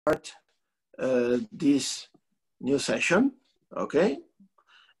start this new session, okay?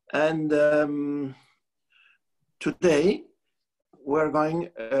 And today we're going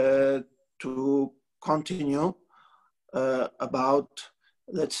to continue about,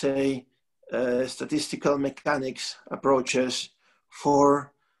 let's say, statistical mechanics approaches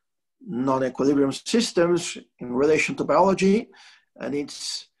for non-equilibrium systems in relation to biology. And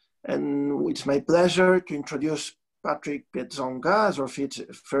it's my pleasure to introduce Patrick Piedzonka as our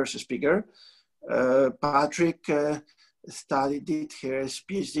first speaker. Patrick did his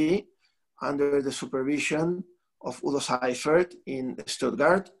PhD under the supervision of Udo Seifert in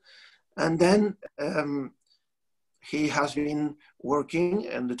Stuttgart. And then he has been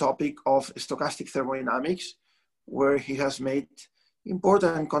working on the topic of stochastic thermodynamics, where he has made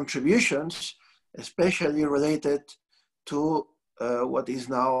important contributions, especially related to what is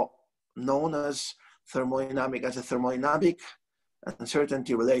now known as a thermodynamic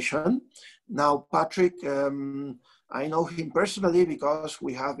uncertainty relation. Now, Patrick, I know him personally because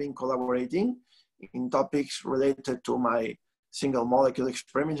we have been collaborating in topics related to my single molecule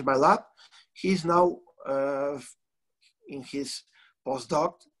experiments in my lab. He's now in his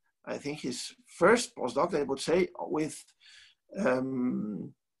postdoc, I think his first postdoc, I would say, with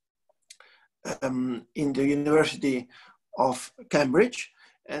in the University of Cambridge,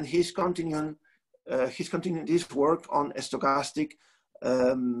 and he's continuing this work on stochastic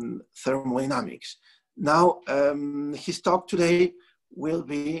thermodynamics. Now, his talk today will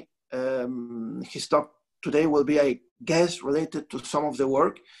be a guess related to some of the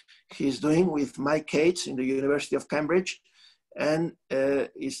work he's doing with Mike Cates in the University of Cambridge, and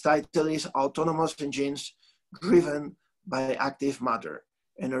his title is Autonomous Engines Driven by Active Matter,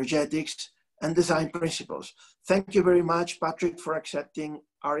 Energetics and Design Principles. Thank you very much, Patrick, for accepting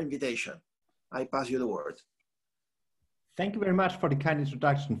our invitation. I pass you the word. Thank you very much for the kind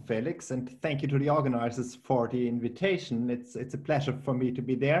introduction, Felix, and thank you to the organizers for the invitation. It's a pleasure for me to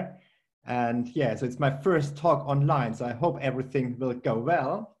be there. And yeah, so it's my first talk online, so I hope everything will go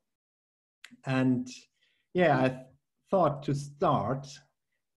well. And yeah, I thought to start,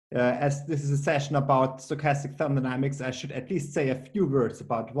 as this is a session about stochastic thermodynamics, I should at least say a few words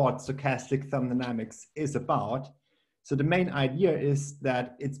about what stochastic thermodynamics is about. So the main idea is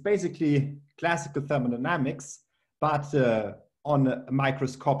that it's basically classical thermodynamics, but on a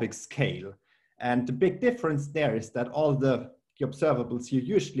microscopic scale. And the big difference there is that all the observables you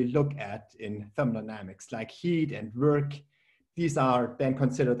usually look at in thermodynamics, like heat and work, these are then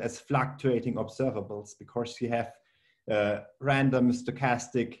considered as fluctuating observables because you have random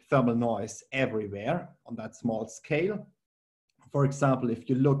stochastic thermal noise everywhere on that small scale. For example, if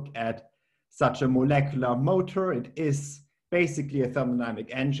you look at such a molecular motor, it is basically a thermodynamic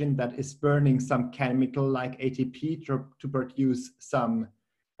engine that is burning some chemical like ATP to produce some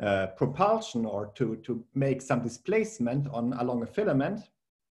propulsion or to make some displacement along a filament.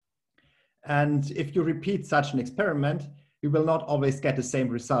 And if you repeat such an experiment, you will not always get the same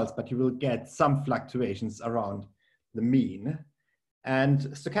results, but you will get some fluctuations around the mean. And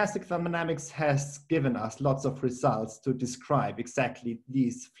stochastic thermodynamics has given us lots of results to describe exactly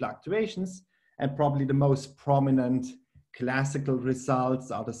these fluctuations. And probably the most prominent classical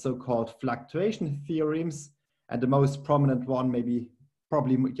results are the so-called fluctuation theorems. And the most prominent one,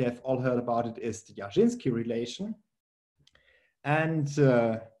 probably you have all heard about it, is the Jarzynski relation. And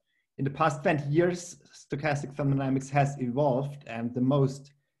in the past 20 years, stochastic thermodynamics has evolved, and the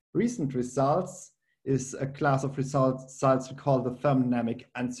most recent results is a class of results we call the thermodynamic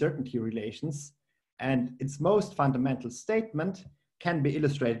uncertainty relations. And its most fundamental statement can be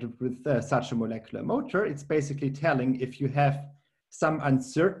illustrated with such a molecular motor. It's basically telling if you have some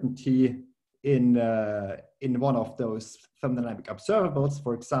uncertainty in one of those thermodynamic observables,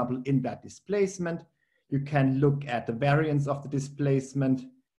 for example, in that displacement, you can look at the variance of the displacement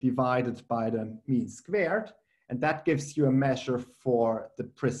divided by the mean squared, and that gives you a measure for the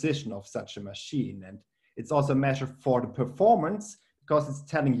precision of such a machine. And it's also a measure for the performance, because it's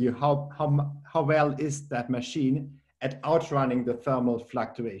telling you how well is that machine at outrunning the thermal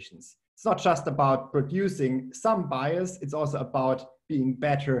fluctuations. It's not just about producing some bias, it's also about being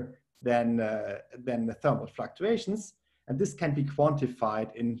better than the thermal fluctuations. And this can be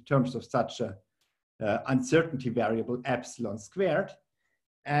quantified in terms of such a uncertainty variable epsilon squared.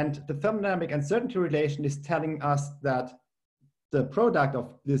 And the thermodynamic uncertainty relation is telling us that the product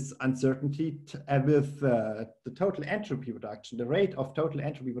of this uncertainty with the total entropy reduction, the rate of total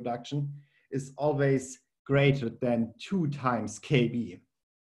entropy reduction, is always greater than 2 times kb.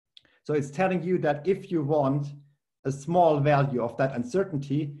 So it's telling you that if you want a small value of that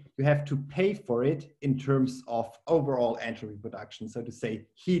uncertainty, you have to pay for it in terms of overall entropy production, so to say,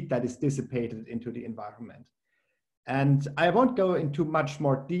 heat that is dissipated into the environment. And I won't go into much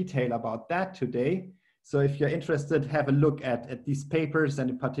more detail about that today. So if you're interested, have a look at these papers, and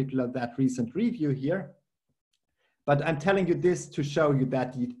in particular that recent review here. But I'm telling you this to show you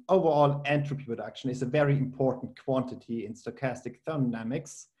that the overall entropy production is a very important quantity in stochastic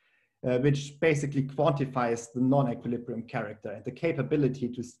thermodynamics, which basically quantifies the non-equilibrium character and the capability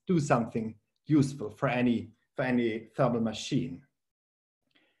to do something useful for any thermal machine.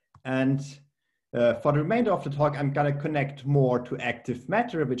 And for the remainder of the talk, I'm going to connect more to active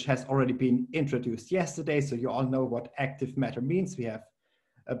matter, which has already been introduced yesterday. So you all know what active matter means. We have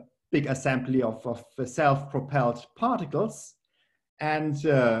a big assembly of self-propelled particles. And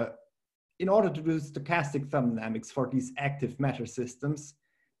in order to do stochastic thermodynamics for these active matter systems,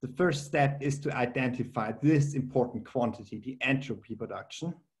 the first step is to identify this important quantity, the entropy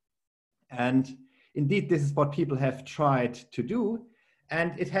production. And indeed, this is what people have tried to do.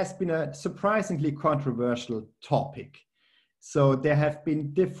 And it has been a surprisingly controversial topic. So there have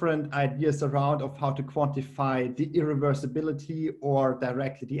been different ideas around of how to quantify the irreversibility or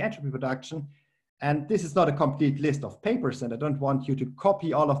directly the entropy production. And this is not a complete list of papers, and I don't want you to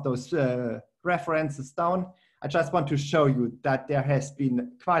copy all of those references down. I just want to show you that there has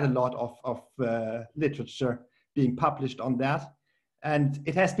been quite a lot of literature being published on that. And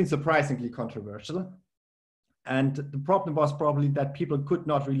it has been surprisingly controversial. And the problem was probably that people could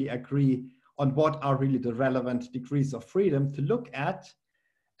not really agree on what are really the relevant degrees of freedom to look at.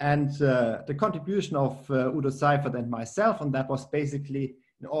 And the contribution of Udo Seifert and myself on that was basically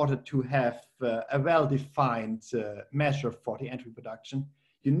in order to have a well-defined measure for the entropy production,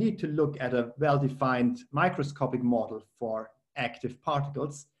 you need to look at a well-defined microscopic model for active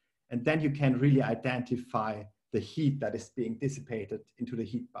particles, and then you can really identify the heat that is being dissipated into the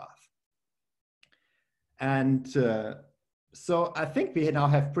heat bath. And so I think we now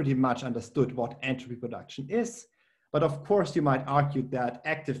have pretty much understood what entropy production is. But of course, you might argue that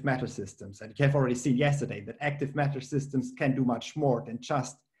active matter systems, and you have already seen yesterday that active matter systems can do much more than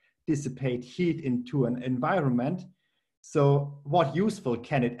just dissipate heat into an environment. So what useful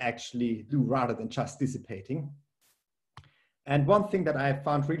can it actually do rather than just dissipating? And one thing that I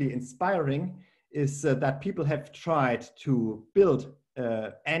found really inspiring is that people have tried to build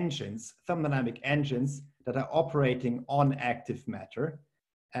engines, thermodynamic engines that are operating on active matter.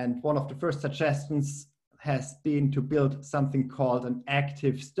 And one of the first suggestions has been to build something called an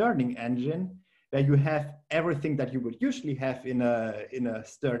active Stirling engine, where you have everything that you would usually have in a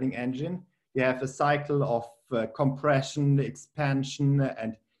Stirling engine. You have a cycle of compression, expansion,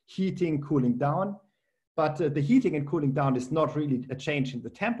 and heating, cooling down. But the heating and cooling down is not really a change in the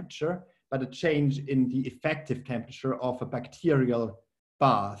temperature, but a change in the effective temperature of a bacterial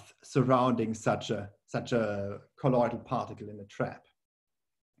bath surrounding such a colloidal particle in a trap.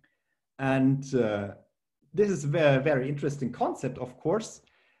 And this is a very, very interesting concept, of course,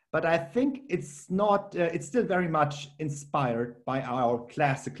 but I think it's not, it's still very much inspired by our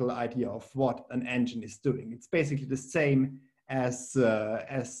classical idea of what an engine is doing. It's basically the same as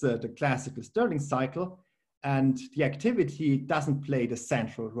the classical Stirling cycle, and the activity doesn't play the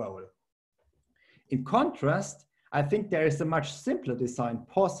central role. In contrast, I think there is a much simpler design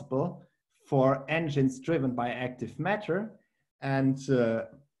possible for engines driven by active matter. And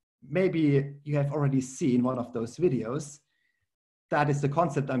maybe you have already seen one of those videos. That is the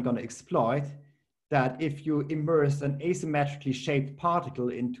concept I'm going to exploit, that if you immerse an asymmetrically shaped particle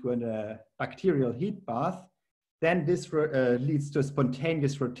into a bacterial heat bath, then this leads to a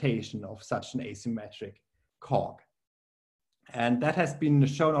spontaneous rotation of such an asymmetric cog. And that has been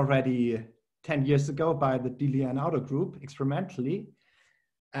shown already 10 years ago by the Delia and Auto group experimentally.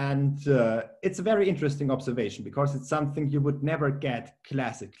 And it's a very interesting observation because it's something you would never get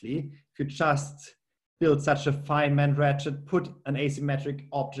classically. If you just build such a Feynman ratchet, put an asymmetric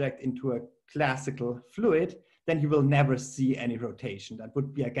object into a classical fluid, then you will never see any rotation. That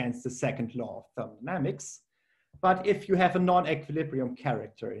would be against the second law of thermodynamics. But if you have a non-equilibrium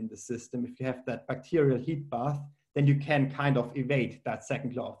character in the system, if you have that bacterial heat bath, then you can kind of evade that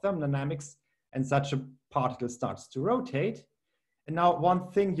second law of thermodynamics, and such a particle starts to rotate. And now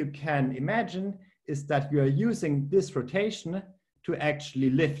one thing you can imagine is that you are using this rotation to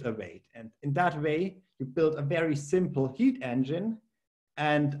actually lift a weight. And in that way, you build a very simple heat engine.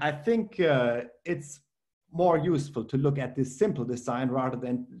 And I think it's more useful to look at this simple design rather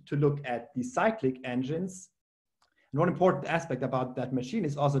than to look at the cyclic engines. And one important aspect about that machine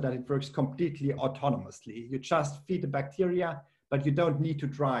is also that it works completely autonomously. You just feed the bacteria, but you don't need to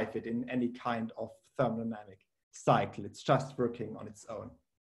drive it in any kind of thermodynamic cycle. It's just working on its own.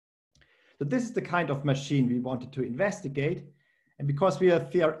 So this is the kind of machine we wanted to investigate. And because we are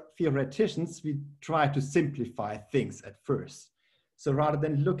theoreticians, we try to simplify things at first. So rather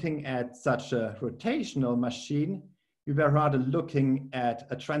than looking at such a rotational machine, we were rather looking at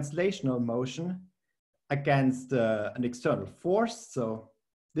a translational motion against an external force. So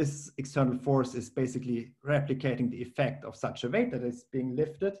this external force is basically replicating the effect of such a weight that is being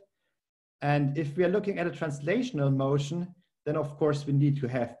lifted. And if we are looking at a translational motion, then of course we need to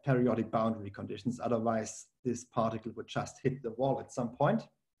have periodic boundary conditions. Otherwise, this particle would just hit the wall at some point.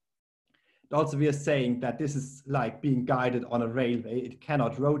 And also, we are saying that this is like being guided on a railway. It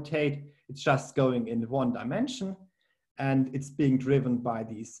cannot rotate. It's just going in one dimension, and it's being driven by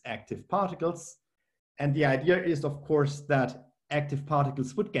these active particles. And the idea is, of course, that active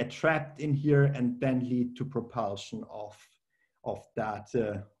particles would get trapped in here and then lead to propulsion of that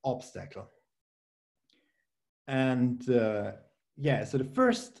obstacle. And yeah, so the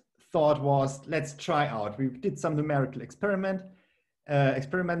first thought was, let's try out. We did some numerical experiments,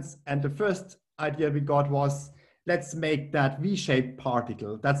 and the first idea we got was, let's make that V-shaped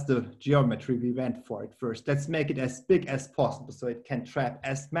particle. That's the geometry we went for at first. Let's make it as big as possible so it can trap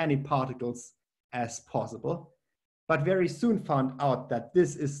as many particles as possible. But very soon found out that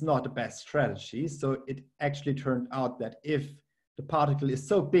this is not the best strategy. So it actually turned out that if the particle is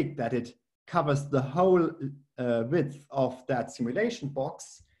so big that it covers the whole width of that simulation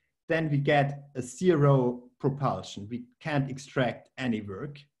box, then we get a zero propulsion. We can't extract any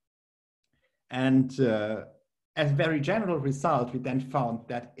work. And as a very general result, we then found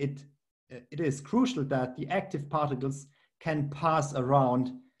that it is crucial that the active particles can pass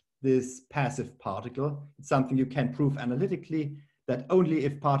around this passive particle. It's something you can prove analytically, that only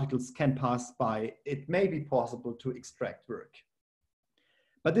if particles can pass by, it may be possible to extract work.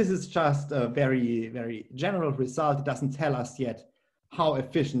 But this is just a very, very general result. It doesn't tell us yet how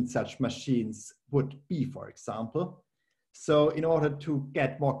efficient such machines would be, for example. So in order to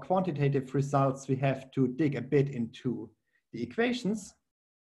get more quantitative results, we have to dig a bit into the equations.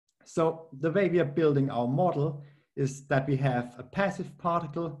 So the way we are building our model is that we have a passive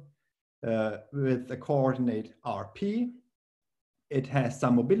particle with a coordinate rp. It has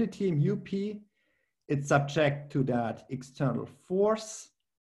some mobility, mu p. It's subject to that external force.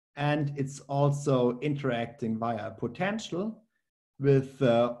 And it's also interacting via a potential with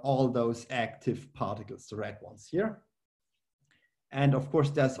all those active particles, the red ones here. And of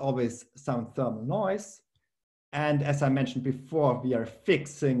course, there's always some thermal noise. And as I mentioned before, we are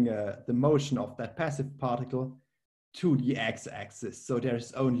fixing the motion of that passive particle to the x-axis. So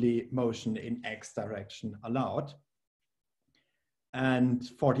there's only motion in x direction allowed. And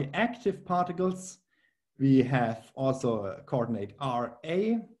for the active particles, we have also a coordinate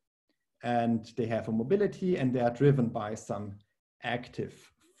RA, and they have a mobility, and they are driven by some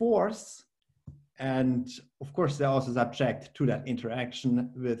active force. And of course, they're also subject to that interaction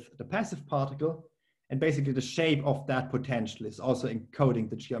with the passive particle. And basically the shape of that potential is also encoding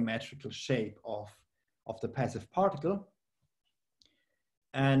the geometrical shape of the passive particle.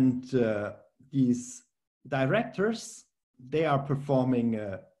 And these directors, they are performing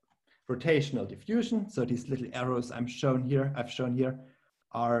rotational diffusion. So these little arrows I've shown here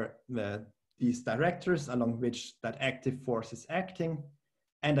are these directors along which that active force is acting.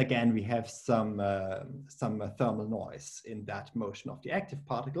 And again, we have some thermal noise in that motion of the active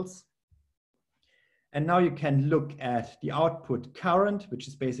particles. And now you can look at the output current, which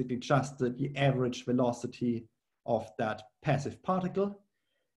is basically just the average velocity of that passive particle.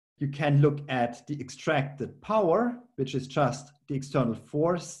 You can look at the extracted power, which is just the external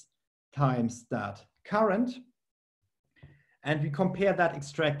force times that current. And we compare that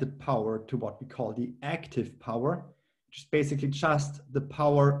extracted power to what we call the active power, which is basically just the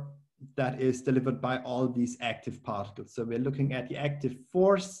power that is delivered by all these active particles. So we're looking at the active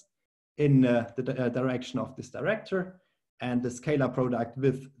force in the direction of this director and the scalar product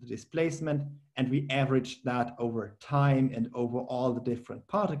with the displacement, and we average that over time and over all the different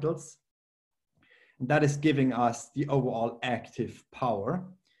particles. And that is giving us the overall active power.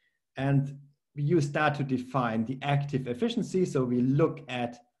 And we use that to define the active efficiency. So we look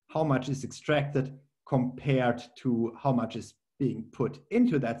at how much is extracted compared to how much is being put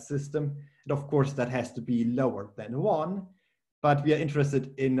into that system. And of course, that has to be lower than 1. But we are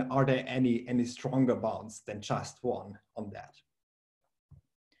interested in, are there any stronger bounds than just 1 on that?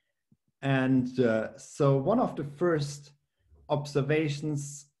 And so one of the first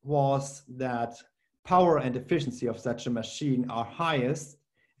observations was that power and efficiency of such a machine are highest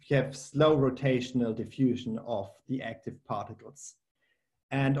if you have slow rotational diffusion of the active particles.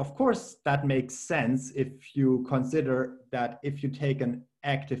 And of course, that makes sense if you consider that if you take an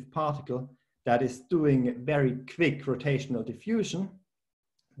active particle that is doing very quick rotational diffusion,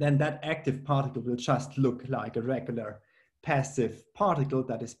 then that active particle will just look like a regular passive particle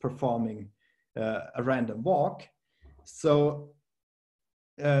that is performing a random walk. So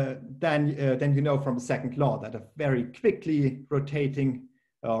then you know from the second law that a very quickly rotating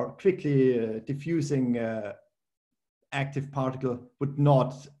or quickly diffusing active particle would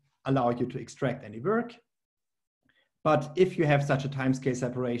not allow you to extract any work. But if you have such a timescale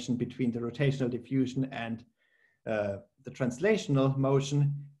separation between the rotational diffusion and the translational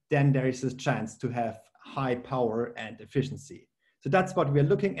motion, then there is a chance to have high power and efficiency. So that's what we're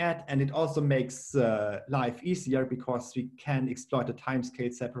looking at, and it also makes life easier because we can exploit the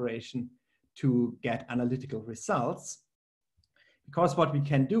timescale separation to get analytical results. Because what we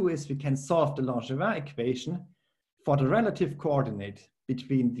can do is we can solve the Langevin equation for the relative coordinate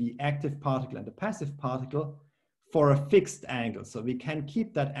between the active particle and the passive particle for a fixed angle. So we can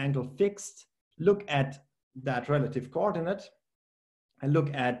keep that angle fixed, look at that relative coordinate, and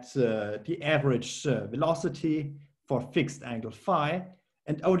look at the average velocity for fixed angle phi,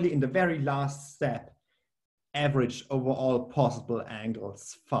 and only in the very last step, average over all possible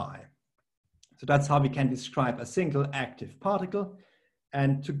angles phi. So that's how we can describe a single active particle.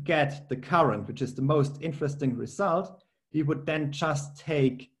 And to get the current, which is the most interesting result, we would then just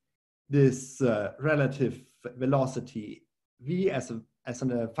take this relative velocity v as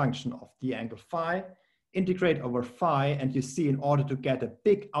a function of the angle phi, integrate over phi, and you see in order to get a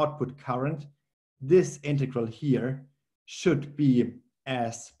big output current, this integral here should be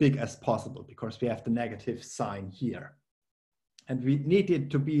as big as possible because we have the negative sign here. And we need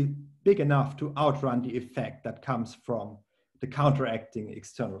it to be big enough to outrun the effect that comes from the counteracting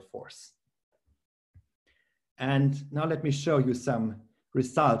external force. And now let me show you some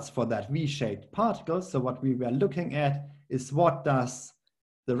results for that V-shaped particle. So what we were looking at is what does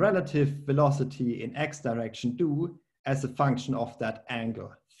the relative velocity in x direction do as a function of that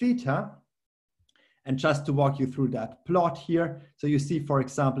angle theta. And just to walk you through that plot here, so you see, for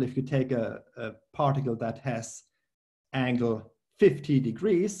example, if you take a particle that has angle 50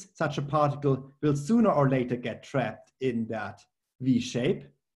 degrees, such a particle will sooner or later get trapped in that V shape.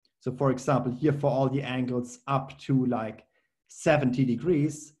 So for example, here for all the angles up to like 70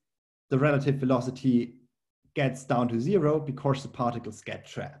 degrees, the relative velocity gets down to 0 because the particles get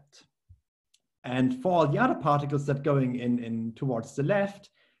trapped. And for all the other particles that going in towards the left,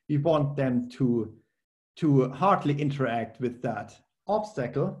 we want them to hardly interact with that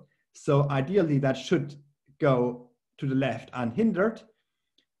obstacle. So ideally that should go to the left unhindered.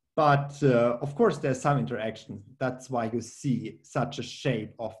 But of course there's some interaction. That's why you see such a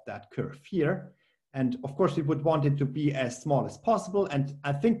shape of that curve here. And of course we would want it to be as small as possible. And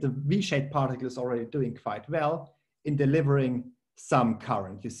I think the V-shaped particle is already doing quite well in delivering some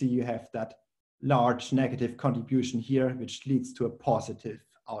current. You see you have that large negative contribution here, which leads to a positive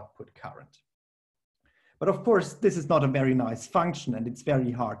output current. But of course, this is not a very nice function and it's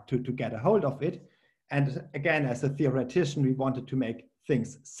very hard to get a hold of it. And again, as a theoretician, we wanted to make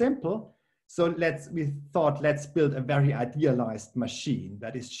things simple. So we thought, let's build a very idealized machine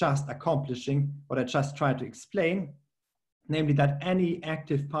that is just accomplishing what I just tried to explain, namely that any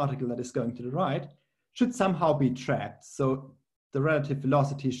active particle that is going to the right should somehow be trapped. So the relative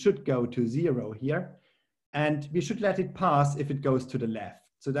velocity should go to 0 here, and we should let it pass if it goes to the left.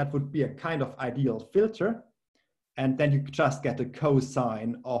 So that would be a kind of ideal filter. And then you just get a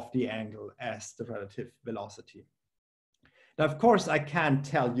cosine of the angle as the relative velocity. Now, of course, I can't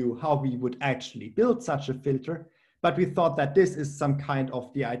tell you how we would actually build such a filter, but we thought that this is some kind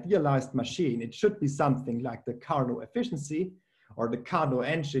of the idealized machine. It should be something like the Carnot efficiency or the Carnot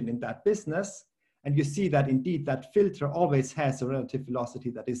engine in that business. And you see that indeed that filter always has a relative velocity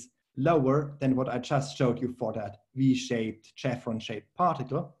that is lower than what I just showed you for that V-shaped, chevron-shaped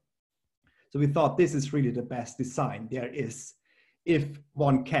particle. So we thought this is really the best design there is if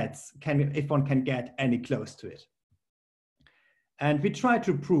one can get any close to it. And we tried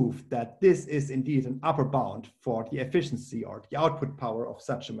to prove that this is indeed an upper bound for the efficiency or the output power of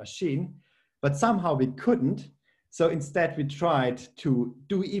such a machine, but somehow we couldn't. So instead we tried to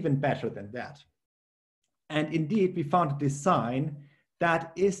do even better than that. And indeed we found a design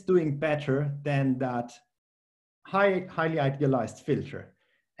that is doing better than that highly idealized filter.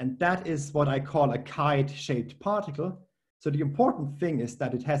 And that is what I call a kite-shaped particle. So the important thing is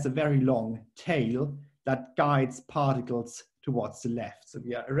that it has a very long tail that guides particles towards the left. So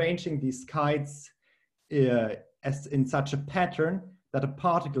we are arranging these kites as in such a pattern that a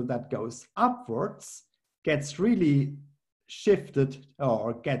particle that goes upwards gets really shifted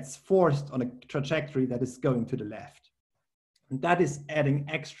or gets forced on a trajectory that is going to the left. And that is adding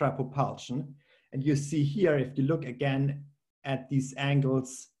extra propulsion. And you see here, if you look again at these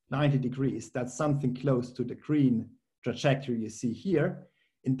angles, 90 degrees, that's something close to the green trajectory you see here.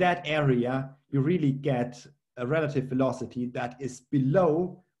 In that area, you really get a relative velocity that is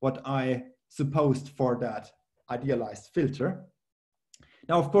below what I supposed for that idealized filter.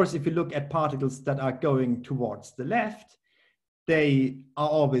 Now, of course, if you look at particles that are going towards the left, they are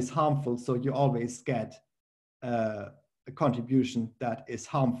always harmful. So you always get a contribution that is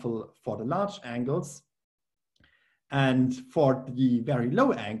harmful for the large angles. And for the very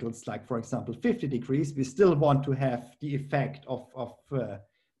low angles, like for example, 50 degrees, we still want to have the effect of the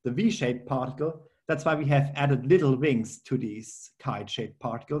V-shaped particle. That's why we have added little wings to these kite-shaped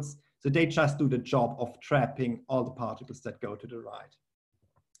particles. So they just do the job of trapping all the particles that go to the right.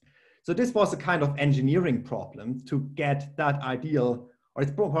 So this was a kind of engineering problem to get that ideal, or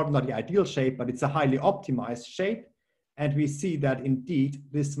it's probably not the ideal shape, but it's a highly optimized shape. And we see that indeed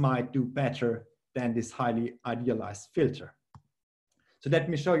this might do better than this highly idealized filter. So let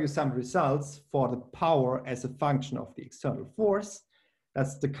me show you some results for the power as a function of the external force.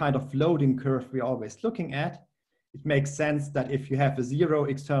 That's the kind of loading curve we're always looking at. It makes sense that if you have a zero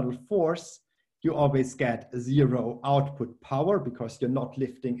external force, you always get a zero output power because you're not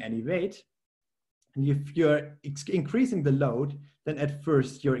lifting any weight. And if you're increasing the load, then at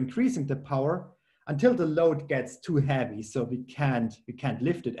first you're increasing the power until the load gets too heavy, so we can't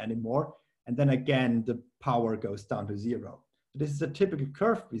lift it anymore. And then again, the power goes down to zero. This is a typical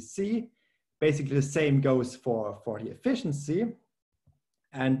curve we see. Basically, the same goes for the efficiency.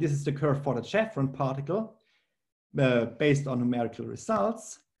 And this is the curve for the chevron particle based on numerical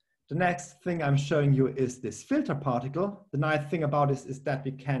results. The next thing I'm showing you is this filter particle. The nice thing about this is that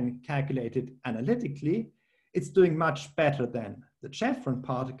we can calculate it analytically. It's doing much better than the chevron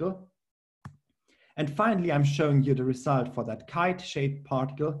particle. And finally, I'm showing you the result for that kite-shaped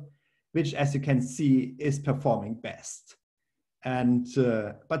particle, which, as you can see, is performing best. And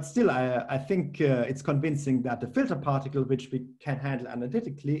but still, I think it's convincing that the filter particle, which we can handle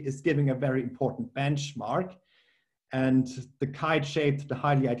analytically, is giving a very important benchmark. And the kite-shaped, the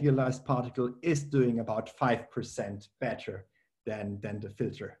highly idealized particle is doing about 5% better than the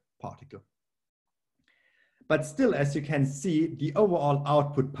filter particle. But still, as you can see, the overall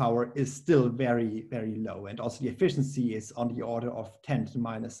output power is still very, very low. And also the efficiency is on the order of 10 to the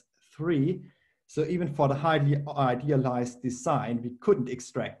minus 3. So even for the highly idealized design, we couldn't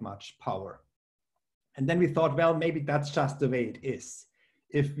extract much power. And then we thought, well, maybe that's just the way it is.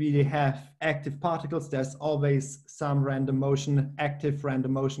 If we have active particles, there's always some random motion, active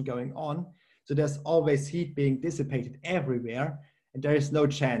random motion going on. So there's always heat being dissipated everywhere, and there is no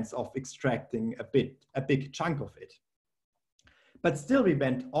chance of extracting a big chunk of it. But still we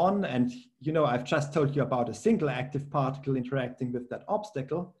went on, and I've just told you about a single active particle interacting with that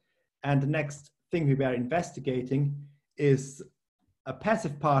obstacle. And the next thing we were investigating is a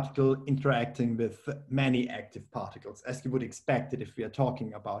passive particle interacting with many active particles, as you would expect it if we are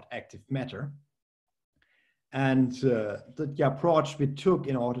talking about active matter. And the approach we took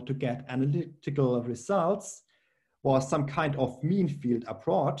in order to get analytical results was some kind of mean field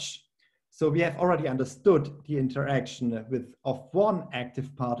approach. So we have already understood the interaction of one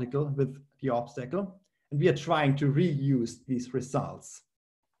active particle with the obstacle, and we are trying to reuse these results.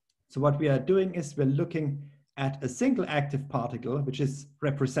 So what we are doing is we're looking at a single active particle, which is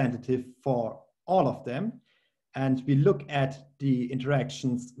representative for all of them. And we look at the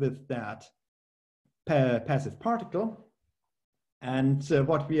interactions with that passive particle. And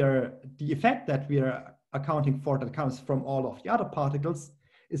the effect that we are accounting for that comes from all of the other particles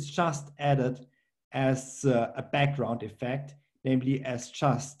is just added as a background effect, namely as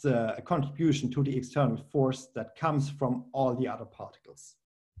just a contribution to the external force that comes from all the other particles.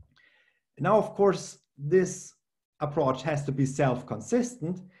 Now, of course, this approach has to be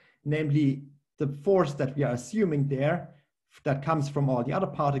self-consistent, namely the force that we are assuming there that comes from all the other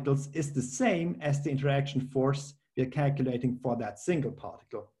particles is the same as the interaction force we are calculating for that single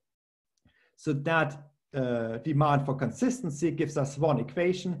particle. So that demand for consistency gives us one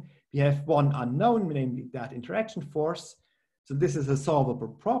equation. We have one unknown, namely that interaction force. So this is a solvable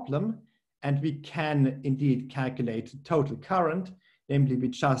problem, and we can indeed calculate total current. Namely, we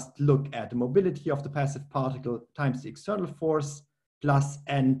just look at the mobility of the passive particle times the external force plus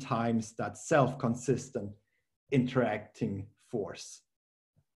n times that self-consistent interacting force.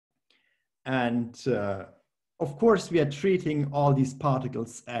 And of course, we are treating all these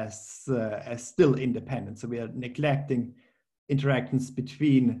particles as still independent. So we are neglecting interactions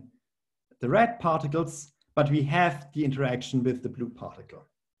between the red particles, but we have the interaction with the blue particle.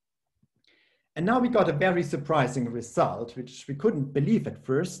 And now we got a very surprising result, which we couldn't believe at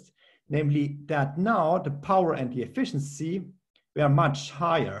first, namely that now the power and the efficiency were much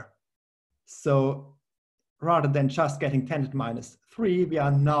higher. So rather than just getting 10 to the minus 3, we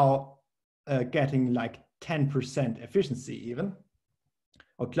are now getting like 10% efficiency even,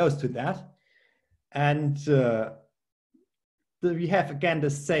 or close to that. And we have again the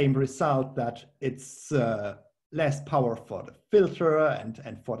same result, that it's less power for the filter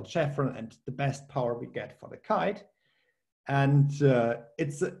and for the chevron, and the best power we get for the kite. And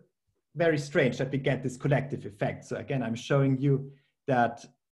it's very strange that we get this collective effect. So again, I'm showing you that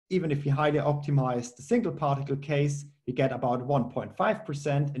even if we highly optimize the single particle case, we get about 1.5%,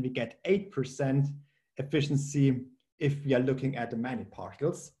 and we get 8% efficiency if we are looking at the many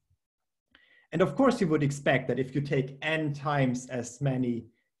particles. And of course, you would expect that if you take n times as many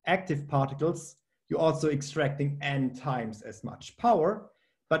active particles, you're also extracting n times as much power.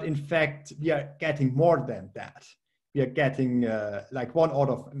 But in fact, we are getting more than that. We are getting like 1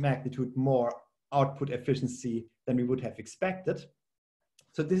 order of magnitude more output efficiency than we would have expected.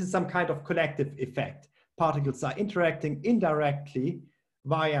 So this is some kind of collective effect. Particles are interacting indirectly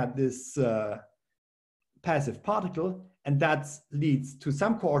via this passive particle, and that leads to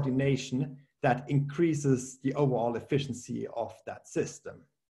some coordination that increases the overall efficiency of that system.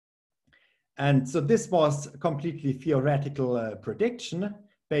 And so this was a completely theoretical prediction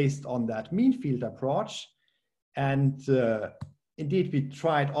based on that mean field approach. And indeed, we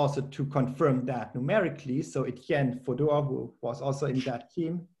tried also to confirm that numerically. So Etienne Fodor, who was also in that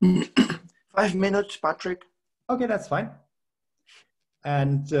team. 5 minutes, Patrick. Okay, that's fine.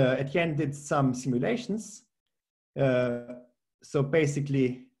 And Etienne did some simulations. So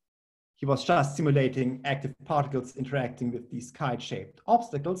basically, he was just simulating active particles interacting with these kite-shaped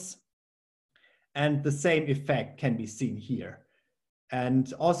obstacles. And the same effect can be seen here.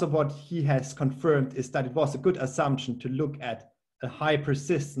 And also what he has confirmed is that it was a good assumption to look at a high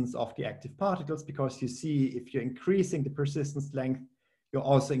persistence of the active particles, because you see if you're increasing the persistence length, you're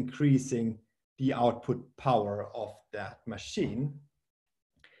also increasing the output power of that machine.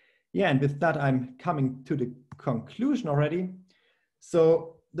 Yeah, and with that, I'm coming to the conclusion already.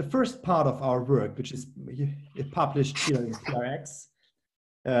 So the first part of our work, which is published here in PRX,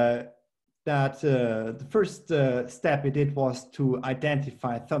 the first step we did was to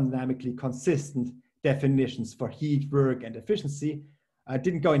identify thermodynamically consistent definitions for heat, work, and efficiency. I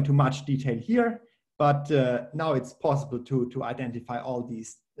didn't go into much detail here, but now it's possible to identify all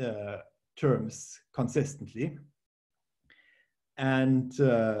these terms consistently. And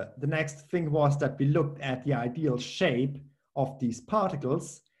the next thing was that we looked at the ideal shape of these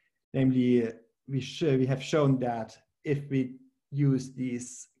particles. Namely, we have shown that if we use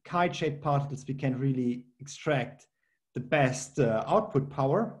these kite-shaped particles, we can really extract the best output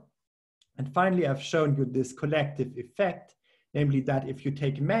power. And finally, I've shown you this collective effect, namely that if you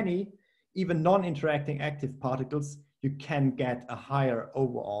take many, even non-interacting active particles, you can get a higher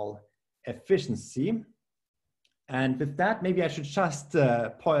overall efficiency. And with that, maybe I should just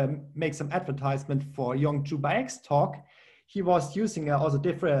make some advertisement for Yongju Baek's talk. He was using also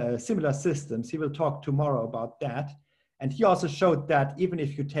different similar systems. He will talk tomorrow about that. And he also showed that even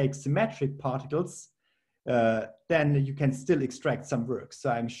if you take symmetric particles, then you can still extract some work. So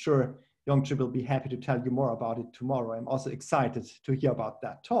I'm sure Yongju will be happy to tell you more about it tomorrow. I'm also excited to hear about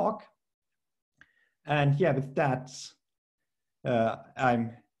that talk. And yeah, with that,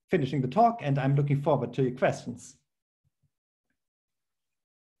 I'm finishing the talk, and I'm looking forward to your questions.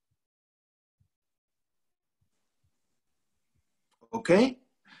 Okay,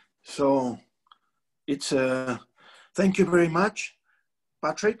 so it's thank you very much,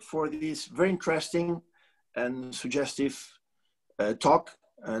 Patrick, for this very interesting and suggestive talk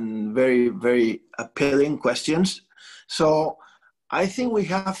and very, very appealing questions. So I think we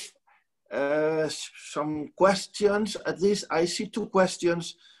have some questions. At least I see 2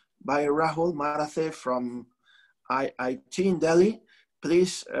 questions by Rahul Marathe from IIT in Delhi.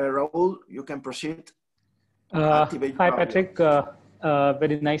 Please, Rahul, you can proceed. Hi, Patrick.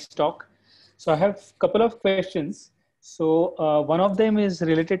 Very nice talk. So I have a couple of questions. So one of them is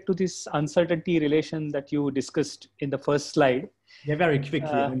related to this uncertainty relation that you discussed in the first slide. Yeah, very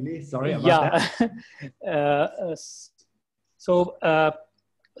quickly only. Sorry about that.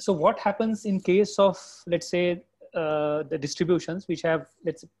 So what happens in case of, let's say, the distributions which have,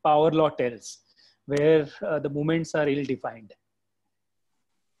 let's say, power law tells, where the moments are ill-defined?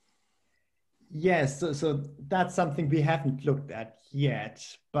 Yes, so that's something we haven't looked at yet,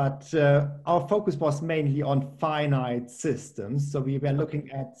 but our focus was mainly on finite systems. So we were looking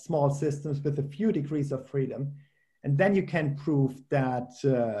at small systems with a few degrees of freedom, and then you can prove that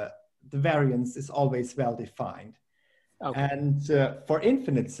the variance is always well defined. Okay. And for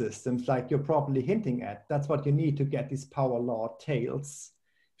infinite systems, like you're probably hinting at, that's what you need to get these power law tails.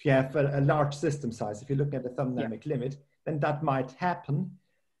 If you have a large system size, if you look at the thermodynamic limit, then that might happen.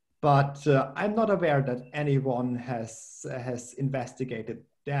 But I'm not aware that anyone has investigated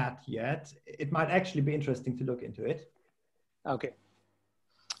that yet. It might actually be interesting to look into it. Okay.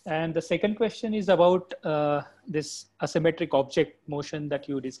 And the second question is about this asymmetric object motion that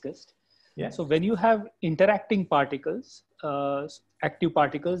you discussed. Yeah. So when you have interacting particles, active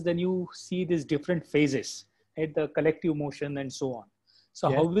particles, then you see these different phases, right? The collective motion and so on. So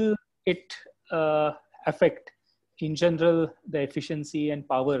how will it affect, in general, the efficiency and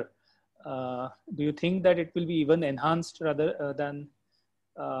power? Do you think that it will be even enhanced rather than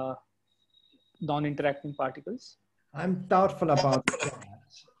non-interacting particles? I'm doubtful about that.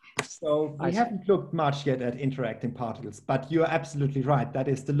 So we haven't looked much yet at interacting particles, but you're absolutely right. That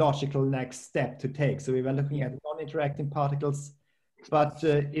is the logical next step to take. So we were looking at non-interacting particles, but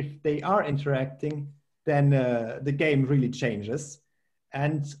if they are interacting, then the game really changes.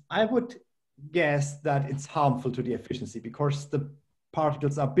 And I would guess that it's harmful to the efficiency because the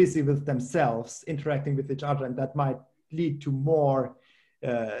particles are busy with themselves, interacting with each other, and that might lead to more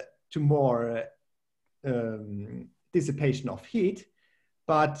dissipation of heat.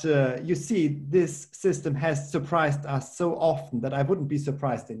 But you see, this system has surprised us so often that I wouldn't be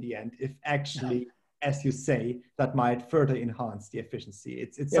surprised in the end if actually, as you say, that might further enhance the efficiency.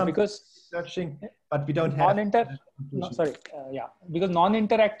 It's something because searching, but we don't have. Because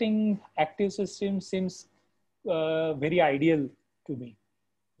non-interacting active system seems very ideal to me.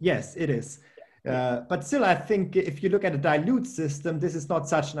 Yes, it is. But still, I think if you look at a dilute system, this is not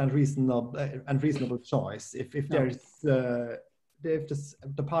such an unreasonable choice. If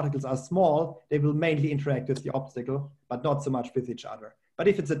the particles are small, they will mainly interact with the obstacle, but not so much with each other. But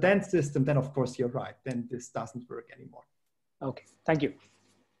if it's a dense system, then of course you're right. Then this doesn't work anymore. Okay, thank you.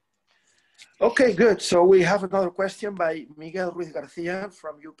 Okay, good. So we have another question by Miguel Ruiz Garcia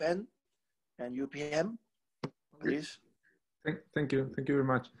from UPenn and UPM. Please. Thank you very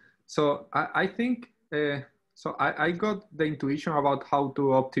much. So I think, I got the intuition about how to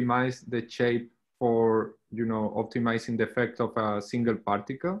optimize the shape for, optimizing the effect of a single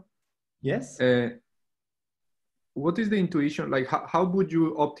particle. Yes. What is the intuition? Like, how would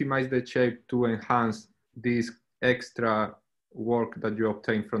you optimize the shape to enhance this extra work that you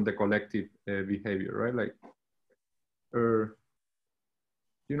obtain from the collective behavior, right? Like,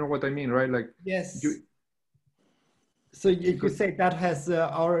 you know what I mean, right? Like, yes. So you could say that has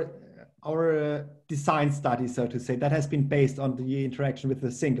our design study, so to say, that has been based on the interaction with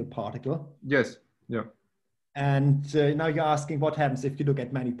a single particle. Yes. Yeah. And now you're asking what happens if you look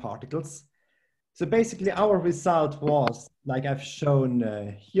at many particles. So basically our result was, like I've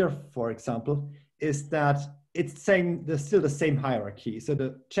shown here, for example, is that it's saying there's still the same hierarchy. So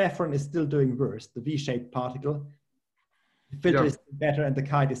the chevron is still doing worse, the V-shaped particle. The filter is better and the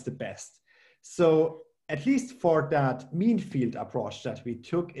kite is the best. So at least for that mean field approach that we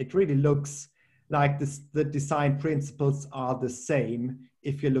took, it really looks like the design principles are the same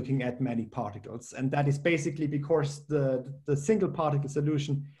if you're looking at many particles. And that is basically because the single particle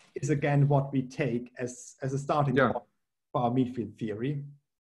solution is again what we take as a starting point for our mean field theory.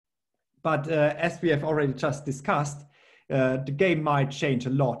 But as we have already just discussed, the game might change a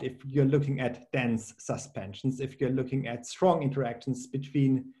lot if you're looking at dense suspensions, if you're looking at strong interactions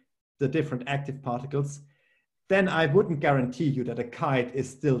between the different active particles. Then I wouldn't guarantee you that a kite is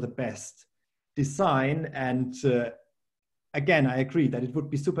still the best design. And again, I agree that it would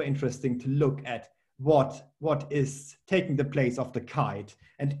be super interesting to look at what is taking the place of the kite.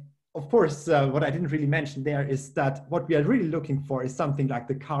 And of course, what I didn't really mention there is that what we are really looking for is something like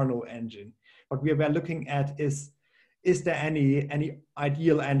the Carnot engine. What we were looking at is there any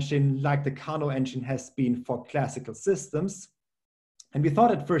ideal engine like the Carnot engine has been for classical systems? And we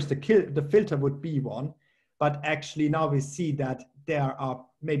thought at first the filter would be one, but actually now we see that there are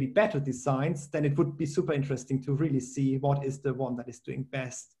maybe better designs. Then it would be super interesting to really see what is the one that is doing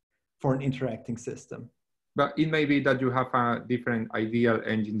best for an interacting system. But it may be that you have a different ideal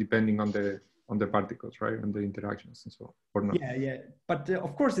engine depending on the particles, right? And the interactions and so on, or not. Yeah. But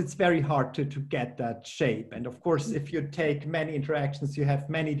of course, it's very hard to get that shape. And of course, if you take many interactions, you have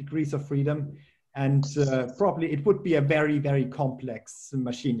many degrees of freedom. And probably it would be a very, very complex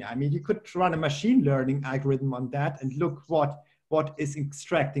machine. I mean, you could run a machine learning algorithm on that and look what is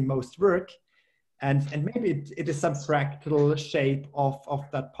extracting most work. And maybe it is some fractal shape of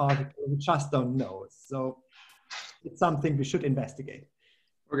that particle. We just don't know. So it's something we should investigate.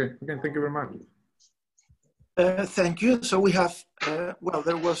 Okay, thank you very much. Thank you. So we have, well,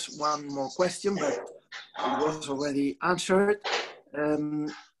 there was one more question, but it was already answered.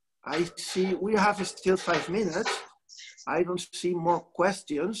 I see we have still 5 minutes. I don't see more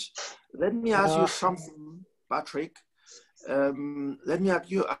questions. Let me ask you something, Patrick. Let me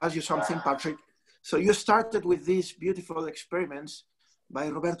ask you something, Patrick. So you started with these beautiful experiments by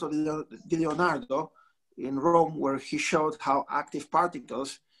Roberto Di Leonardo in Rome, where he showed how active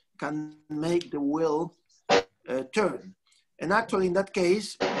particles can make the wheel turn. And actually, in that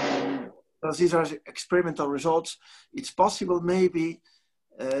case, because these are experimental results, it's possible maybe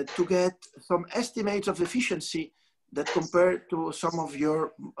to get some estimates of efficiency that compare to some of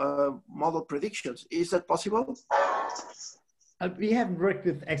your model predictions. Is that possible? We haven't worked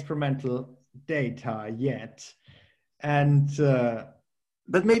with experimental data yet. And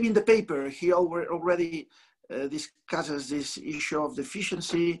but maybe in the paper, he already discusses this issue of the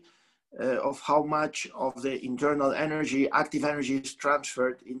efficiency, of how much of the internal energy, active energy, is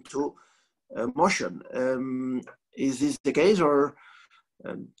transferred into motion. Is this the case, or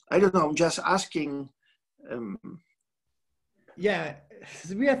I don't know, I'm just asking. Yeah,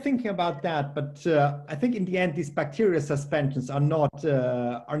 we are thinking about that, but I think in the end, these bacteria suspensions are not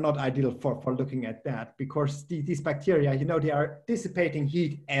ideal for looking at that, because these bacteria, you know, they are dissipating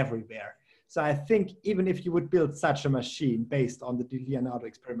heat everywhere. So I think even if you would build such a machine based on the Di Leonardo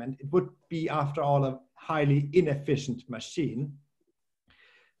experiment, it would be, after all, a highly inefficient machine.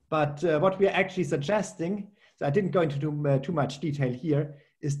 But what we are actually suggesting, so I didn't go into too much detail here,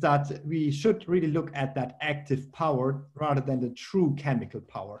 is that we should really look at that active power rather than the true chemical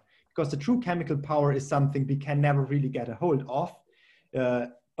power, because the true chemical power is something we can never really get a hold of.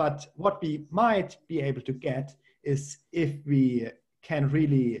 But what we might be able to get is if we can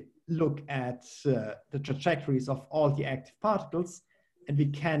really look at the trajectories of all the active particles, and we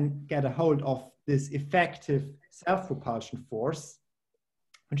can get a hold of this effective self-propulsion force,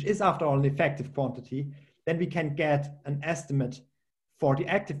 which is, after all, an effective quantity, then we can get an estimate for the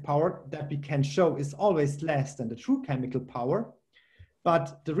active power that we can show is always less than the true chemical power.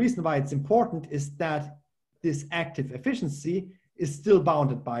 But the reason why it's important is that this active efficiency is still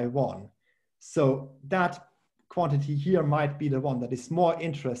bounded by 1. So that quantity here might be the one that is more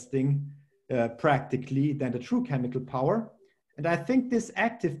interesting practically than the true chemical power. And I think this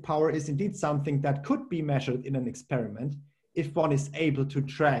active power is indeed something that could be measured in an experiment if one is able to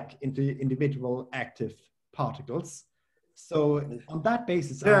track into individual active particles. So on that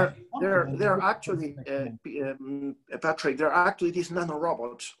basis, there are actually, Patrick, there are actually these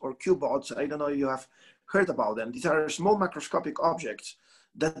nanorobots or cubots. I don't know if you have heard about them. These are small macroscopic objects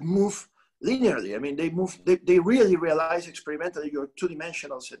that move linearly. I mean, they really realize experimentally your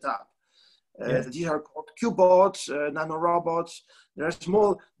two-dimensional setup. Yes. These are called cubots, nanorobots. There are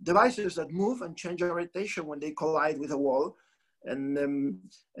small devices that move and change orientation when they collide with a wall. And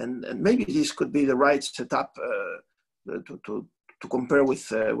maybe this could be the right setup to compare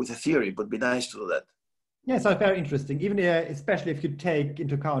with a theory. It would be nice to do that. Yeah, so very interesting. Even especially if you take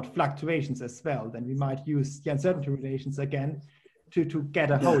into account fluctuations as well, then we might use the uncertainty relations again to get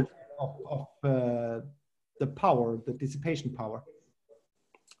a hold of the power, the dissipation power.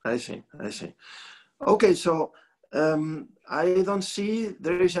 I see. Okay, so I don't see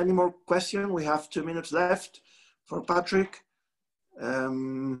there is any more question. We have 2 minutes left for Patrick.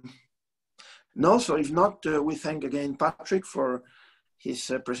 No, so if not, we thank again Patrick for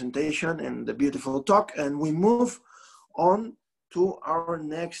his presentation and the beautiful talk, and we move on to our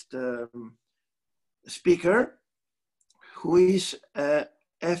next speaker, who is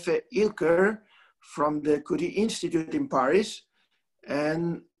Efe Ilker from the Curie Institute in Paris.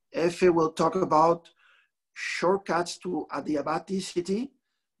 And Efe will talk about shortcuts to adiabaticity,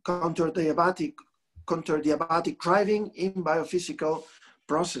 counter-diabatic driving in biophysical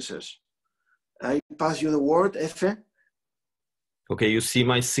processes. I pass you the word, Efe. Okay, you see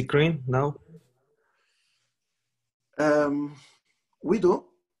my screen now? We do,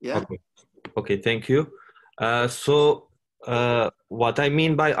 yeah. Okay, thank you. What I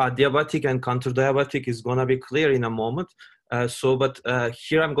mean by adiabatic and counter-diabatic is gonna be clear in a moment.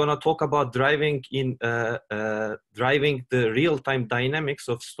 Here I'm gonna talk about driving the real-time dynamics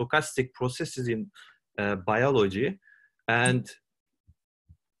of stochastic processes in biology. And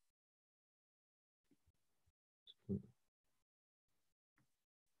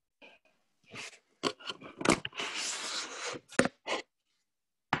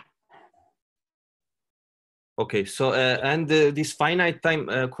Okay, so this finite time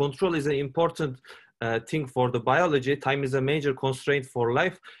control is an important thing for the biology. Time is a major constraint for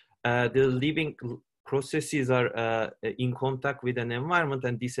life. The living processes are in contact with an environment,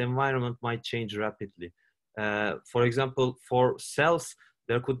 and this environment might change rapidly. For example, for cells,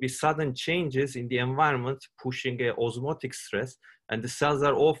 there could be sudden changes in the environment pushing a osmotic stress, and the cells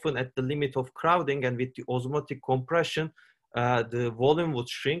are often at the limit of crowding, and with the osmotic compression, the volume would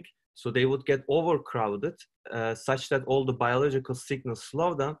shrink, so they would get overcrowded, such that all the biological signals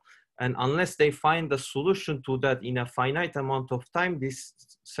slow down. And unless they find a solution to that in a finite amount of time, these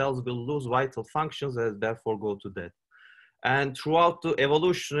cells will lose vital functions and therefore go to death. And throughout the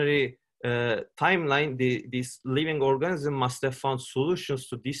evolutionary timeline, this living organism must have found solutions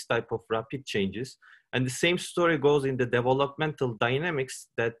to this type of rapid changes. And the same story goes in the developmental dynamics,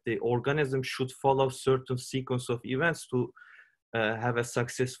 that the organism should follow certain sequence of events to have a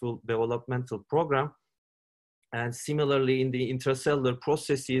successful developmental program. And similarly, in the intracellular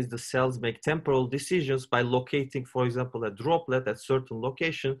processes, the cells make temporal decisions by locating, for example, a droplet at certain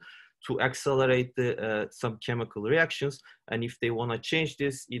location to accelerate some chemical reactions. And if they want to change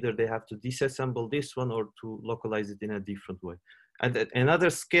this, either they have to disassemble this one or to localize it in a different way. And at another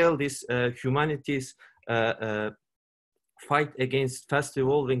scale, this humanity's fight against fast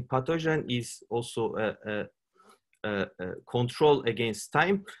evolving pathogen is also control against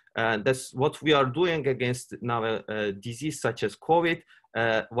time. That's what we are doing against now a disease such as COVID.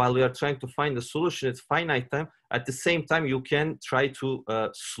 While we are trying to find a solution at finite time, at the same time, you can try to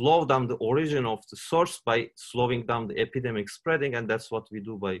slow down the origin of the source by slowing down the epidemic spreading, and that's what we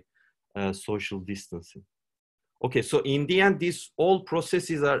do by social distancing. Okay, so in the end, these all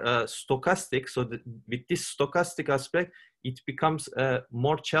processes are stochastic. So with this stochastic aspect, it becomes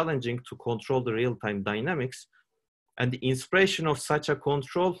more challenging to control the real-time dynamics. And the inspiration of such a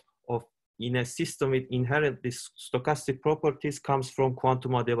control in a system with inherently stochastic properties comes from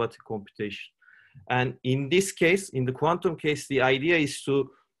quantum adiabatic computation. And in this case, in the quantum case, the idea is to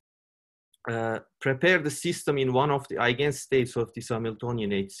prepare the system in one of the eigenstates of this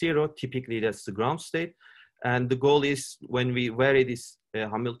Hamiltonian H0. Typically, that's the ground state. And the goal is, when we vary this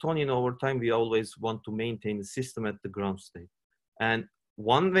Hamiltonian over time, we always want to maintain the system at the ground state. And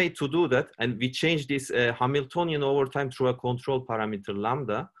one way to do that, and we change this Hamiltonian over time through a control parameter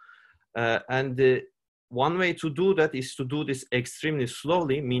lambda. One way to do that is to do this extremely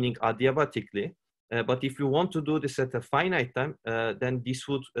slowly, meaning adiabatically. But if you want to do this at a finite time, then this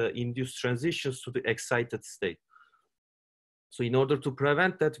would induce transitions to the excited state. So in order to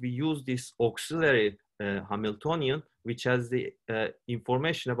prevent that, we use this auxiliary Hamiltonian, which has the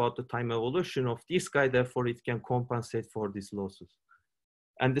information about the time evolution of this guy, therefore it can compensate for these losses.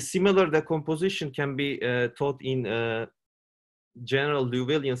 And the similar decomposition can be taught in general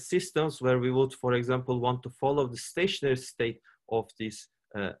Liouvillean systems, where we would, for example, want to follow the stationary state of this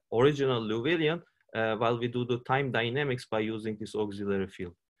original Liouvillean while we do the time dynamics by using this auxiliary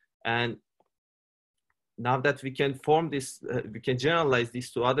field. And now that we can form this, we can generalize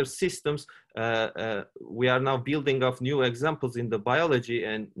this to other systems, we are now building up new examples in the biology,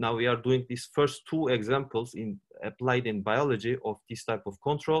 and now we are doing these first two examples applied in biology of this type of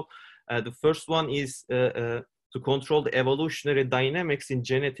control. The first one is to control the evolutionary dynamics in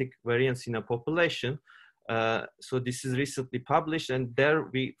genetic variance in a population. So this is recently published, and there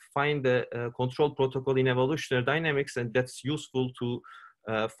we find the control protocol in evolutionary dynamics, and that's useful to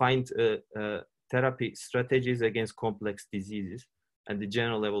find therapy strategies against complex diseases and the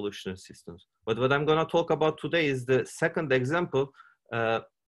general evolutionary systems. But what I'm going to talk about today is the second example.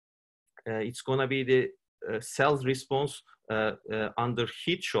 It's going to be the cell's response under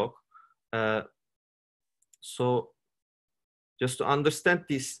heat shock. So just to understand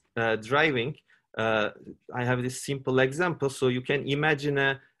this driving, I have this simple example. So you can imagine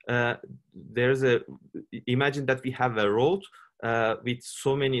imagine that we have a road with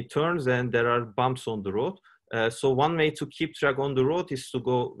so many turns and there are bumps on the road. So one way to keep track on the road is to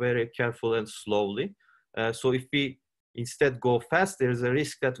go very careful and slowly. So if we instead go fast, there's a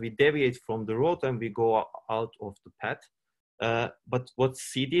risk that we deviate from the road and we go out of the path. But what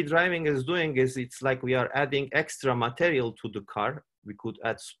CD driving is doing is it's like we are adding extra material to the car. We could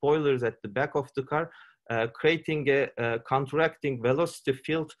add spoilers at the back of the car, creating a counteracting velocity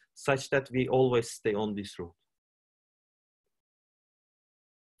field such that we always stay on this road.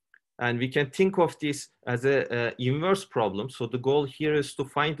 And we can think of this as an inverse problem. So the goal here is to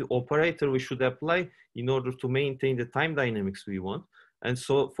find the operator we should apply in order to maintain the time dynamics we want. And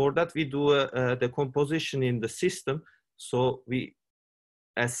so for that, we do a decomposition in the system. So we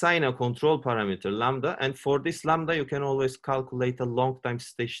assign a control parameter lambda. And for this lambda, you can always calculate a long time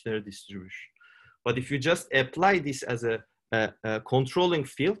stationary distribution. But if you just apply this as a controlling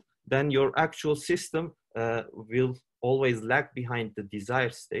field, then your actual system will always lag behind the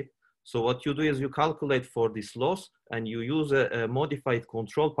desired state. So what you do is you calculate for this loss and you use a modified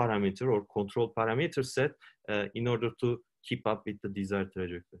control parameter or control parameter set in order to keep up with the desired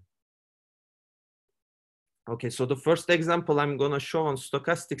trajectory. Okay, so the first example I'm going to show on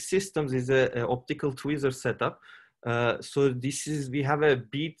stochastic systems is a optical tweezer setup. So this is, we have a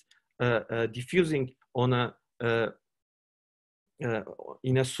bead diffusing on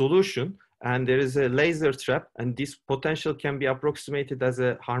in a solution, and there is a laser trap, and this potential can be approximated as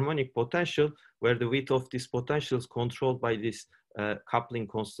a harmonic potential where the width of this potential is controlled by this coupling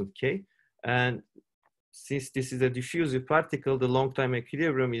constant K. And since this is a diffusive particle, the long time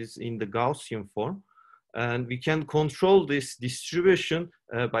equilibrium is in the Gaussian form. And we can control this distribution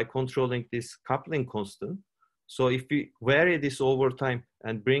by controlling this coupling constant. So if we vary this over time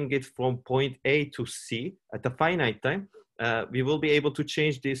and bring it from point A to C at a finite time, we will be able to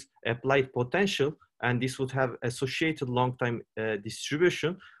change this applied potential, and this would have associated long time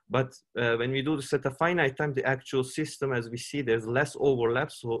distribution. But when we do this at a finite time, the actual system, as we see, there's less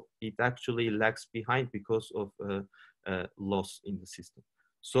overlap, so it actually lags behind because of loss in the system.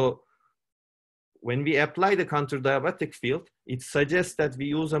 So when we apply the counterdiabatic field, it suggests that we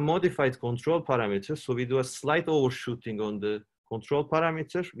use a modified control parameter. So we do a slight overshooting on the control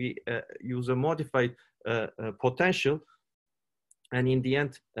parameter. We use a modified potential. And in the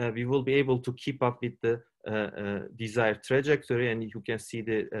end, we will be able to keep up with the desired trajectory. And you can see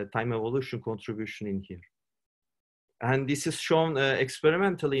the time evolution contribution in here. And this is shown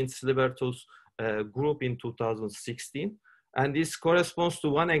experimentally in Siliberto's group in 2016. And this corresponds to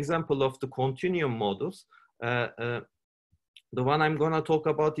one example of the continuum models. The one I'm going to talk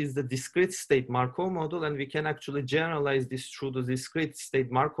about is the discrete state Markov model, and we can actually generalize this through the discrete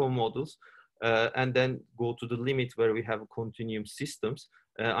state Markov models and then go to the limit where we have continuum systems.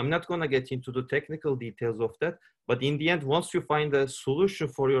 I'm not going to get into the technical details of that, but in the end, once you find a solution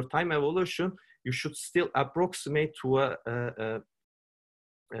for your time evolution, you should still approximate to a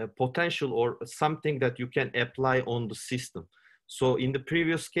potential or something that you can apply on the system. So in the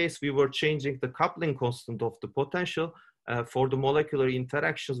previous case, we were changing the coupling constant of the potential. For the molecular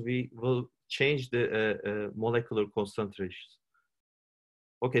interactions, we will change the molecular concentrations.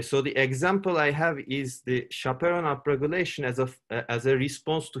 Okay, so the example I have is the chaperone upregulation as a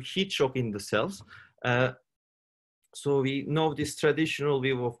response to heat shock in the cells. So we know this traditional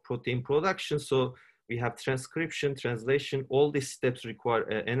view of protein production. So we have transcription, translation, all these steps require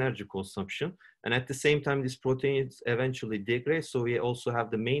energy consumption. And at the same time, these proteins eventually degrade. So we also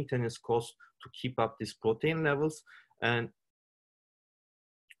have the maintenance cost to keep up these protein levels. And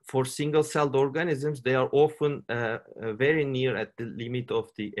for single-celled organisms, they are often very near at the limit of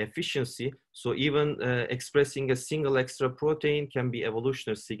the efficiency. So even expressing a single extra protein can be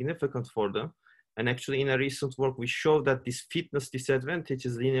evolutionarily significant for them. And actually in a recent work, we showed that this fitness disadvantage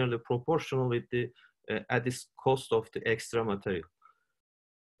is linearly proportional with the at this cost of the extra material.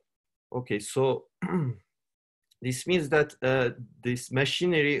 Okay, so this means that this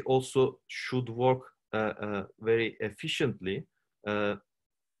machinery also should work very efficiently.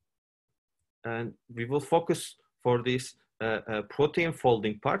 And we will focus for this protein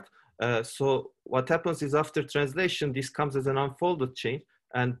folding part. So what happens is after translation, this comes as an unfolded chain.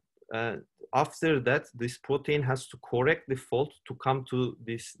 And after that, this protein has to correctly fold to come to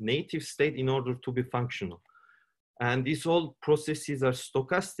this native state in order to be functional. And these all processes are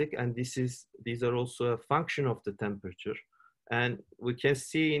stochastic, and these are also a function of the temperature. And we can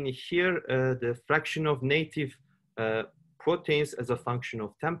see in here the fraction of native proteins as a function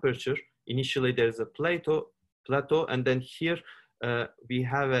of temperature. Initially, there's a plateau, and then here we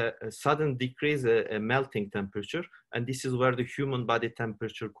have a sudden decrease, a melting temperature, and this is where the human body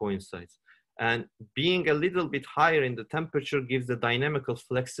temperature coincides. And being a little bit higher in the temperature gives the dynamical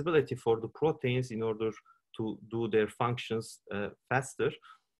flexibility for the proteins in order to do their functions faster.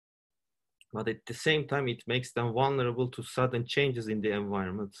 But at the same time, it makes them vulnerable to sudden changes in the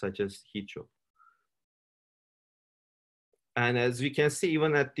environment, such as heat shock. And as we can see,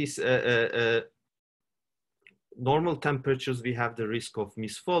 even at this normal temperatures, we have the risk of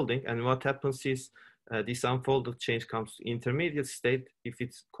misfolding. And what happens is this unfolded change comes to intermediate state. If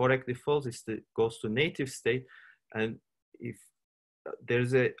it correctly folds, it goes to native state. And if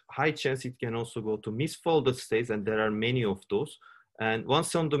there's a high chance it can also go to misfolded states, and there are many of those. And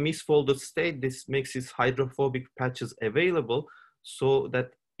once on the misfolded state, this makes its hydrophobic patches available so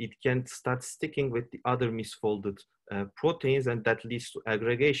that it can start sticking with the other misfolded proteins, and that leads to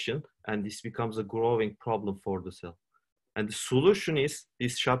aggregation, and this becomes a growing problem for the cell. And the solution is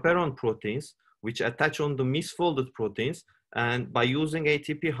these chaperone proteins, which attach on the misfolded proteins. And by using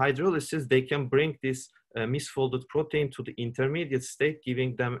ATP hydrolysis, they can bring this misfolded protein to the intermediate state,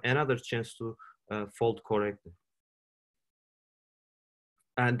 giving them another chance to fold correctly.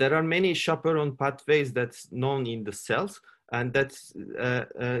 And there are many chaperone pathways that's known in the cells, and that's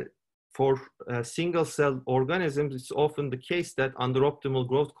for single cell organisms, it's often the case that under optimal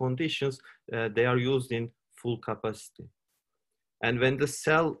growth conditions, they are used in full capacity. And when the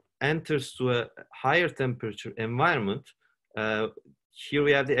cell enters to a higher temperature environment, here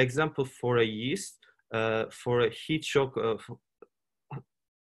we have the example for a yeast, for a heat shock of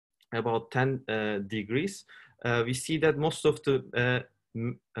about 10 degrees. We see that most of the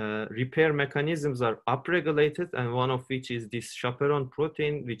repair mechanisms are upregulated, and one of which is this chaperone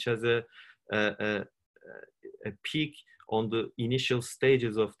protein, which has a peak on the initial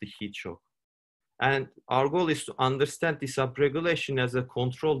stages of the heat shock. And our goal is to understand this upregulation as a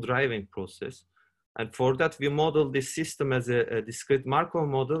controlled driving process. And for that, we model this system as a discrete Markov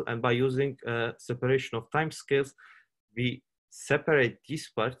model. And by using separation of time scales, we separate this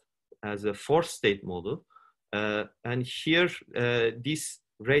part as a four-state model. And here, these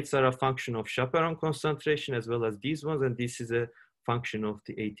rates are a function of chaperone concentration as well as these ones. And this is a function of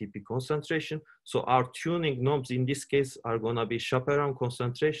the ATP concentration. So our tuning knobs in this case are going to be chaperone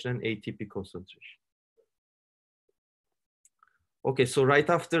concentration and ATP concentration. Okay, so right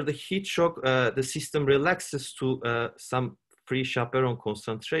after the heat shock, the system relaxes to some free chaperone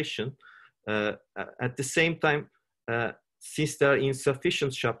concentration. At the same time, since there are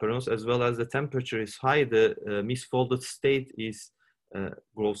insufficient chaperones as well as the temperature is high, the misfolded state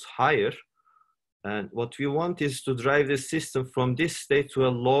grows higher. And what we want is to drive the system from this state to a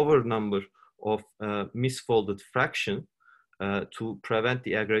lower number of misfolded fraction to prevent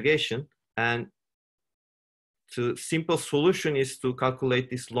the aggregation. And the simple solution is to calculate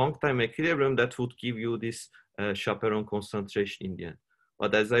this long time equilibrium that would give you this chaperone concentration in the end.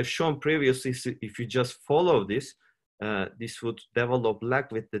 But as I've shown previously, if you just follow this, this would develop lag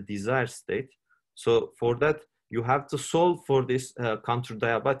with the desired state. So for that, you have to solve for this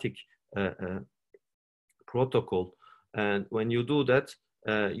counter-diabatic protocol. And when you do that,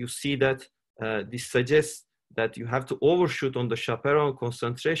 you see that this suggests that you have to overshoot on the chaperone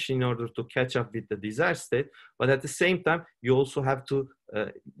concentration in order to catch up with the desired state. But at the same time, you also have to,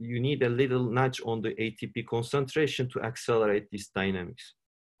 you need a little nudge on the ATP concentration to accelerate these dynamics.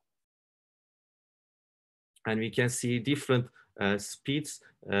 And we can see different speeds,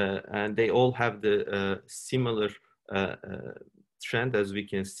 and they all have the similar trend, as we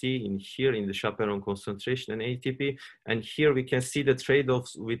can see in here in the chaperone concentration and ATP. And here we can see the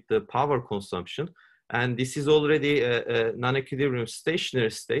trade-offs with the power consumption. And this is already a non-equilibrium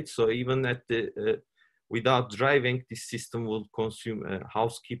stationary state. So even at the, without driving, this system will consume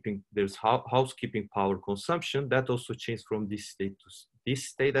housekeeping. There's housekeeping power consumption that also changes from this state to this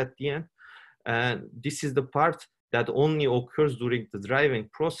state at the end. And this is the part that only occurs during the driving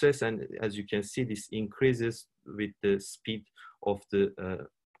process. And as you can see, this increases with the speed of the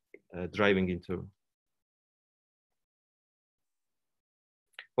driving interval.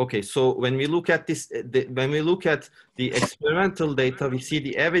 Okay, so when we look at this, when we look at the experimental data, we see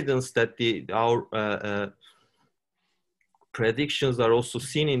the evidence that our predictions are also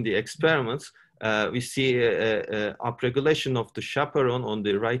seen in the experiments. We see upregulation of the chaperone on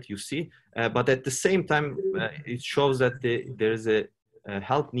the right, you see, but at the same time, it shows that there is a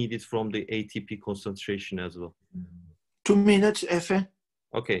help needed from the ATP concentration as well. 2 minutes, Efe.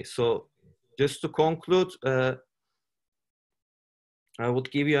 Okay, so just to conclude, I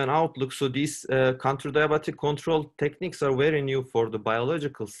would give you an outlook. So these counter-diabatic control techniques are very new for the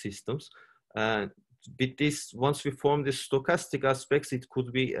biological systems. With this, once we form the stochastic aspects, it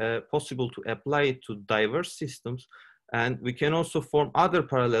could be possible to apply it to diverse systems. And we can also form other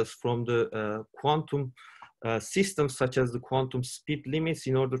parallels from the quantum systems, such as the quantum speed limits,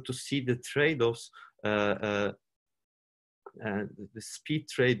 in order to see the trade-offs, and the speed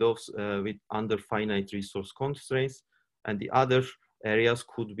trade-offs with under finite resource constraints. And the other areas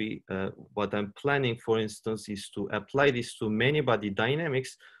could be, what I'm planning, for instance, is to apply this to many-body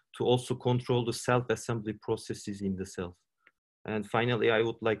dynamics to also control the self-assembly processes in the cells. And finally, I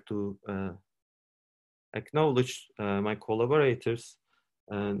would like to acknowledge my collaborators,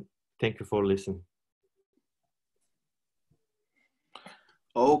 and thank you for listening.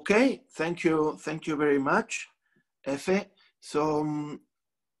 Okay, thank you very much, Efe. So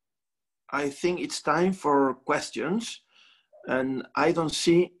I think it's time for questions, and I don't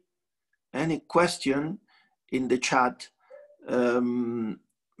see any question in the chat.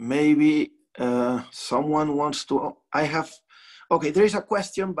 Maybe someone wants to, okay, there is a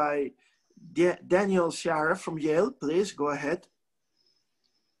question by Daniel Ciara from Yale, please go ahead.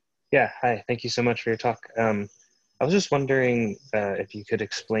 Yeah, hi, thank you so much for your talk. I was just wondering if you could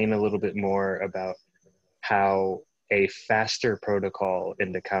explain a little bit more about how a faster protocol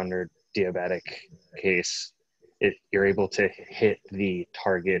in the counter diabatic case, you're able to hit the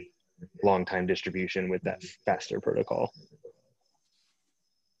target long time distribution with that faster protocol.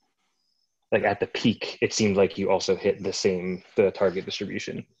 Like at the peak, it seems like you also hit the target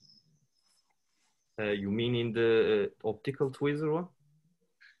distribution. You mean in the optical tweezer one?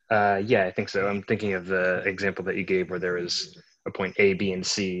 Yeah, I think so. I'm thinking of the example that you gave where there was a point A, B, and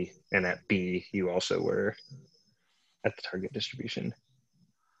C, and at B, you also were at the target distribution.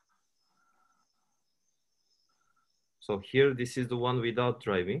 So here, this is the one without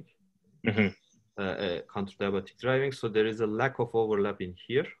driving, counter-diabatic driving. So there is a lack of overlap in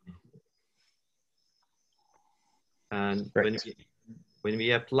here. And right. when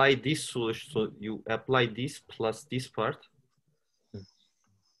we apply this solution, so you apply this plus this part.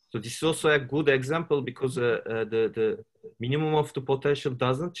 So this is also a good example because the minimum of the potential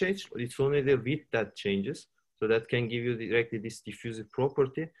doesn't change. It's only the width that changes. So that can give you directly this diffusive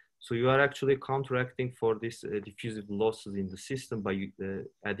property. So you are actually counteracting for this diffusive losses in the system by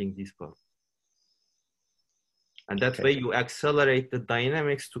adding this part. And that way you accelerate the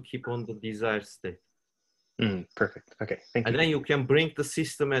dynamics to keep on the desired state. Perfect. Okay, thank you. And then you can bring the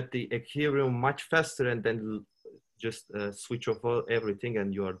system at the equilibrium much faster and then just switch off everything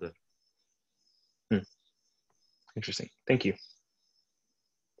and you are there. Interesting. Thank you.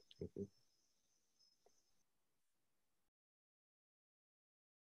 Thank you.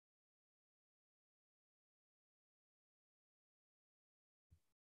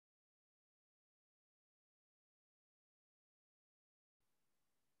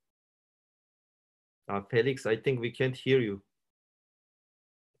 Felix, I think we can't hear you.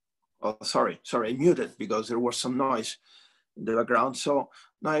 Oh, sorry, I muted because there was some noise in the background. So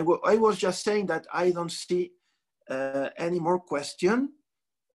no, I was just saying that I don't see any more question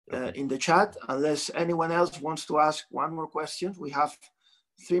in the chat unless anyone else wants to ask one more question. We have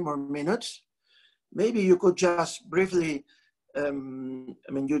 3 more minutes. Maybe you could just briefly, I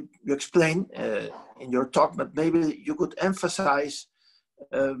mean, you explained in your talk, but maybe you could emphasize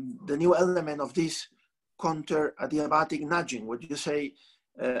the new element of this counter-adiabatic nudging. Would you say,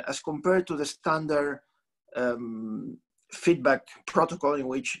 as compared to the standard feedback protocol in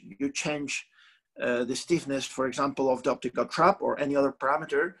which you change the stiffness, for example, of the optical trap or any other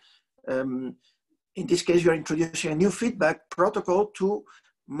parameter, in this case, you're introducing a new feedback protocol to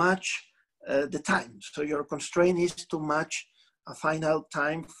match the time. So your constraint is to match a final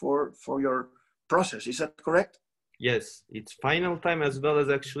time for your process. Is that correct? Yes, it's final time as well as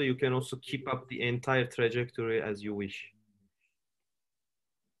actually you can also keep up the entire trajectory as you wish.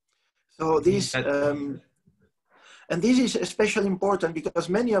 So this, and this is especially important because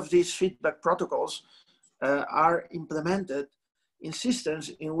many of these feedback protocols are implemented in systems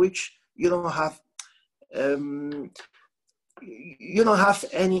in which you don't have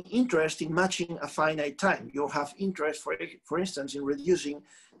any interest in matching a finite time. You have interest, for instance, in reducing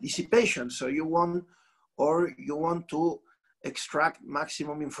dissipation. So you want to extract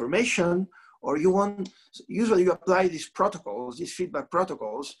maximum information, or usually you apply these protocols, these feedback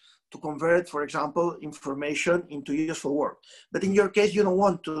protocols, to convert, for example, information into useful work. But in your case, you don't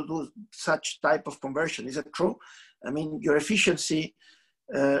want to do such type of conversion. Is that true? I mean, your efficiency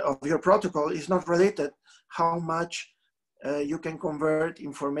of your protocol is not related how much you can convert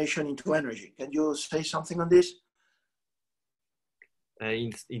information into energy. Can you say something on this?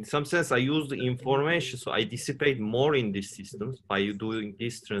 In some sense, I use the information, so I dissipate more in these systems by doing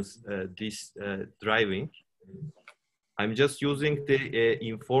this driving. I'm just using the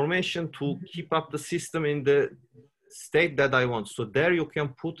information to keep up the system in the state that I want. So there you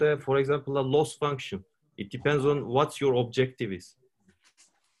can put, for example, a loss function. It depends on what your objective is.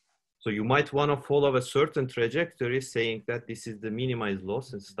 So you might want to follow a certain trajectory saying that this is the minimized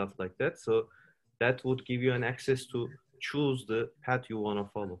loss and stuff like that. So that would give you an access to choose the path you want to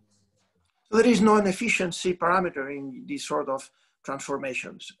follow. So there is no efficiency parameter in these sort of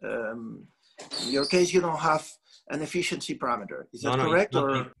transformations. In your case, you don't have an efficiency parameter. Is that correct?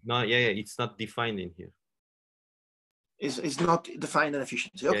 No, yeah, it's not defined in here. It's not defined an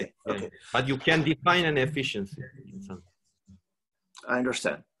efficiency. Okay, yeah. Okay. But you can define an efficiency. I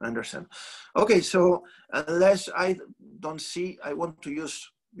understand. Okay, so unless I don't see, I want to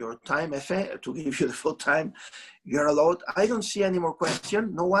use your time, Efe, to give you the full time you're allowed. I don't see any more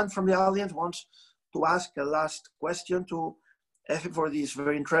questions. No one from the audience wants to ask a last question to Efe for this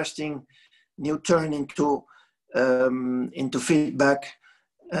very interesting new turn into feedback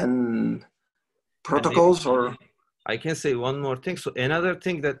and protocols or? I can say one more thing. So another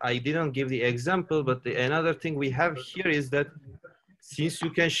thing that I didn't give the example, but another thing we have here is that since you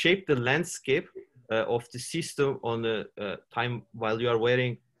can shape the landscape of the system on the time while you are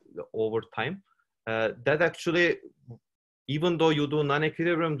wearing over time, that actually, even though you do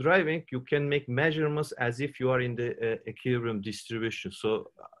non-equilibrium driving, you can make measurements as if you are in the equilibrium distribution.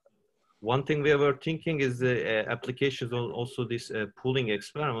 So one thing we were thinking is the applications on also these pooling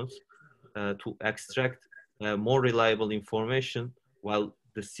experiments to extract more reliable information while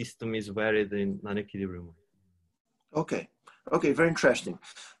the system is varied in non-equilibrium. Okay, okay, very interesting.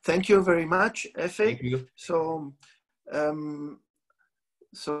 Thank you very much, Efe. Thank you. So,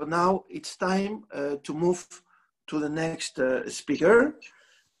 so now it's time to move to the next speaker,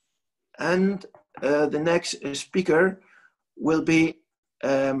 and the next speaker will be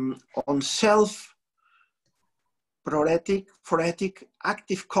on self-phoretic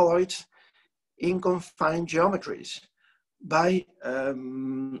active colloids in confined geometries by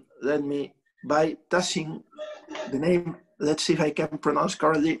Tassin, the name, let's see if I can pronounce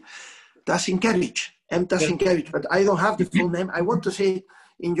correctly, Tassinkiewicz, M. Tassinkiewicz, but I don't have the full name. I want to say it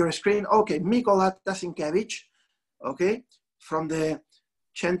in your screen. Okay, Mikola Tassinkiewicz, okay, from the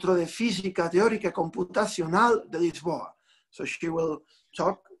Centro de Física Teórica Computacional de Lisboa. So she will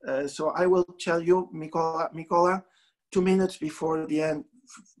talk. So I will tell you, Mikola, 2 minutes before the end,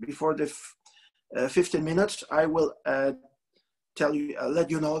 before the 15 minutes, I will tell you, let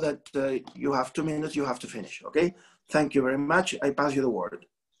you know that you have 2 minutes, you have to finish, okay? Thank you very much. I pass you the word.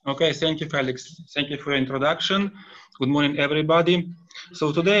 Okay, thank you, Felix. Thank you for your introduction. Good morning, everybody.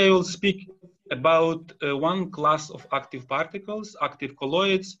 So today I will speak about one class of active particles, active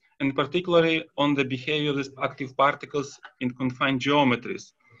colloids, and particularly on the behavior of these active particles in confined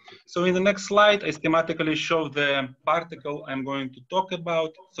geometries. So in the next slide, I schematically show the particle I'm going to talk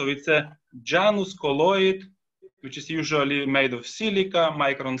about. So it's a Janus colloid, which is usually made of silica,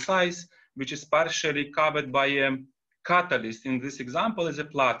 micron size, which is partially covered by a catalyst. In this example is a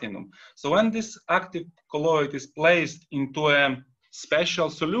platinum. So when this active colloid is placed into a special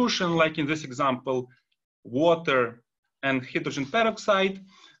solution, like in this example, water and hydrogen peroxide,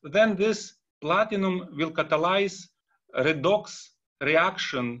 then this platinum will catalyze a redox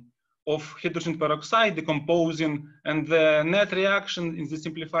reaction of hydrogen peroxide decomposing, and the net reaction in the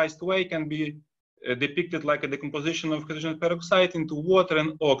simplified way can be depicted like a decomposition of hydrogen peroxide into water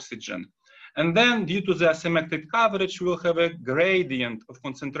and oxygen. And then due to the asymmetric coverage, we'll have a gradient of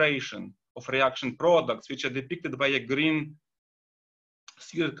concentration of reaction products, which are depicted by a green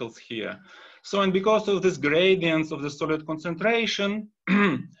circles here. So, and because of this gradients of the solid concentration,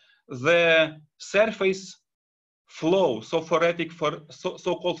 the surface flow,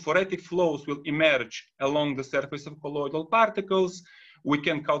 so-called phoretic flows will emerge along the surface of colloidal particles. We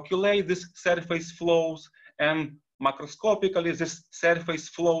can calculate these surface flows, and macroscopically, these surface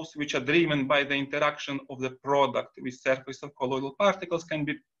flows, which are driven by the interaction of the product with surface of colloidal particles, can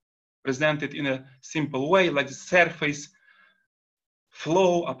be presented in a simple way, like the surface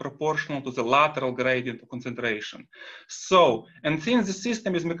flow are proportional to the lateral gradient of concentration. So, and since the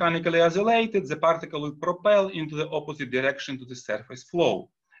system is mechanically isolated, the particle will propel into the opposite direction to the surface flow.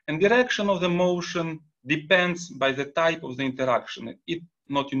 And direction of the motion depends by the type of the interaction. It's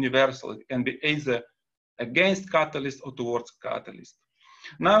not universal. It can be either against catalyst or towards catalyst.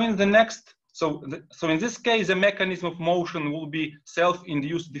 Now in the next, so in this case, the mechanism of motion will be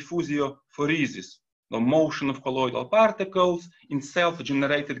self-induced diffusiophoresis, the motion of colloidal particles in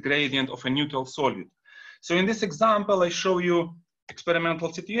self-generated gradient of a neutral solid. So in this example, I show you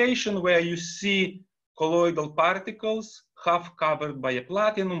experimental situation where you see colloidal particles half covered by a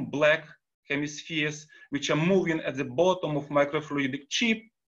platinum black hemispheres, which are moving at the bottom of microfluidic chip.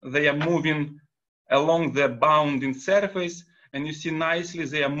 They are moving along the bounding surface, and you see nicely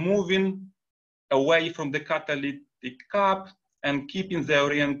they are moving away from the catalytic cap and keeping the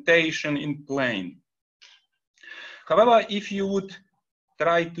orientation in plane. However, if you would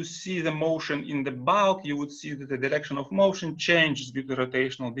try to see the motion in the bulk, you would see that the direction of motion changes due to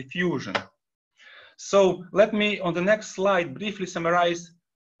rotational diffusion. So let me, on the next slide, briefly summarize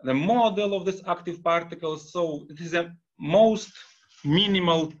the model of this active particles. So it is a most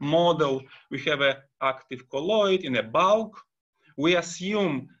minimal model. We have an active colloid in a bulk. We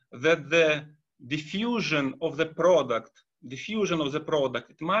assume that the diffusion of the product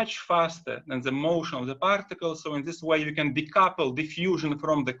is much faster than the motion of the particles. So in this way, we can decouple diffusion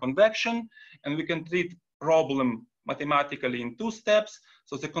from the convection, and we can treat problem mathematically in 2 steps.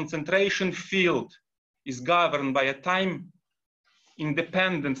 So the concentration field is governed by a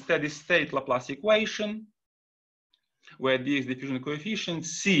time-independent steady-state Laplace equation. where D is diffusion coefficient,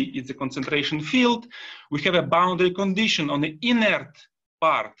 C is the concentration field. We have a boundary condition on the inert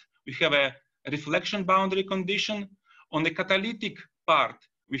part. We have a reflection boundary condition. On the catalytic part,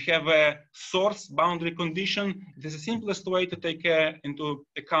 we have a source boundary condition. It is the simplest way to take into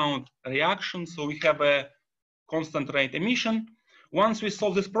account reaction. So we have a constant rate emission. Once we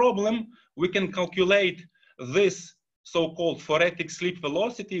solve this problem, we can calculate this so-called phoretic slip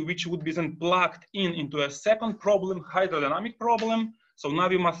velocity, which would be then plugged into a second problem, hydrodynamic problem. So now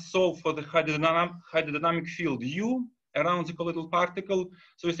we must solve for the hydrodynamic field U around the colloidal particle.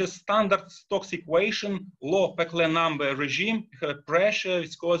 So it's a standard Stokes equation, law of Peclet number regime. We have pressure,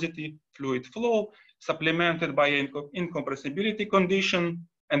 viscosity, fluid flow, supplemented by an incompressibility condition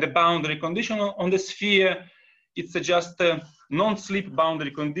and the boundary condition on the sphere. It's just a non-slip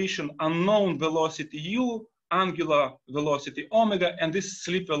boundary condition, unknown velocity U, angular velocity omega, and this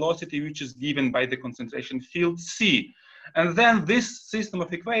slip velocity, which is given by the concentration field C. And then this system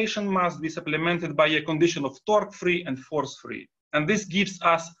of equation must be supplemented by a condition of torque-free and force-free. And this gives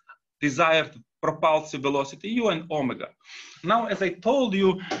us desired propulsive velocity U and omega. Now, as I told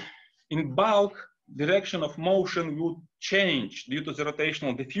you, in bulk, direction of motion would change due to the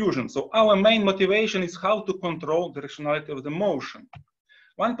rotational diffusion. So our main motivation is how to control the directionality of the motion.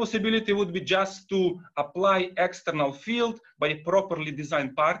 One possibility would be just to apply external field by a properly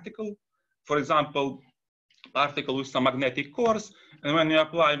designed particle. For example, particle with some magnetic course. And when you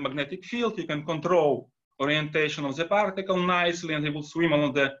apply magnetic field, you can control orientation of the particle nicely, and it will swim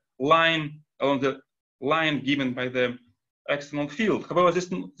along the line given by the external field. However,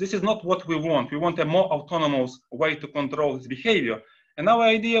 this is not what we want. We want a more autonomous way to control this behavior. And our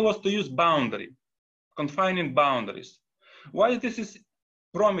idea was to use boundary, confining boundaries. Why this is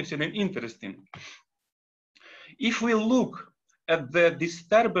promising and interesting? If we look at the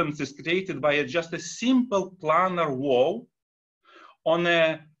disturbances created by just a simple planar wall on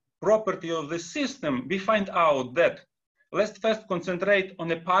a property of the system, we find out that, let's first concentrate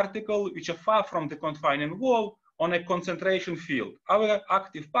on a particle which are far from the confining wall on a concentration field. Our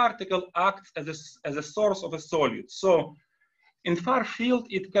active particle acts as a source of a solid. So in far field,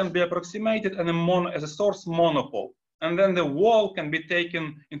 it can be approximated as a source monopole. And then the wall can be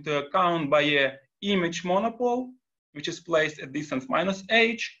taken into account by a image monopole, which is placed at distance minus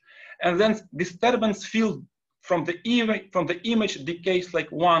h. And then disturbance field from the image decays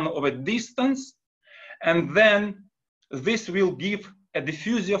like 1 over distance. And then this will give a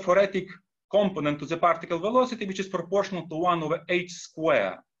diffusio-phoretic component to the particle velocity, which is proportional to 1 over h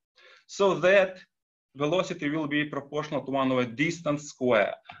square. So that velocity will be proportional to 1 over distance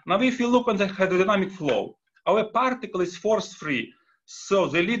square. Now, if you look on the hydrodynamic flow, our particle is force-free. So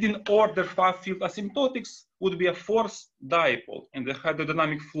the leading order far field asymptotics would be a force dipole in the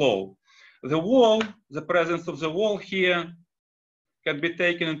hydrodynamic flow. The wall, the presence of the wall here can be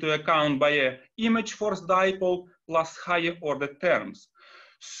taken into account by an image force dipole plus higher order terms.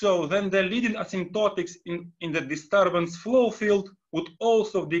 So then the leading asymptotics in the disturbance flow field would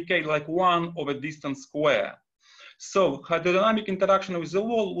also decay like 1 over distance square. So hydrodynamic interaction with the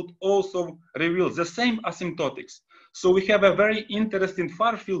wall would also reveal the same asymptotics. So we have a very interesting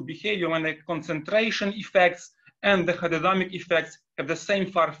far field behavior when the concentration effects and the hydrodynamic effects have the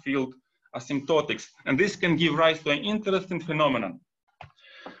same far field asymptotics. And this can give rise to an interesting phenomenon.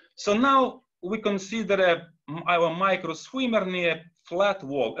 So now we consider our micro swimmer near a flat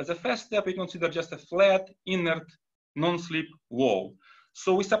wall. As a first step, we consider just a flat, inert, non-slip wall.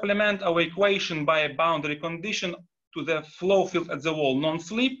 So we supplement our equation by a boundary condition to the flow field at the wall,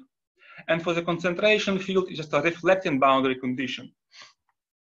 non-slip. And for the concentration field, it's just a reflecting boundary condition.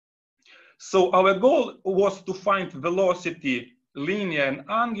 So our goal was to find velocity, linear and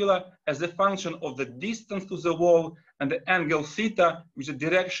angular, as a function of the distance to the wall and the angle theta, which the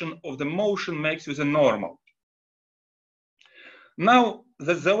direction of the motion makes with a normal. Now,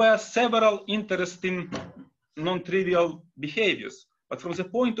 there were several interesting non-trivial behaviors, but from the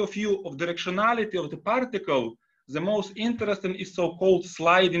point of view of directionality of the particle, the most interesting is so-called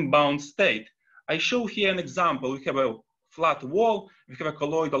sliding bound state. I show here an example. We have a flat wall, we have a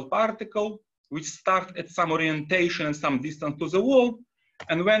colloidal particle, which starts at some orientation and some distance to the wall.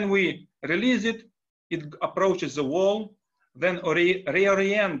 And when we release it, it approaches the wall, then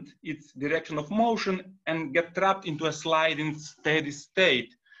reorient its direction of motion and get trapped into a sliding steady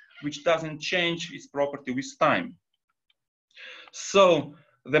state, which doesn't change its property with time. So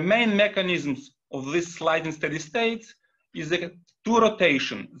the main mechanisms of this sliding steady states is the two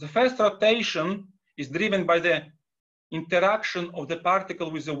rotation. The first rotation is driven by the interaction of the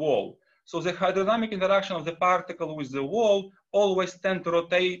particle with the wall. So the hydrodynamic interaction of the particle with the wall always tend to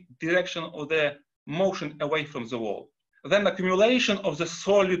rotate direction of the motion away from the wall. then accumulation of the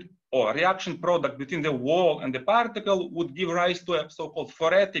solute or reaction product between the wall and the particle would give rise to a so-called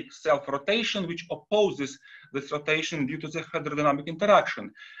phoretic self-rotation, which opposes this rotation due to the hydrodynamic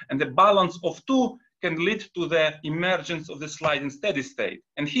interaction. And the balance of two can lead to the emergence of the sliding steady state.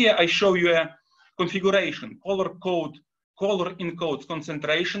 And here I show you a configuration, color encodes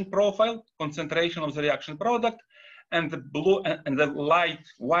concentration profile, concentration of the reaction product, and the blue and the light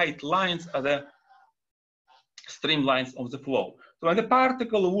white lines are the streamlines of the flow. So when the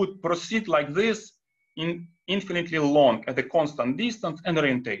particle would proceed like this, infinitely long at a constant distance and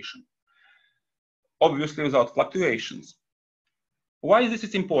orientation, obviously without fluctuations. Why this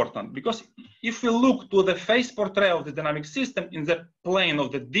is important? Because if we look to the phase portrait of the dynamic system in the plane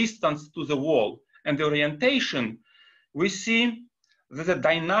of the distance to the wall and the orientation, we see that the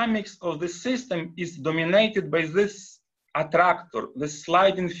dynamics of the system is dominated by this attractor, the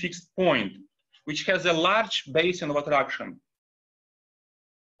sliding fixed point, which has a large basin of attraction,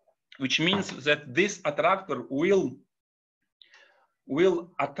 which means that this attractor will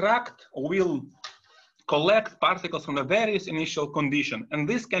attract or will collect particles from the various initial conditions, and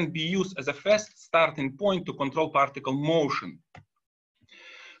this can be used as a fast starting point to control particle motion.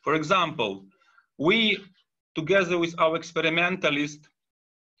 For example, we, together with our experimentalist,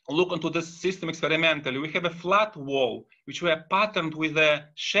 look into this system experimentally. We have a flat wall, which we have patterned with a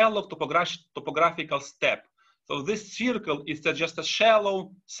shallow topographical step. So this circle is just a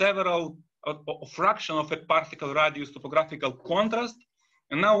shallow, several fraction of a particle radius topographical contrast.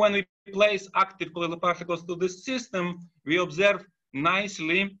 And now when we place active colloidal particles to this system, we observe nice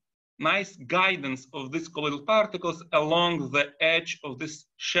guidance of these colloidal particles along the edge of this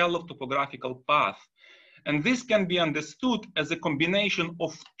shallow topographical path. And this can be understood as a combination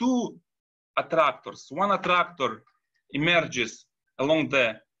of two attractors. One attractor emerges along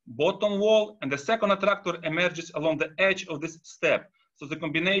the bottom wall, and the second attractor emerges along the edge of this step. So the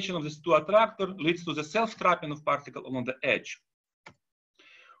combination of these two attractors leads to the self-trapping of particle along the edge.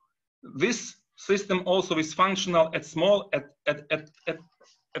 This system also is functional at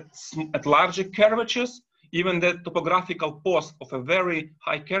larger curvatures. Even the topographical posts of a very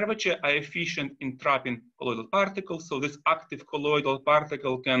high curvature are efficient in trapping colloidal particles. So this active colloidal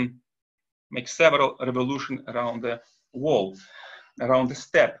particle can make several revolutions around the wall, around the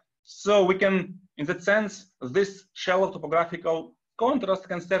step. So we can, in that sense, this shallow topographical contrast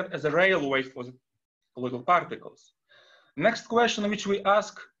can serve as a railway for the colloidal particles. Next question which we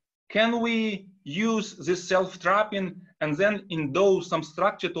ask, can we use this self-trapping and then endow some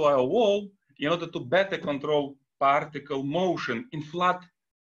structure to our wall in order to better control particle motion in flat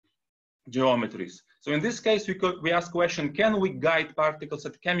geometries? So in this case, we ask question, can we guide particles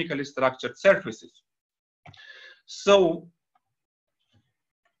at chemically structured surfaces? So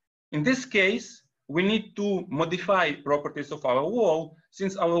in this case, we need to modify properties of our wall.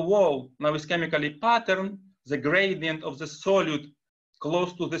 Since our wall now is chemically patterned, the gradient of the solute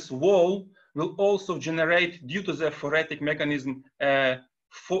close to this wall will also generate, due to the phoretic mechanism,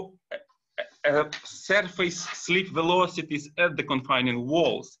 surface slip velocities at the confining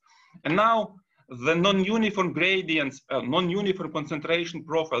walls. And now the non-uniform gradients, non-uniform concentration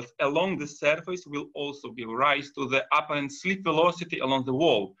profiles along the surface will also give rise to the apparent slip velocity along the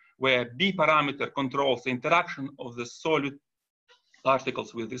wall, where B parameter controls the interaction of the solute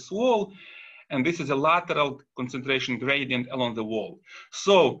particles with this wall. And this is a lateral concentration gradient along the wall.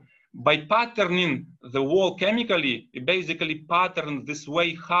 So by patterning the wall chemically, we basically pattern this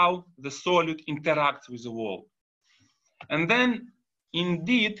way how the solute interacts with the wall. And then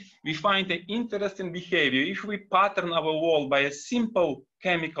indeed, we find an interesting behavior. If we pattern our wall by a simple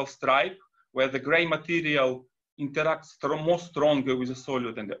chemical stripe, where the gray material interacts more strongly with the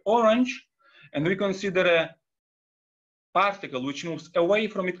solute than the orange, and we consider a particle which moves away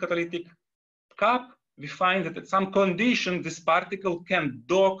from its catalytic cup, we find that at some condition, this particle can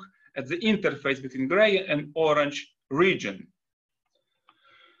dock at the interface between gray and orange region.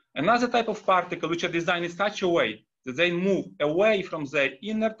 Another type of particle which are designed in such a way that they move away from the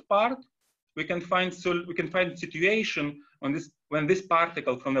inert part, we can find situation when this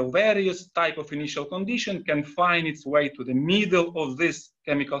particle from a various type of initial condition can find its way to the middle of this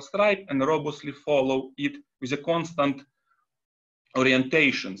chemical stripe and robustly follow it with a constant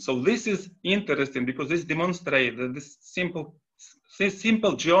orientation. So this is interesting because this demonstrates that this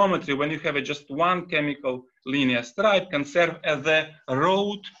simple geometry, when you have just one chemical linear stripe, can serve as the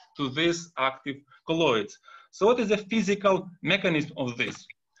road to these active colloids. So what is the physical mechanism of this?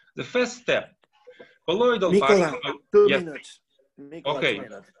 The first step, colloidal particle. 2 minutes. Okay.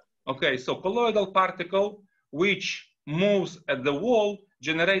 Okay, so colloidal particle which moves at the wall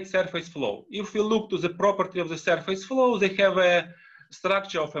generate surface flow. If we look to the property of the surface flow, they have a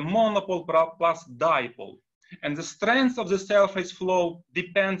structure of a monopole plus dipole. And the strength of the surface flow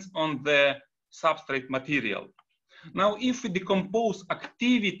depends on the substrate material. Now, if we decompose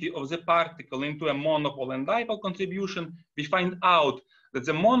activity of the particle into a monopole and dipole contribution, we find out that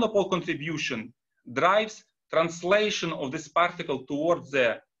the monopole contribution drives translation of this particle towards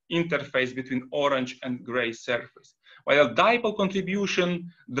the interface between orange and gray surface, while dipole contribution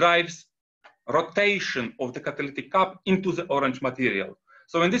drives rotation of the catalytic cup into the orange material.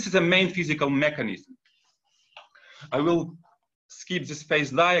 So, and this is a main physical mechanism. I will skip this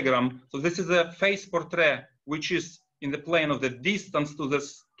phase diagram. So this is a phase portrait, which is in the plane of the distance to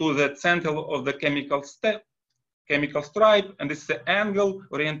the center of the chemical stripe, and this is the angle,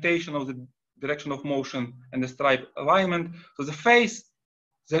 orientation of the direction of motion, and the stripe alignment. So the phase,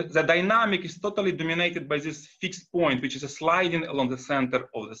 the dynamic is totally dominated by this fixed point, which is a sliding along the center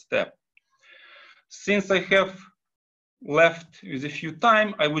of the step. Since I have left with a few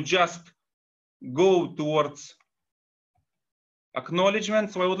time, I would just go towards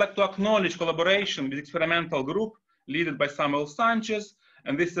acknowledgement. So I would like to acknowledge collaboration with experimental group led by Samuel Sanchez,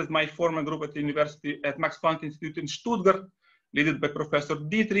 and this is my former group at the university at Max Planck Institute in Stuttgart, led by Professor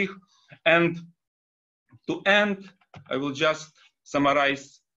Dietrich. And to end, I will just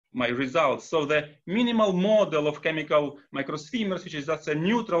summarize my results. So the minimal model of chemical microspheres, which is just a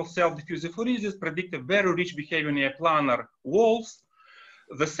neutral self-diffusive phoresis, predict a very rich behavior near planar walls.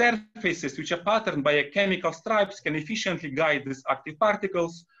 The surfaces which are patterned by a chemical stripes can efficiently guide these active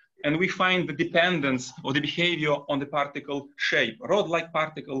particles, and we find the dependence of the behavior on the particle shape. Rod-like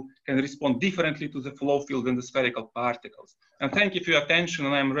particle can respond differently to the flow field than the spherical particles. And thank you for your attention,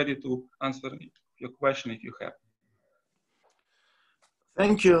 and I'm ready to answer your question if you have.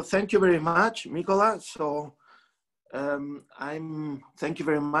 Thank you very much, Mikola. So thank you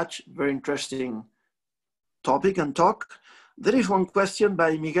very much, very interesting topic and talk. There is one question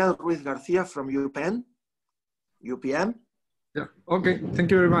by Miguel Ruiz Garcia from UPenn, UPM. Yeah, okay, thank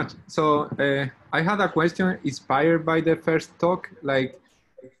you very much. So I had a question inspired by the first talk, like,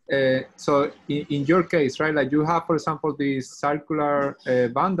 so in your case, right, like you have, for example, these circular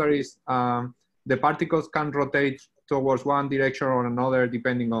boundaries, the particles can rotate towards one direction or another,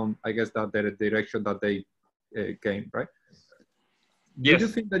 depending on, I guess, that the direction that they came, right? Yes. Do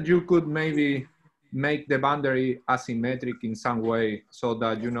you think that you could maybe make the boundary asymmetric in some way so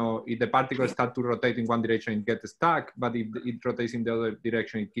that, you know, if the particles start to rotate in one direction, it gets stuck, but if it rotates in the other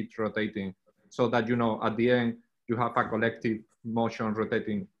direction, it keeps rotating, so that, you know, at the end, you have a collective motion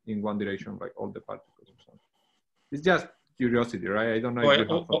rotating in one direction, like all the particles or something. It's just curiosity, right? I don't know if you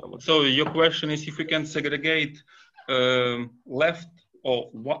have thought about so your question is if we can segregate left or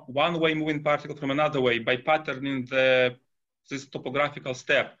one way moving particle from another way by patterning this topographical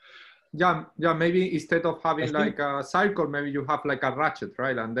step. Yeah, maybe instead of having like a circle, maybe you have like a ratchet,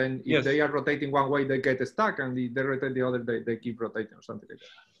 right? And then if they are rotating one way, they get stuck, and if they rotate the other, they keep rotating or something like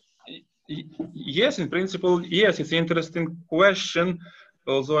that. Yes, in principle, yes, it's an interesting question.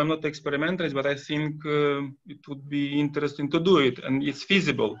 Although I'm not experimentalist, but I think it would be interesting to do it, and it's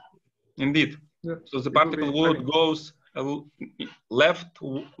feasible, indeed. Yeah. So the particle would goes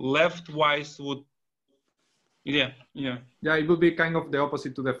leftwise would. Yeah. It would be kind of the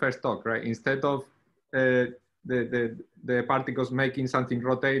opposite to the first talk, right? Instead of the particles making something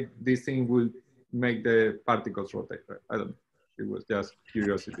rotate, this thing will make the particles rotate, right? I don't know. It was just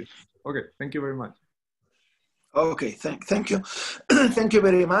curiosity. Okay, thank you very much. Okay, thank you. Thank you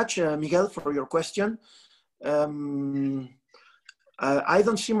very much, Miguel, for your question. I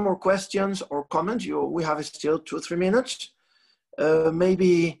don't see more questions or comments. We have still 2-3 minutes.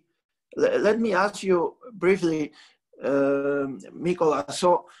 Maybe let me ask you briefly, Mikola.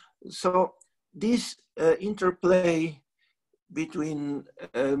 So this interplay between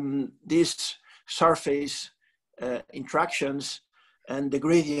these surface interactions and the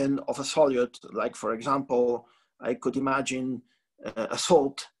gradient of a solute, like for example, I could imagine a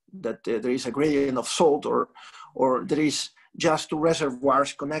salt, that there is a gradient of salt, or there is just two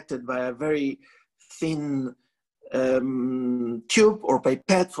reservoirs connected by a very thin tube or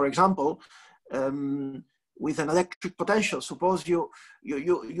pipette, for example, with an electric potential. Suppose you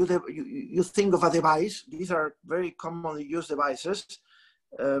think of a device. These are very commonly used devices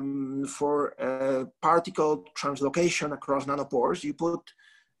for particle translocation across nanopores. You put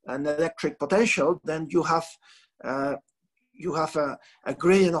an electric potential, then you have a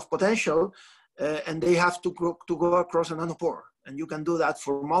gradient of potential, and they have to go across a nanopore. And you can do that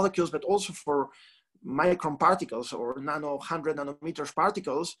for molecules, but also for micron particles or 100 nanometers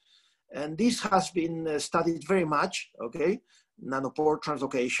particles. And this has been studied very much, okay? nanopore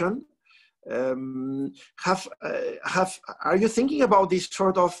translocation. Are you thinking about this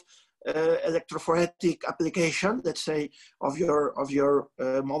sort of electrophoretic application, let's say, of your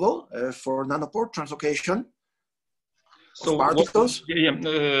model for nanopore translocation? So particles?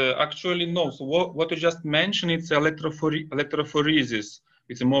 Actually, no. So what you just mentioned, it's electrophoresis.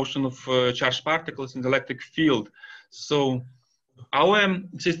 It's a motion of charged particles in the electric field. So our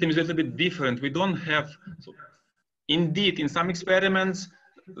system is a little bit different. We don't have, so indeed, in some experiments,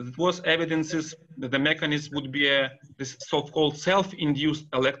 there was evidences that the mechanism would be this so-called self-induced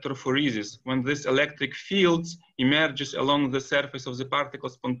electrophoresis, when this electric fields emerges along the surface of the particle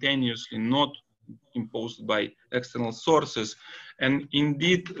spontaneously, not imposed by external sources. And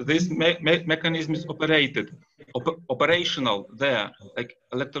indeed, this mechanism is operational there, like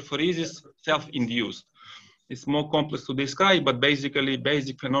electrophoresis self-induced. It's more complex to describe, but basically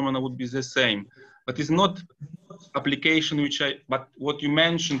basic phenomena would be the same. But it's not application but what you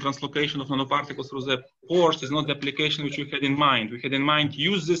mentioned, translocation of nanoparticles through the pores, is not the application which we had in mind. We had in mind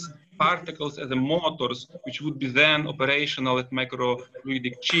use these particles as the motors, which would be then operational at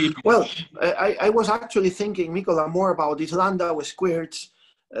microfluidic chip. Well, I was actually thinking, Mikola, more about this Landau squared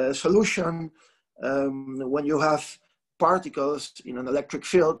solution when you have particles in an electric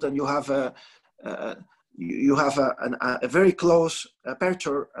field and you have a very close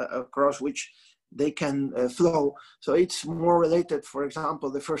aperture across which they can flow. So it's more related, for example,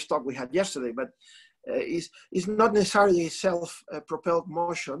 the first talk we had yesterday, but is not necessarily self-propelled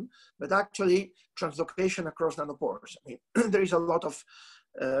motion, but actually translocation across nanopores. I mean, there is a lot of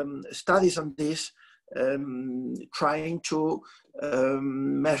studies on this, trying to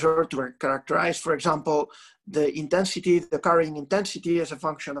measure, to characterize, for example, the intensity, the carrying intensity as a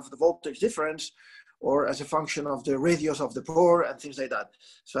function of the voltage difference, or as a function of the radius of the pore and things like that.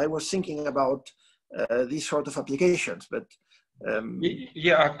 So I was thinking about these sort of applications, but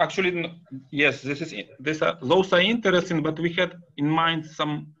yeah, actually, yes, those are interesting, but we had in mind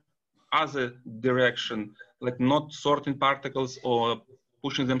some other direction, like not sorting particles or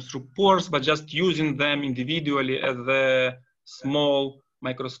pushing them through pores, but just using them individually as a small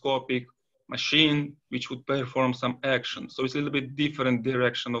microscopic machine which would perform some action. So it's a little bit different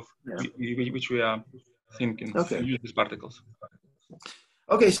direction of which we are thinking to use these particles.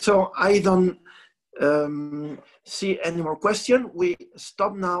 Okay, so I don't see any more question. We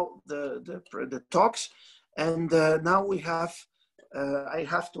stop now the talks, and now we have I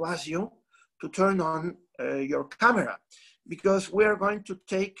have to ask you to turn on your camera, because we are going to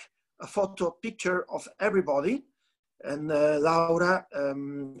take a picture of everybody, and Laura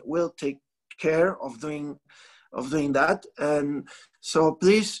will take care of doing that. And so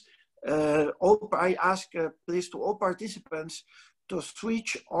please, I ask please to all participants to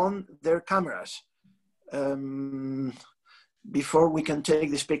switch on their cameras before we can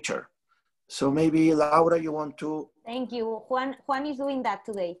take this picture. So maybe Laura, you want to? Thank you. Juan is doing that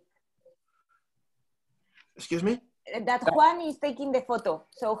today. Excuse me? That Juan is taking the photo.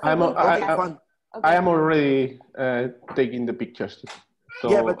 So Juan. Okay. I am already taking the pictures. So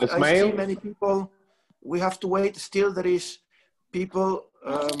yeah, but I see many people. We have to wait. Still, there is people.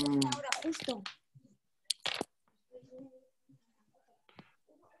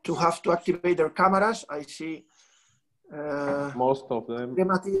 To have to activate their cameras. I see most of them.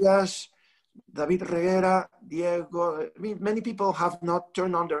 Matias, David Reguera, Diego. I mean, many people have not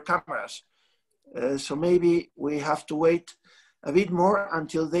turned on their cameras. So maybe we have to wait a bit more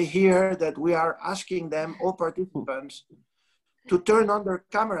until they hear that we are asking them, all participants, to turn on their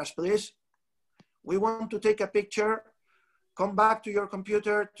cameras, please. We want to take a picture. Come back to your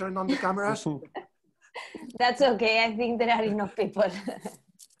computer, turn on the cameras. That's okay. I think there are enough people.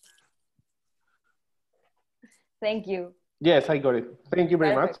 Thank you. Yes, I got it. Thank you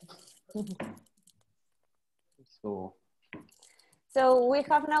very much. So we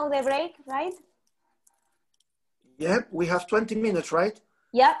have now the break, right? Yeah, we have 20 minutes, right?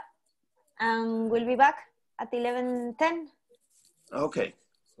 Yeah, and we'll be back at 11:10. Okay.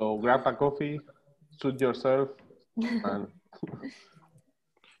 So grab a coffee, suit yourself, and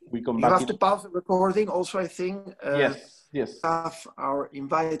we come back. You have to pause the recording. Also, I think yes. Have our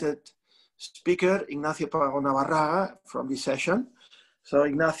invited speaker, Ignacio Navarraga, from this session. So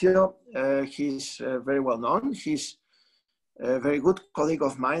Ignacio, he's very well known. He's a very good colleague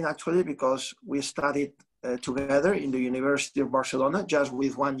of mine, actually, because we studied together in the University of Barcelona, just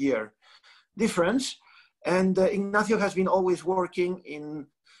with 1 year difference. And Ignacio has been always working in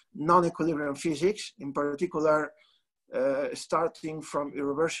non-equilibrium physics, in particular, starting from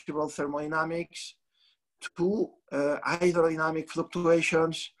irreversible thermodynamics to hydrodynamic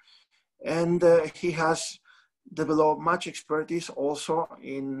fluctuations. And he has developed much expertise also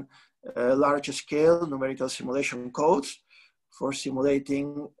in large scale numerical simulation codes for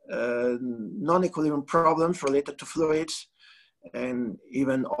simulating non-equilibrium problems related to fluids and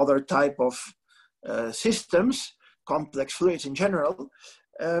even other type of systems, complex fluids in general.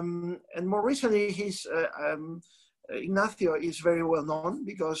 And more recently, Ignacio is very well known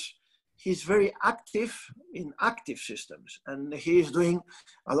because he's very active in active systems, and he is doing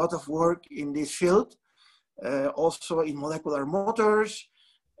a lot of work in this field, also in molecular motors,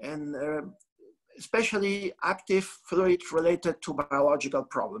 and especially active fluids related to biological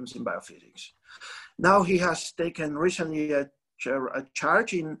problems in biophysics. Now he has taken recently a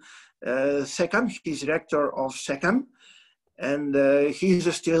charge in SECAM. He's director of SECAM, and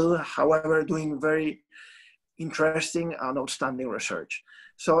he's still, however, doing very interesting and outstanding research.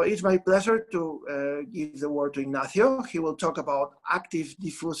 So it's my pleasure to give the word to Ignacio. He will talk about active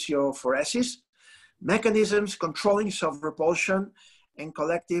diffusiophoresis, mechanisms controlling self-repulsion, and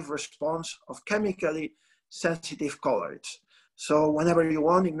collective response of chemically sensitive colloids. So whenever you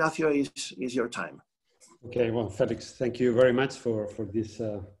want, Ignacio, is your time. Okay, well, Felix, thank you very much for this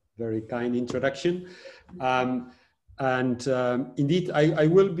very kind introduction. Indeed, I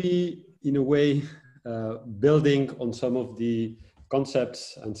will be, in a way, building on some of the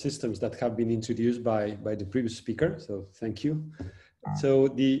concepts and systems that have been introduced by the previous speaker. So thank you. So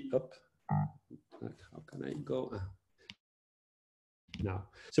how can I go now?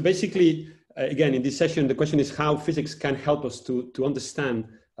 So basically, again, in this session, the question is how physics can help us to understand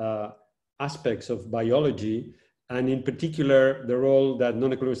aspects of biology, and in particular, the role that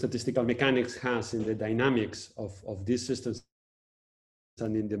non-equilibrium statistical mechanics has in the dynamics of these systems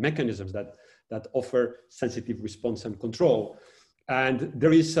and in the mechanisms that offer sensitive response and control. And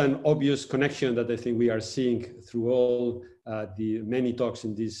there is an obvious connection that I think we are seeing through all the many talks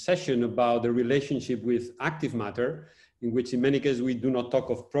in this session about the relationship with active matter, in which in many cases we do not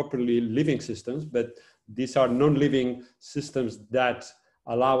talk of properly living systems, but these are non-living systems that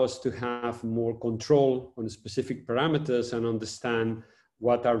allow us to have more control on specific parameters and understand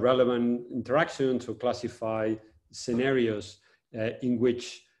what are relevant interactions or classify scenarios in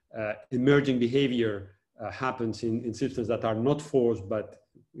which emerging behavior happens in systems that are not forced, but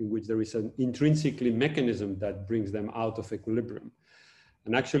in which there is an intrinsically mechanism that brings them out of equilibrium.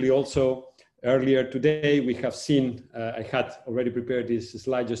 And actually also earlier today, we have seen, I had already prepared this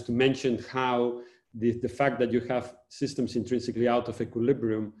slide just to mention how the fact that you have systems intrinsically out of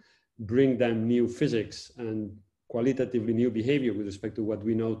equilibrium bring them new physics and qualitatively new behavior with respect to what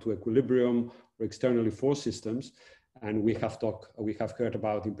we know to equilibrium or externally forced systems. And we have heard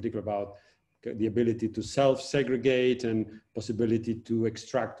about, in particular, about the ability to self-segregate and possibility to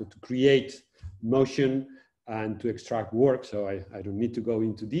extract or to create motion and to extract work. So I don't need to go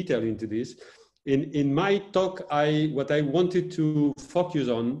into detail into this. In my talk, what I wanted to focus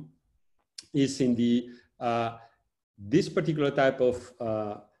on is in the this particular type of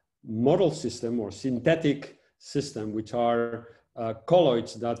model system or synthetic system, which are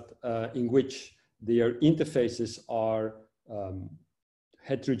colloids that in which their interfaces are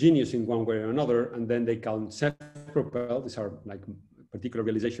heterogeneous in one way or another, and then they can self-propel. These are like particular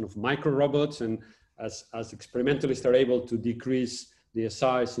realization of micro robots, and as experimentalists are able to decrease their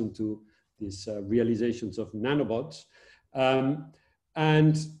size into these realizations of nanobots.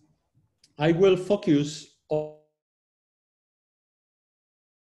 And I will focus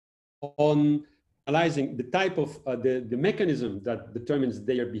on analyzing the type of the mechanism that determines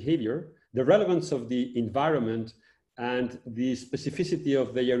their behavior, the relevance of the environment, and the specificity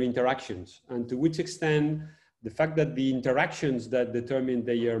of their interactions, and to which extent the fact that the interactions that determine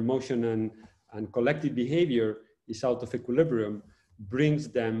their motion and collective behavior is out of equilibrium brings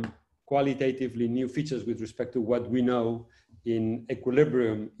them qualitatively new features with respect to what we know in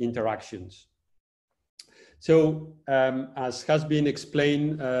equilibrium interactions. So as has been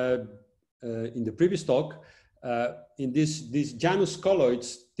explained in the previous talk, in these Janus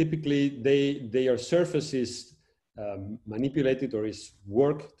colloids, typically their surface is manipulated or is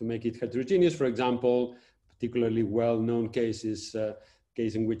worked to make it heterogeneous. For example, particularly well-known case is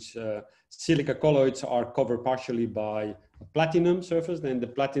case in which silica colloids are covered partially by a platinum surface. Then the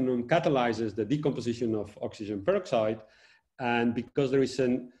platinum catalyzes the decomposition of oxygen peroxide. And because there is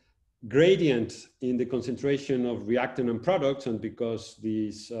a gradient in the concentration of reactant and products, and because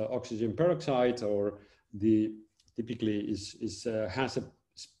these oxygen peroxide or typically has a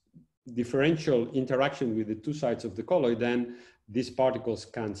differential interaction with the two sides of the colloid, then these particles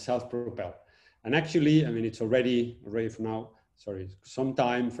can self-propel. And actually, I mean, it's already for now some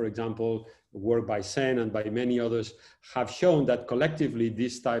time, for example, work by Sen and by many others have shown that collectively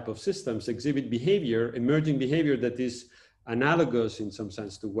these type of systems exhibit behavior, emerging behavior that is analogous in some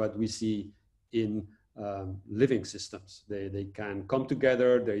sense to what we see in living systems. They can come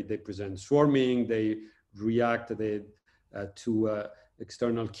together, they present swarming, they react to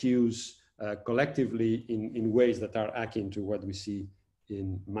external cues collectively in ways that are akin to what we see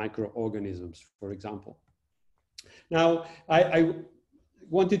in microorganisms, for example. Now, I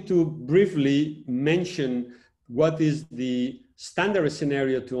wanted to briefly mention what is the standard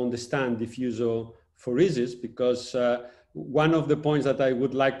scenario to understand diffusophoresis, because one of the points that I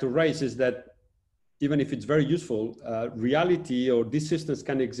would like to raise is that even if it's very useful, reality or these systems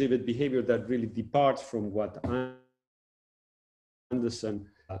can exhibit behavior that really departs from what Anderson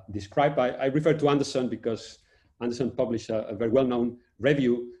described. I refer to Anderson because Anderson published a very well-known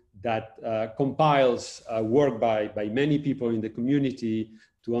review that compiles work by many people in the community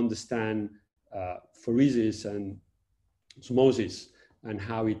to understand phoresis and osmosis and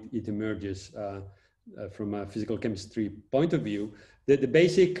how it emerges from a physical chemistry point of view. The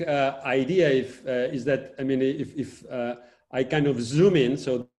basic idea is that, I mean, if I kind of zoom in,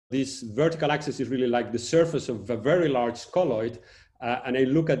 so this vertical axis is really like the surface of a very large colloid, and I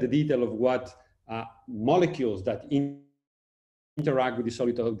look at the detail of what molecules that interact with the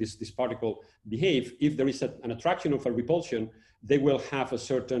solid, this particle behave. If there is an attraction or a repulsion, they will have a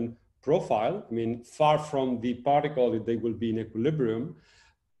certain profile. I mean, far from the particle, they will be in equilibrium.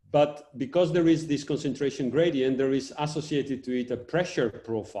 But because there is this concentration gradient, there is associated to it a pressure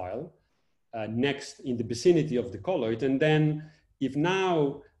profile next in the vicinity of the colloid. And then if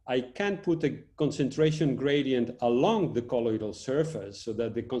now I can put a concentration gradient along the colloidal surface so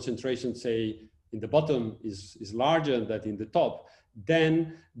that the concentration, say, in the bottom is larger than in the top,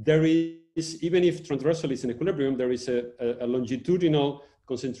 then there is, even if transversal is in equilibrium, there is a longitudinal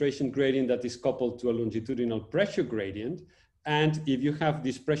concentration gradient that is coupled to a longitudinal pressure gradient. And if you have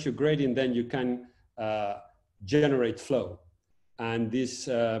this pressure gradient, then you can generate flow. And this,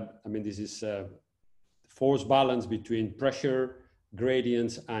 I mean, this is force balance between pressure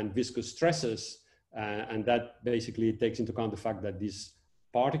gradients and viscous stresses. And that basically takes into account the fact that these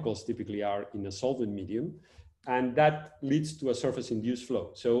particles typically are in a solvent medium. And that leads to a surface-induced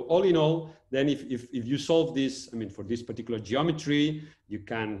flow. So all in all, then if you solve this, I mean, for this particular geometry, you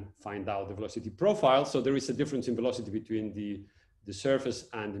can find out the velocity profile. So there is a difference in velocity between the surface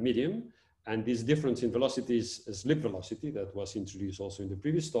and the medium. And this difference in velocity is a slip velocity that was introduced also in the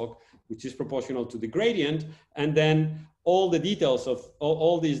previous talk, which is proportional to the gradient. And then all the details of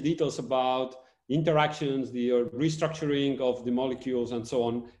all these details about interactions, the restructuring of the molecules and so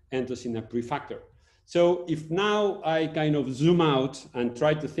on enters in a prefactor. So if now I kind of zoom out and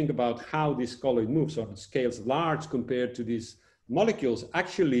try to think about how this colloid moves on scales large compared to these molecules,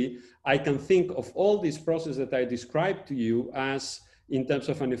 actually, I can think of all these processes that I described to you as in terms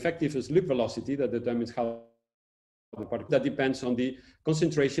of an effective slip velocity that determines how the particle, that depends on the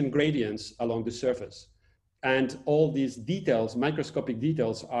concentration gradients along the surface. And all these details, microscopic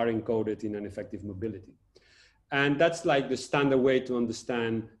details, are encoded in an effective mobility. And that's like the standard way to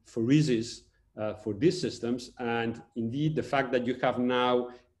understand phoresis for these systems. And indeed, the fact that you have now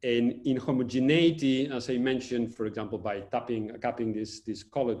an inhomogeneity, as I mentioned, for example, by capping this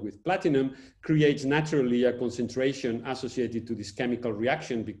colloid with platinum, creates naturally a concentration associated to this chemical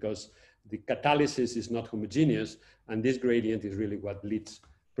reaction because the catalysis is not homogeneous, and this gradient is really what leads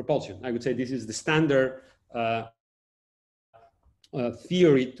propulsion. I would say this is the standard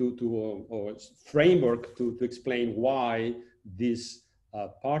theory or framework to explain why these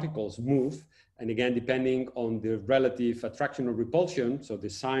particles move. And again, depending on the relative attraction or repulsion, so the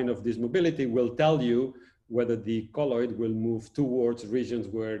sign of this mobility will tell you whether the colloid will move towards regions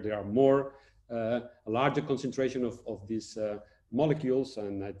where there are more, a larger concentration of these molecules,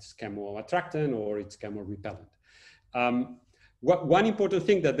 and it's chemoattractant or it's chemorepellent. One important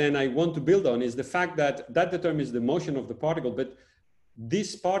thing that then I want to build on is the fact that that determines the motion of the particle, but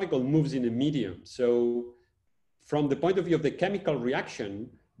this particle moves in a medium. So from the point of view of the chemical reaction,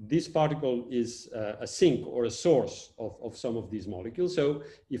 this particle is a sink or a source of some of these molecules. So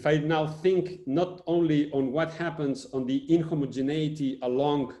if I now think not only on what happens on the inhomogeneity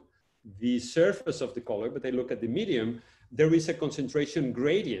along the surface of the colloid, but I look at the medium, there is a concentration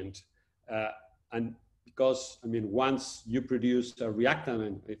gradient. And because, I mean, once you produce a reactant,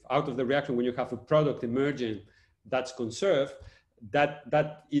 and if out of the reaction, when you have a product emerging that's conserved, that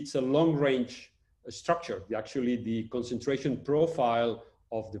it's a long range structure. Actually, the concentration profile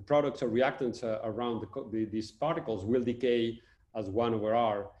of the products or reactants around these particles will decay as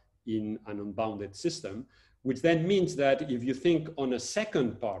 1/r in an unbounded system. which then means that if you think on a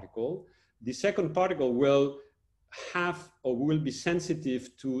second particle, the second particle will have or will be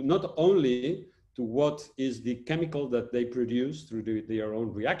sensitive to not only to what is the chemical that they produce through their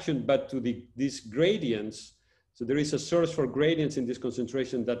own reaction, but to these gradients. So there is a source for gradients in this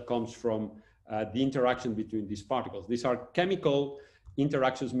concentration that comes from the interaction between these particles. These are chemical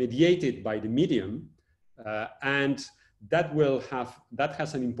interactions mediated by the medium, and that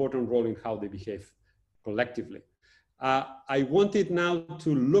has an important role in how they behave collectively. I wanted now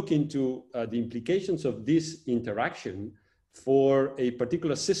to look into the implications of this interaction for a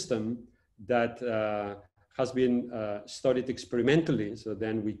particular system that has been studied experimentally, so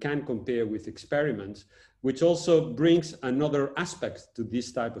then we can compare with experiments, which also brings another aspect to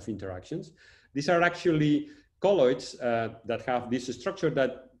this type of interactions. These are actually colloids that have this structure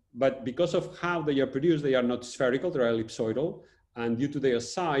but because of how they are produced, they are not spherical, they're ellipsoidal, and due to their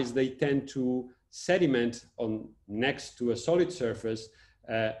size, they tend to sediment next to a solid surface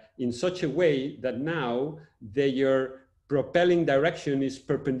in such a way that now their propelling direction is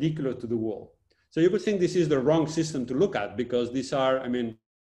perpendicular to the wall. So you could think this is the wrong system to look at, because these are,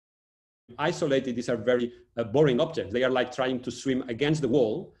 isolated, these are very boring objects. They are like trying to swim against the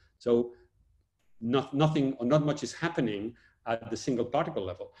wall. So nothing or not much is happening at the single particle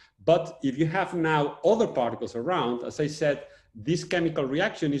level. But if you have now other particles around, as I said, this chemical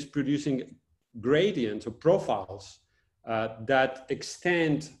reaction is producing gradients or profiles that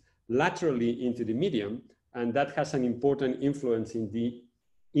extend laterally into the medium, and that has an important influence in the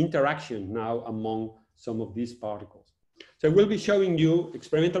interaction now among some of these particles. So I will be showing you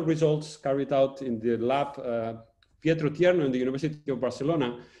experimental results carried out in the lab Pietro Tierno in the University of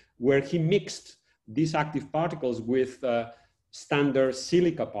Barcelona, where he mixed these active particles with standard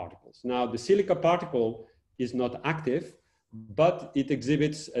silica particles. Now, the silica particle is not active, but it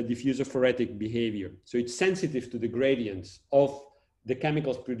exhibits a diffusophoretic behavior. So it's sensitive to the gradients of the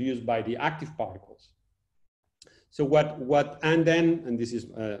chemicals produced by the active particles. So and this is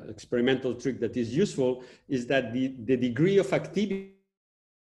an experimental trick that is useful, is that the degree of activity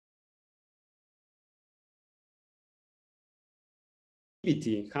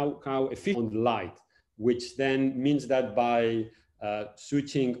how efficient on the light, which then means that by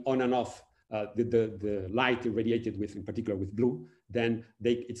switching on and off the light irradiated with, in particular with blue, then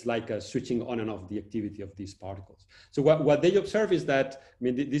it's like switching on and off the activity of these particles. So what they observe is that,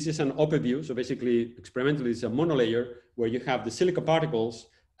 this is an overview. So basically, experimentally, it's a monolayer where you have the silica particles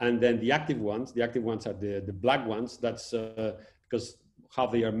and then the active ones. The active ones are the black ones. That's because how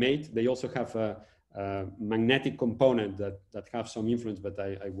they are made. They also have a magnetic component that have some influence, but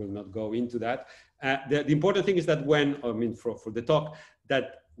I will not go into that. The important thing is that for the talk,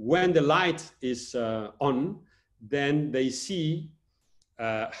 that when the light is on, then they see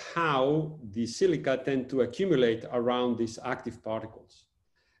how the silica tend to accumulate around these active particles.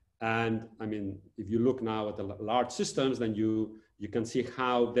 And if you look now at the large systems, then you can see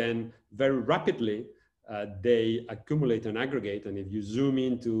how then very rapidly they accumulate and aggregate. And if you zoom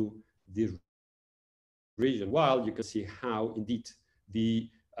into this region, you can see how indeed the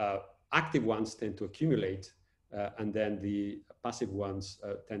active ones tend to accumulate and then the passive ones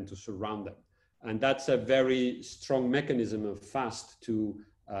tend to surround them. And that's a very strong mechanism of fast to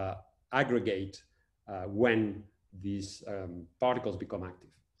aggregate when these particles become active.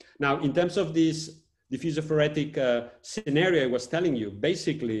 Now, in terms of this diffusophoretic scenario I was telling you,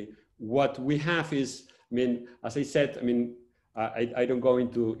 basically what we have is, as I said, I don't go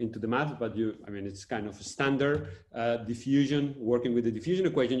into the math, but it's kind of a standard diffusion, working with the diffusion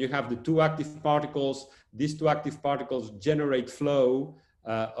equation. You have the two active particles. These two active particles generate flow,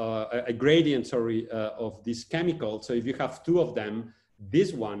 a gradient, of this chemical. So if you have two of them,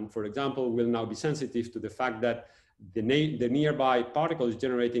 this one, for example, will now be sensitive to the fact that the nearby particle is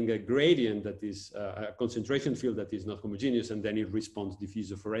generating a gradient that is a concentration field that is not homogeneous, and then it responds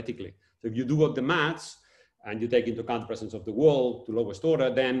diffusophoretically. So if you do all the maths, and you take into account the presence of the wall to lowest order,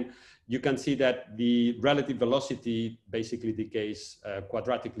 then you can see that the relative velocity basically decays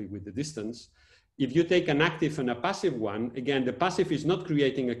quadratically with the distance. If you take an active and a passive one, again, the passive is not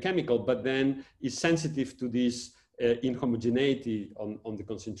creating a chemical, but then is sensitive to this inhomogeneity on the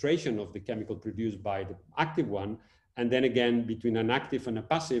concentration of the chemical produced by the active one. And then again, between an active and a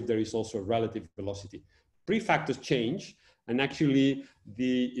passive, there is also a relative velocity. Prefactors change. And actually,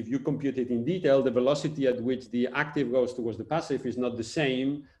 if you compute it in detail, the velocity at which the active goes towards the passive is not the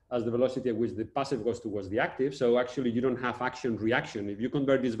same as the velocity at which the passive goes towards the active. So actually, you don't have action-reaction. If you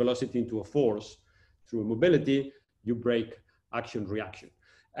convert this velocity into a force through a mobility, you break action-reaction.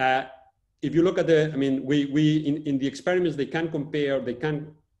 If you look at in the experiments, they can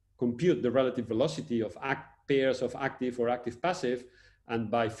compute the relative velocity of pairs of active or active-passive, and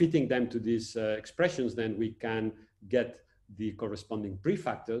by fitting them to these expressions, then we can get the corresponding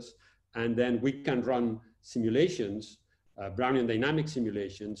prefactors, and then we can run simulations, Brownian dynamic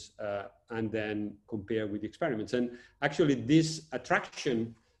simulations, and then compare with the experiments. And actually this attraction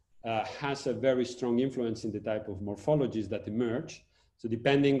has a very strong influence in the type of morphologies that emerge. So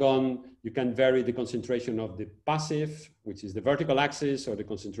depending on, you can vary the concentration of the passive, which is the vertical axis, or the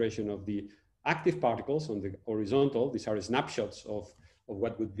concentration of the active particles on the horizontal. These are snapshots of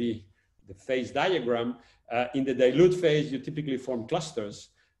what would be the phase diagram. In the dilute phase, you typically form clusters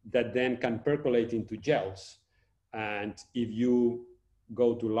that then can percolate into gels. And if you go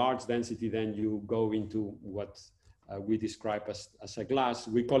to large density, then you go into what we describe as a glass.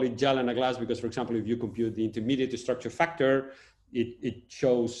 We call it gel and a glass because, for example, if you compute the intermediate structure factor, it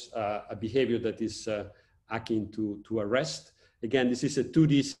shows a behavior that is akin to a rest. Again, this is a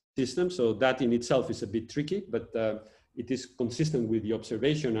 2D system, so that in itself is a bit tricky, but it is consistent with the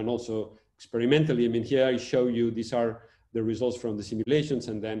observation and also experimentally. I mean, here I show you, these are the results from the simulations,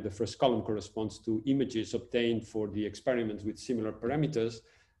 and then the first column corresponds to images obtained for the experiments with similar parameters.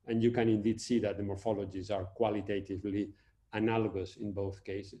 And you can indeed see that the morphologies are qualitatively analogous in both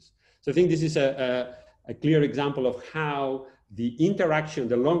cases. So I think this is a clear example of how the interaction,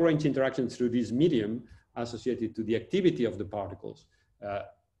 the long-range interaction through this medium associated to the activity of the particles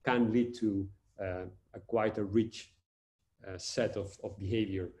can lead to quite a rich set of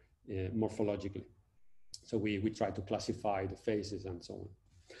behavior morphologically. So we try to classify the phases and so on.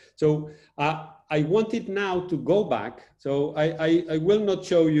 So I wanted now to go back. So I will not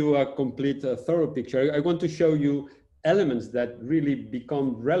show you a complete thorough picture. I want to show you elements that really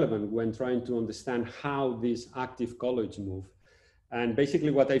become relevant when trying to understand how these active colloids move. And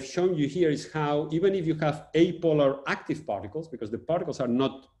basically what I've shown you here is how, even if you have apolar active particles, because the particles are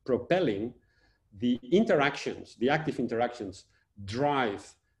not propelling, the interactions, the active interactions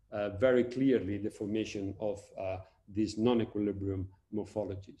drive very clearly the formation of these non-equilibrium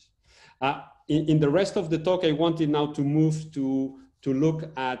morphologies. In the rest of the talk, I wanted now to move to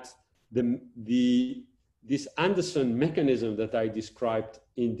look at this Anderson mechanism that I described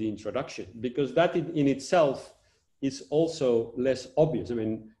in the introduction, because that in itself is also less obvious. I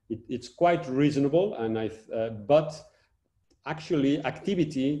mean, it's quite reasonable, and but actually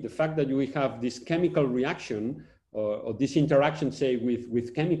activity, the fact that we have this chemical reaction or this interaction, say,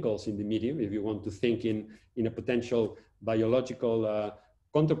 with chemicals in the medium, if you want to think in a potential biological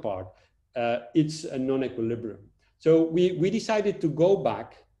counterpart, it's a non-equilibrium. So we decided to go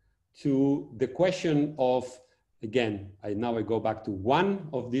back to the question of, again, now I go back to one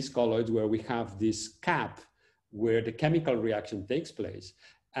of these colloids where we have this cap where the chemical reaction takes place.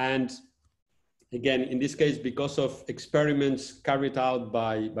 And again, in this case, because of experiments carried out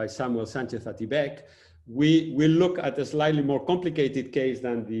by Samuel Sanchez at IBEC, we look at a slightly more complicated case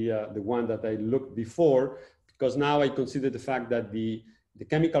than the one that I looked before, because now I consider the fact that the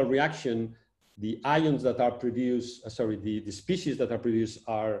chemical reaction, the ions that are produced, the species that are produced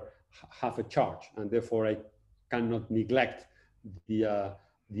have a charge, and therefore I cannot neglect the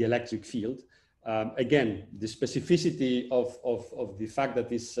electric field. Again, the specificity of the fact that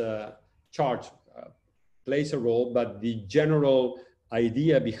this charge plays a role, but the general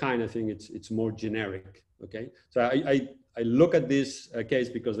idea behind, I think it's more generic, okay? So I look at this case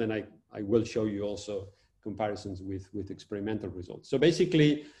because then I will show you also comparisons with experimental results. So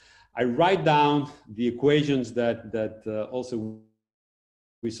basically, I write down the equations that also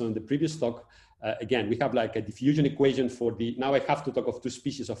we saw in the previous talk. Again, we have like a diffusion equation for now I have to talk of two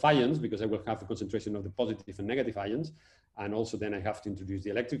species of ions because I will have the concentration of the positive and negative ions. And also then I have to introduce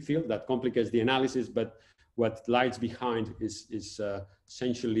the electric field. That complicates the analysis, but what lies behind is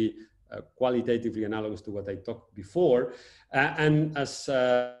essentially qualitatively analogous to what I talked before. And as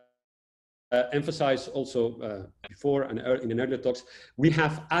emphasized also before and in earlier talks, we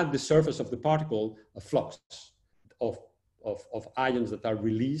have at the surface of the particle a flux of ions that are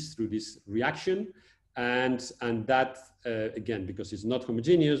released through this reaction. And that, again, because it's not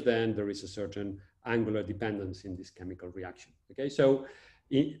homogeneous, then there is a certain angular dependence in this chemical reaction. Okay, so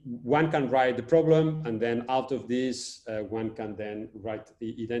one can write the problem, and then out of this, one can then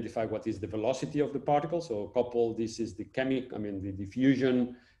identify what is the velocity of the particle. So couple, this is the the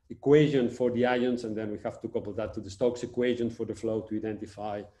diffusion equation for the ions, and then we have to couple that to the Stokes equation for the flow to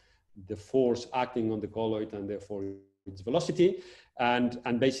identify the force acting on the colloid and therefore its velocity.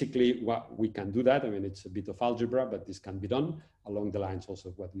 And basically what we can do that. I mean, it's a bit of algebra, but this can be done along the lines also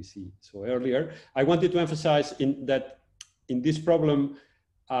of what we saw earlier. I wanted to emphasize in this problem,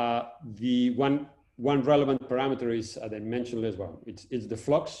 one relevant parameter is, as I mentioned as well, it's the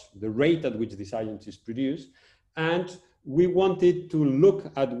flux, the rate at which this ion is produced. And we wanted to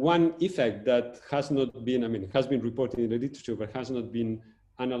look at one effect that has not been, I mean, has been reported in the literature, but has not been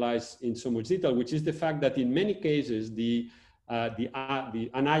analyzed in so much detail, which is the fact that in many cases, the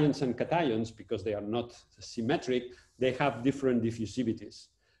anions and cations, because they are not symmetric, they have different diffusivities.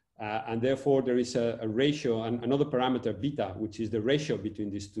 And therefore, there is a ratio, and another parameter, beta, which is the ratio between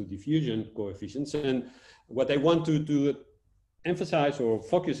these two diffusion coefficients. And what I want to emphasize or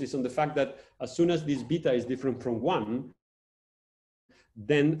focus is on the fact that as soon as this beta is different from 1,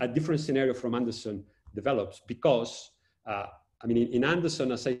 then a different scenario from Anderson develops, because, I mean, in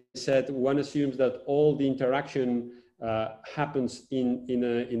Anderson, as I said, one assumes that all the interaction happens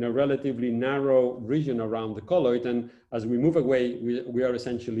in a relatively narrow region around the colloid, and as we move away, we are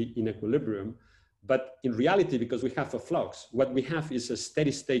essentially in equilibrium. But in reality, because we have a flux, what we have is a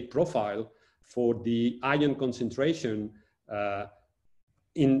steady state profile for the ion concentration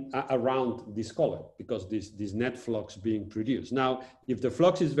around this colloid, because this net flux being produced. Now, if the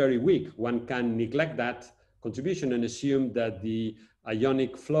flux is very weak, one can neglect that contribution and assume that the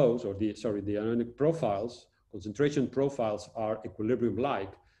ionic flows, or the ionic profiles, concentration profiles are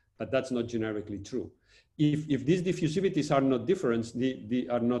equilibrium-like, but that's not generically true. If these diffusivities are not different, they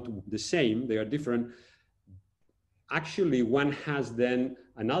are not the same, they are different, actually one has then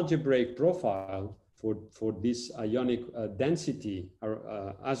an algebraic profile for this ionic density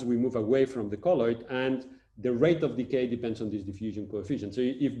as we move away from the colloid, and the rate of decay depends on this diffusion coefficient. So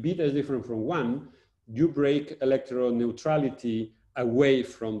if beta is different from 1, you break electron neutrality away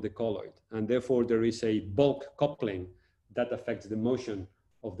from the colloid, and therefore there is a bulk coupling that affects the motion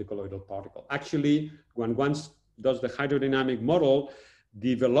of the colloidal particle. Actually, when one does the hydrodynamic model,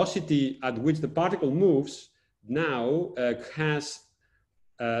 the velocity at which the particle moves now has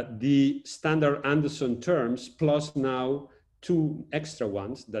the standard Anderson terms plus now 2 extra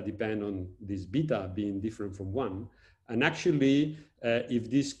ones that depend on this beta being different from 1. And actually,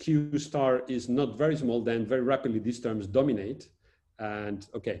 if this Q star is not very small, then very rapidly these terms dominate. And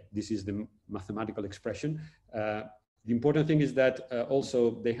okay, this is the mathematical expression. The important thing is that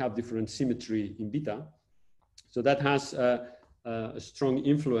also they have different symmetry in beta. So that has a strong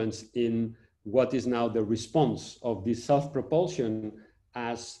influence in what is now the response of this self-propulsion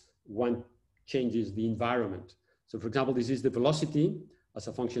as one changes the environment. So for example, this is the velocity as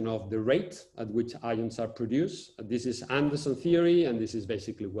a function of the rate at which ions are produced. This is Anderson theory, and this is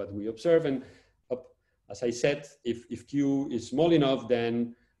basically what we observe. And as I said, if Q is small enough,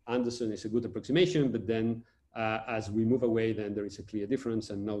 then Anderson is a good approximation, but then as we move away, then there is a clear difference,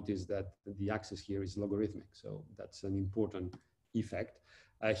 and notice that the axis here is logarithmic. So that's an important effect.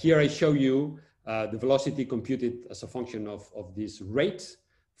 Here I show you the velocity computed as a function of this rate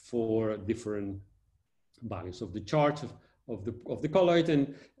for different values of the charge of the colloid.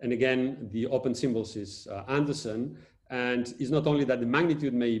 And again, the open symbols is Anderson. And it's not only that the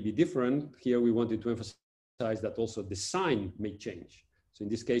magnitude may be different, here we wanted to emphasize that also the sign may change. So in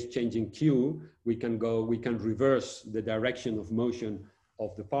this case, changing Q, we can reverse the direction of motion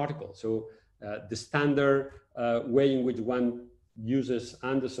of the particle. So the standard way in which one uses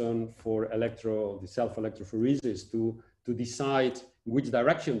Anderson for the self-electrophoresis to decide which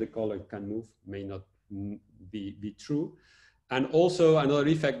direction the colloid can move may not be true. And also another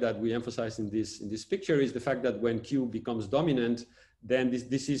effect that we emphasize in this picture is the fact that when Q becomes dominant, then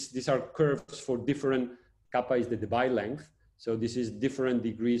these are curves for different, kappa is the Debye length. So this is different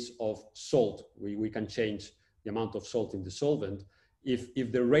degrees of salt. We can change the amount of salt in the solvent.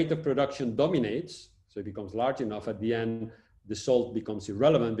 If the rate of production dominates, so it becomes large enough, at the end, the salt becomes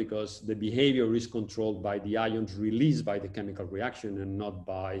irrelevant because the behavior is controlled by the ions released by the chemical reaction and not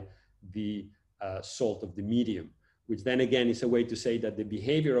by the salt of the medium, which then again is a way to say that the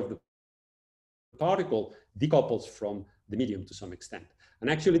behavior of the particle decouples from the medium to some extent. And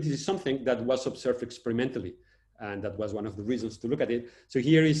actually, this is something that was observed experimentally, and that was one of the reasons to look at it. So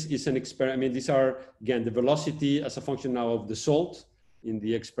here is an experiment. I mean, these are, again, the velocity as a function now of the salt. In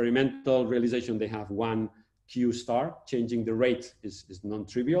the experimental realization, they have 1 Q star. Changing the rate is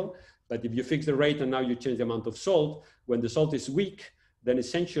non-trivial. But if you fix the rate and now you change the amount of salt, when the salt is weak, then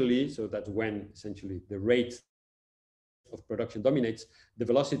essentially, so that's when essentially the rate of production dominates, the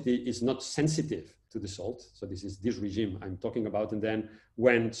velocity is not sensitive to the salt. So this is this regime I'm talking about. And then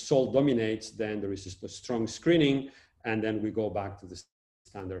when salt dominates, then there is a strong screening, and then we go back to the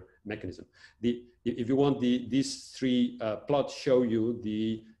standard mechanism. If you want, these 3 plots show you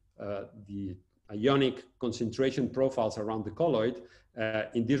the ionic concentration profiles around the colloid.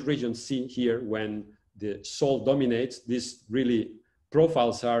 In this region, see here, when the salt dominates, these really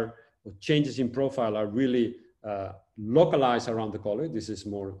profiles are or changes in profile are really localized around the colloid. This is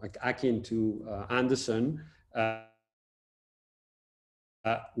more like akin to Anderson.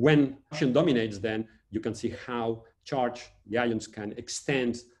 When action dominates, then you can see how charge, the ions can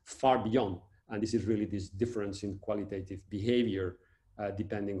extend far beyond. And this is really this difference in qualitative behavior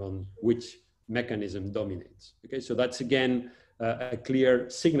depending on which mechanism dominates. Okay, so that's again a clear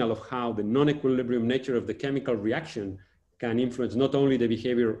signal of how the non-equilibrium nature of the chemical reaction can influence not only the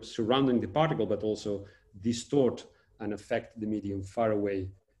behavior surrounding the particle, but also distort and affect the medium far away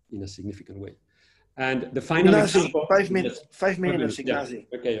in a significant way. And the final example, 5 minutes, 5 minutes, Ignacy.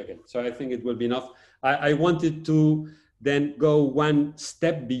 Yeah. Okay. So I think it will be enough. I wanted to then go one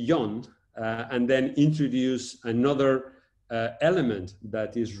step beyond and then introduce another element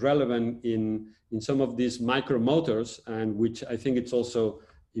that is relevant in some of these micromotors, and which I think it's also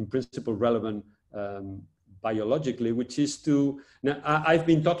in principle relevant biologically, which is to, now I've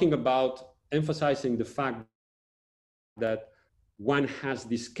been talking about emphasizing the fact that one has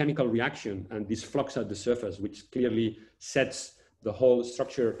this chemical reaction and this flux at the surface, which clearly sets the whole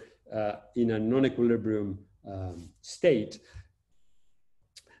structure in a non-equilibrium state.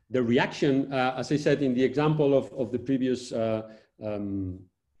 The reaction, as I said in the example of the previous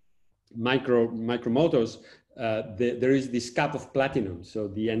micromotors, there is this cap of platinum. So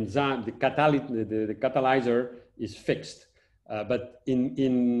the enzyme, the catalyzer is fixed. But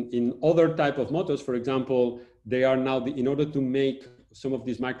in other type of motors, for example, they are now, in order to make some of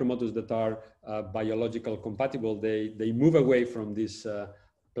these micromotors that are biological compatible, they move away from these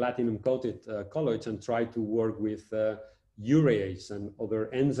platinum coated colloids and try to work with urease and other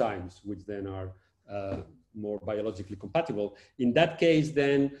enzymes, which then are more biologically compatible. In that case,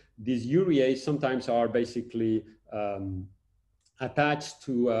 then these urease sometimes are basically attached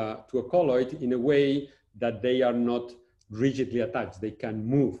to a colloid in a way that they are not rigidly attached. They can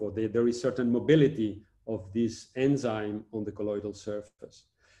move, or there is certain mobility of this enzyme on the colloidal surface.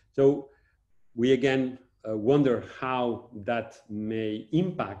 So we again wonder how that may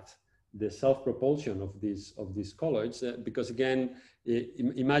impact the self-propulsion of these colloids, because again,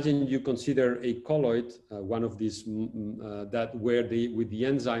 imagine you consider a colloid, one of these that where with the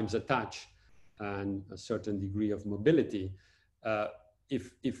enzymes attach and a certain degree of mobility.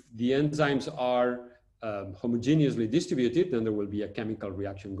 If the enzymes are homogeneously distributed, then there will be a chemical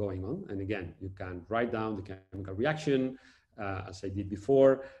reaction going on. And again, you can write down the chemical reaction as I did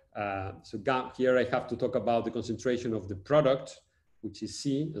before. So here I have to talk about the concentration of the product, which is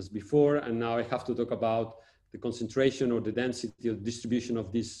C as before. And now I have to talk about the concentration or the density or distribution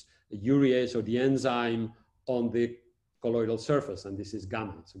of this urease or the enzyme on the colloidal surface. And this is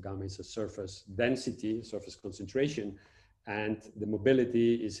gamma. So gamma is a surface density, surface concentration. And the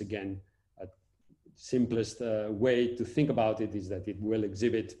mobility is again, simplest way to think about it is that it will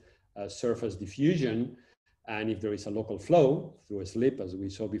exhibit surface diffusion. And if there is a local flow through a slip, as we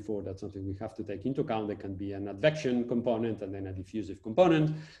saw before, that's something we have to take into account. There can be an advection component and then a diffusive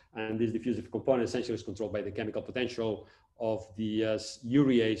component. And this diffusive component essentially is controlled by the chemical potential of the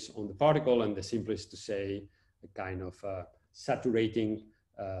urease on the particle. And the simplest to say a kind of saturating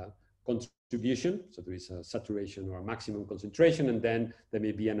contribution. So there is a saturation or a maximum concentration, and then there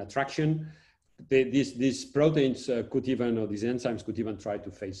may be an attraction. These proteins could even, or these enzymes could even try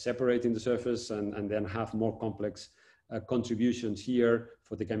to phase separate in the surface and then have more complex contributions here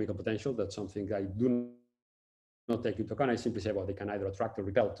for the chemical potential. That's something I do not take into account. I simply say, well, they can either attract or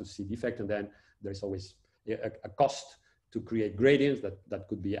repel to see the effect. And then there's always a cost to create gradients that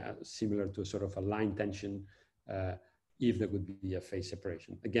could be similar to a sort of a line tension if there would be a phase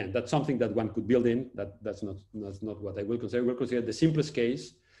separation. Again, that's something that one could build in. That's not what I will consider. We'll consider the simplest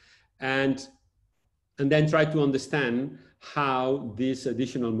case. And then try to understand how this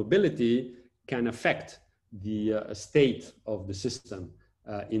additional mobility can affect the state of the system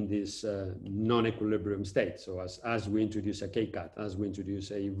in this non-equilibrium state. So as we introduce a K-cut, as we introduce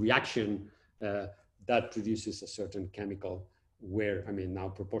a reaction that produces a certain chemical where, now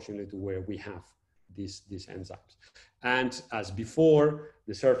proportionally to where we have these enzymes. And as before,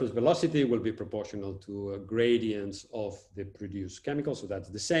 the surface velocity will be proportional to gradients of the produced chemical. So that's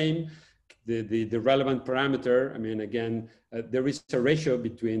the same. The relevant parameter, again, there is a ratio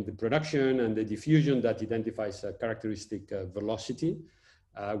between the production and the diffusion that identifies a characteristic velocity,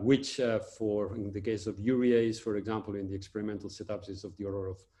 which in the case of urease, for example, in the experimental setups is of the order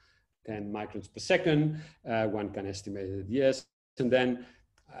of 10 microns per second. One can estimate the DS. And then,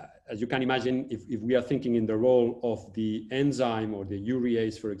 as you can imagine, if we are thinking in the role of the enzyme or the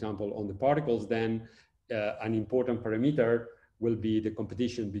urease, for example, on the particles, then an important parameter will be the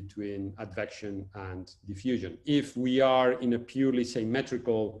competition between advection and diffusion. If we are in a purely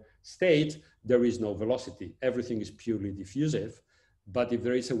symmetrical state, there is no velocity. Everything is purely diffusive. But if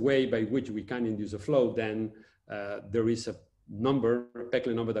there is a way by which we can induce a flow, then there is a number, a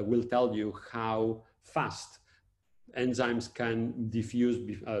Peclet number, that will tell you how fast enzymes can diffuse,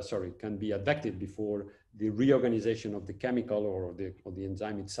 can be advected before the reorganization of the chemical or the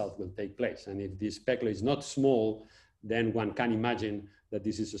enzyme itself will take place. And if this Peclet is not small, then one can imagine that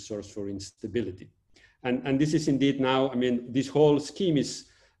this is a source for instability. And this is indeed now, I mean, this whole scheme is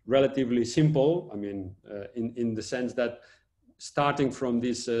relatively simple. I mean, in the sense that starting from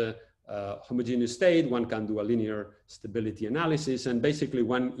this homogeneous state, one can do a linear stability analysis. And basically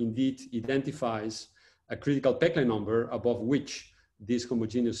one indeed identifies a critical Peclet number above which this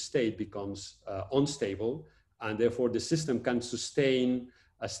homogeneous state becomes unstable. And therefore the system can sustain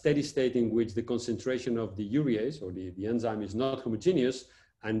a steady state in which the concentration of the urease or the enzyme is not homogeneous.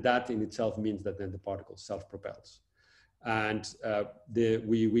 And that in itself means that then the particle self-propels. And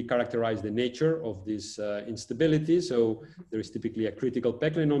we characterize the nature of this instability. So there is typically a critical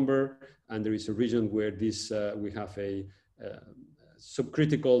Peclet number, and there is a region where this we have a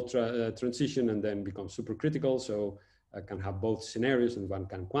subcritical transition and then becomes supercritical. So I can have both scenarios, and one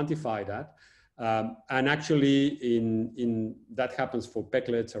can quantify that. And actually, in that happens for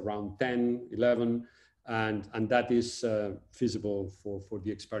Peclets around 10, 11. And that is feasible for the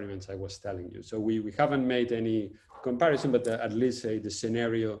experiments I was telling you. So we haven't made any comparison, but at least say the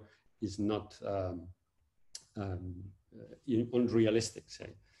scenario is not unrealistic, say.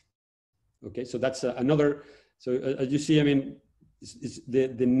 Okay, so that's another, so as you see, I mean,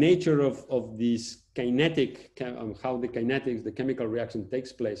 the nature of this kinetic, how the kinetics, the chemical reaction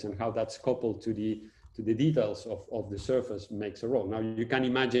takes place and how that's coupled to the details of the surface makes a role. Now you can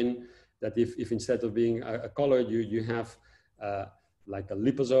imagine that if instead of being a colloid, you have like a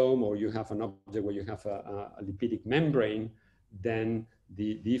liposome, or you have an object where you have a lipidic membrane, then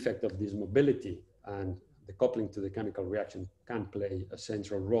the effect of this mobility and the coupling to the chemical reaction can play a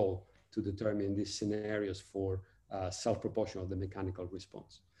central role to determine these scenarios for self-proportion of the mechanical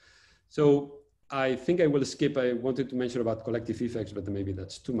response. So I think I will skip. I wanted to mention about collective effects, but maybe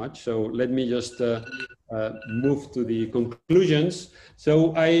that's too much. So let me just move to the conclusions.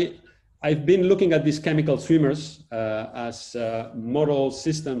 So I've been looking at these chemical swimmers as model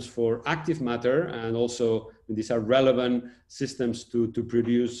systems for active matter, and also these are relevant systems to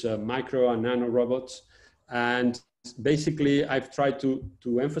produce micro and nano robots. And basically, I've tried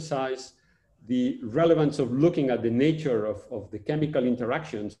to emphasize the relevance of looking at the nature of the chemical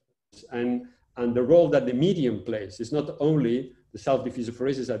interactions and the role that the medium plays. It's not only the self-diffusive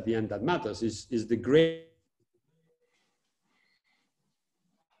phoresis at the end that matters, is the gradients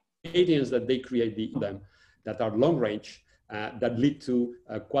that they create them that are long range, that lead to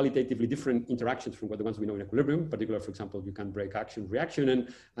qualitatively different interactions from the ones we know in equilibrium. Particularly, for example, you can break action-reaction,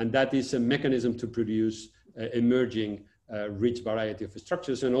 and that is a mechanism to produce emerging rich variety of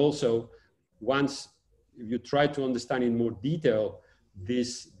structures. And also, once you try to understand in more detail the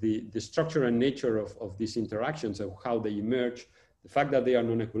structure and nature of these interactions, of how they emerge, the fact that they are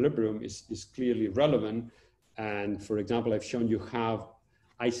non-equilibrium is clearly relevant. And for example, I've shown you how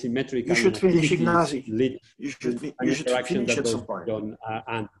asymmetric. You should finish, Ignacy. You should finish at some point.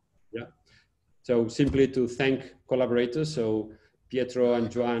 Yeah. So simply to thank collaborators. So Pietro and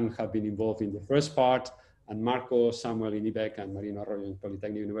Joan have been involved in the first part, and Marco, Samuel in IBEC, and Marino Arroyo in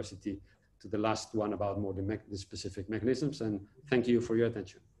Polytechnic University to the last one about more the specific mechanisms. And thank you for your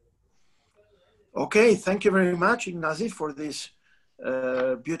attention. Okay, thank you very much, Ignacy, for this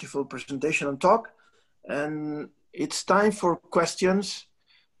beautiful presentation and talk. And it's time for questions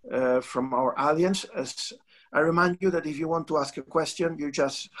from our audience. As I remind you that if you want to ask a question, you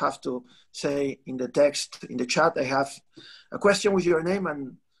just have to say in the text, in the chat, I have a question with your name,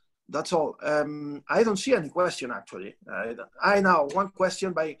 and that's all. I don't see any question, actually. I know one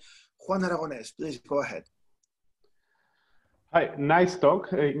question by Juan Aragonés. Please go ahead. Hi, nice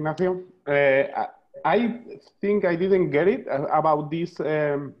talk, Ignacio. I think I didn't get it about these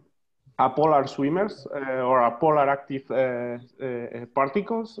apolar swimmers or apolar active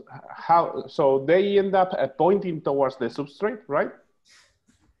particles. How, so they end up pointing towards the substrate, right?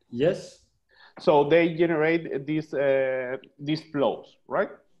 Yes. So they generate these flows, right?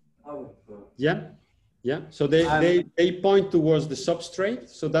 Yeah, yeah. So they point towards the substrate.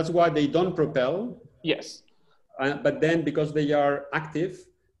 So that's why they don't propel. Yes. But then because they are active,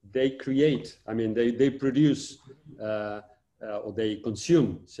 they create. I mean, they produce or they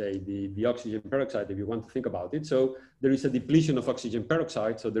consume, say, the oxygen peroxide, if you want to think about it. So there is a depletion of oxygen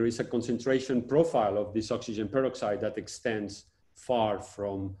peroxide. So there is a concentration profile of this oxygen peroxide that extends far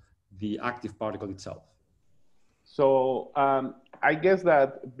from the active particle itself. So I guess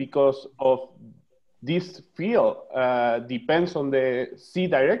that because of this field depends on the C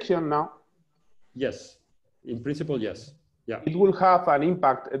direction now. Yes, in principle, yes. Yeah. It will have an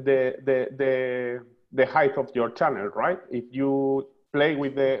impact the height of your channel, right? If you play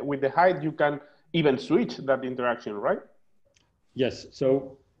with the height, you can even switch that interaction, right? Yes.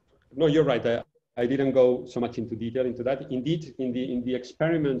 So no, you're right. I didn't go so much into detail into that. Indeed, in the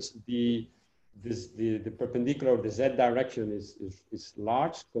experiments, the perpendicular, the Z direction is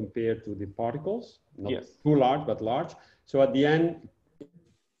large compared to the particles. Not yes. Too large, but large. So at the end,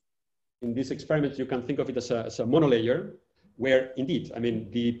 in these experiments, you can think of it as a monolayer, where indeed, I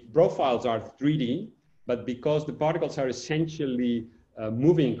mean, the profiles are 3D, but because the particles are essentially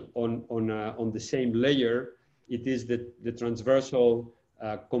moving on the same layer, it is the transversal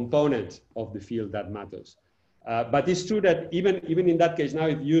component of the field that matters. But it's true that even in that case, now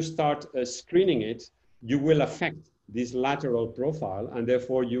if you start screening it, you will affect this lateral profile, and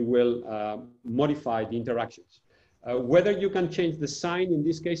therefore you will modify the interactions. Whether you can change the sign in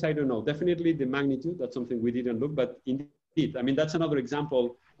this case, I don't know. Definitely the magnitude, that's something we didn't look, but indeed, I mean, that's another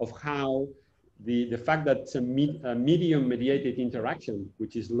example of how the fact that it's a medium mediated interaction,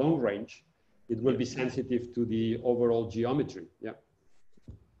 which is long range, it will be sensitive to the overall geometry. Yeah.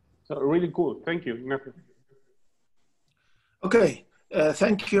 So really cool. Thank you, Ignacio. Okay,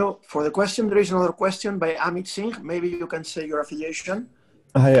 thank you for the question. There is another question by Amit Singh. Maybe you can say your affiliation.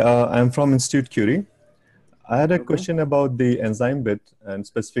 Hi, I'm from Institute Curie. I had a question about the enzyme bit and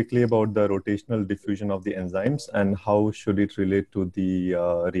specifically about the rotational diffusion of the enzymes and how should it relate to the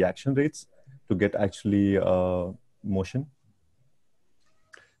reaction rates to get actually motion.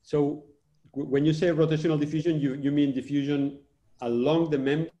 So when you say rotational diffusion, you mean diffusion along the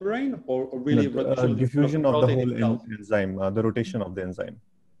membrane or really rotational diffusion of the whole enzyme, the rotation of the enzyme?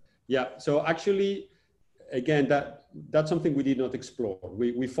 Yeah, so actually, again, that's something we did not explore.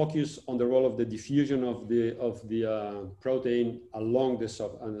 We focus on the role of the diffusion of the protein along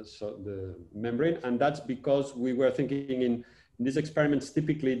the membrane, and that's because we were thinking in these experiments,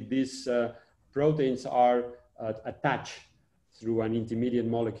 typically these proteins are attached through an intermediate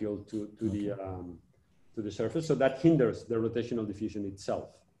molecule to the surface, so that hinders the rotational diffusion itself.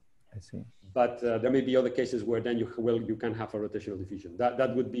 I see. But there may be other cases where then you can have a rotational diffusion.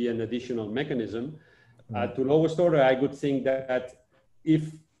 That would be an additional mechanism. To lowest order, I would think that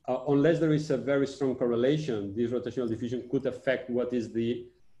if, unless there is a very strong correlation, this rotational diffusion could affect what is the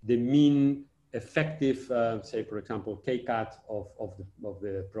mean effective, say, for example, kcat of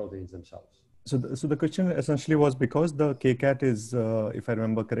the proteins themselves. So the question essentially was because the kcat is, if I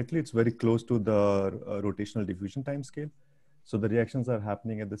remember correctly, it's very close to the rotational diffusion time scale. So the reactions are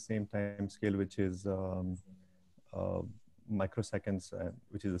happening at the same time scale, which is microseconds,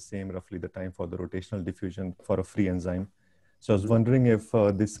 which is the same roughly the time for the rotational diffusion for a free enzyme. So I was wondering if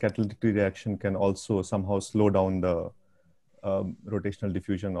this catalytic reaction can also somehow slow down the rotational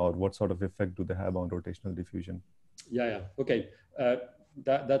diffusion, or what sort of effect do they have on rotational diffusion? Yeah, okay.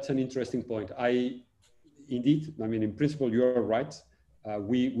 That's an interesting point. Indeed, I mean, in principle, you're right.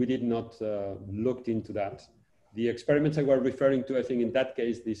 We did not look into that. The experiments I was referring to, I think in that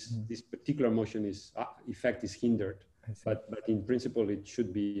case, this particular motion effect is hindered. But in principle, it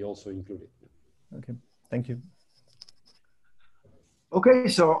should be also included. Okay, thank you. Okay,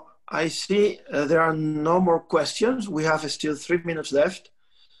 so I see there are no more questions. We have still 3 minutes left.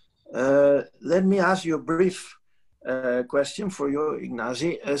 Let me ask you a brief question for you,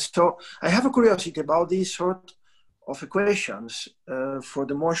 Ignacy. So I have a curiosity about these sort of equations for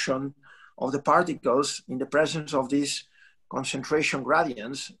the motion of the particles in the presence of these concentration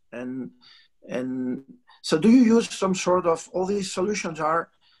gradients. And so do you use some sort of, all these solutions are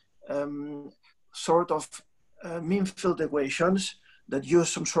sort of mean field equations that use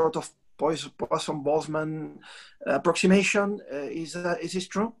some sort of Poisson-Boltzmann approximation? Is this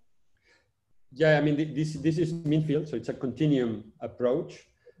true? Yeah, I mean, this is mean field, so it's a continuum approach.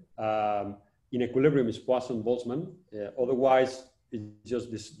 In equilibrium, it's Poisson-Boltzmann. Otherwise, it's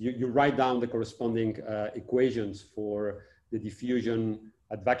just this, you write down the corresponding equations for the diffusion,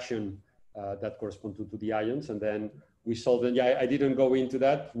 advection that correspond to the ions, and then we solve them. Yeah, I didn't go into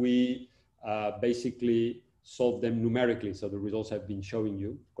that. We basically solve them numerically, so the results I've been showing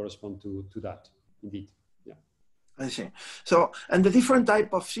you correspond to that, indeed. Yeah. I see. So, and the different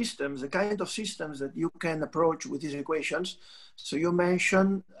type of systems, the kind of systems that you can approach with these equations. So you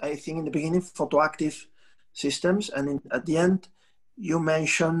mentioned, I think in the beginning, photoactive systems, and at the end, you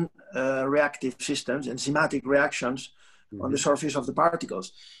mention reactive systems, enzymatic reactions on the surface of the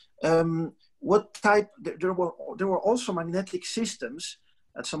particles. What type? There were also magnetic systems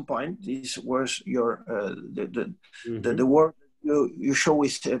at some point. This was your the work you show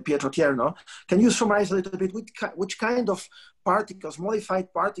with Pietro Tierno. Can you summarize a little bit which kind of particles,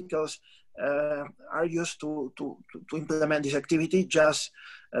 modified particles, are used to implement this activity? Just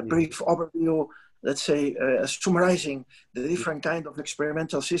a brief overview, let's say, summarizing the different kind of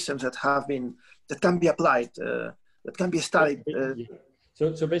experimental systems that can be applied, that can be studied.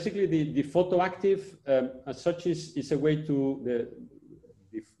 So basically, the photoactive as such is a way to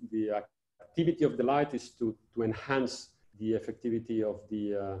the activity of the light is to enhance the effectivity of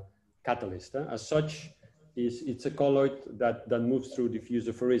the catalyst. As such, it's a colloid that moves through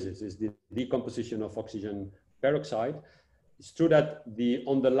diffusophoresis. It's the decomposition of oxygen peroxide. It's true that the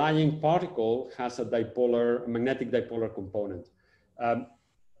underlying particle has a magnetic dipolar component.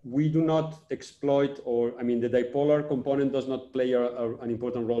 We do not exploit, the dipolar component does not play an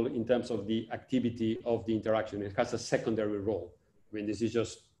important role in terms of the activity of the interaction. It has a secondary role. I mean, this is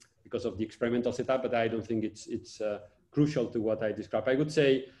just because of the experimental setup, but I don't think it's crucial to what I described. I would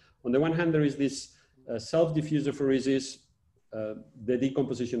say, on the one hand, there is this self-diffusophoresis, the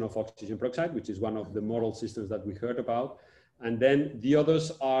decomposition of oxygen peroxide, which is one of the model systems that we heard about. And then the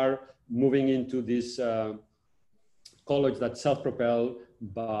others are moving into these colloids that self-propel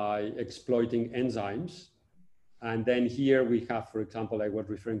by exploiting enzymes. And then here we have, for example, I was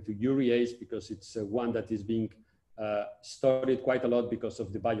referring to urease because it's one that is being studied quite a lot because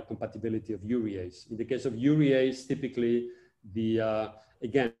of the biocompatibility of urease. In the case of urease, typically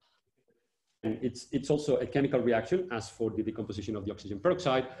again, it's also a chemical reaction as for the decomposition of the oxygen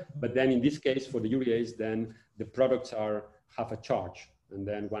peroxide. But then in this case, for the urease, then the products have a charge. And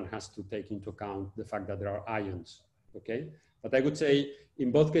then one has to take into account the fact that there are ions, okay? But I would say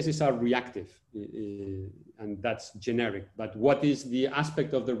in both cases are reactive, and that's generic. But what is the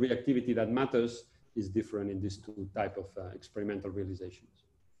aspect of the reactivity that matters is different in these two type of experimental realizations.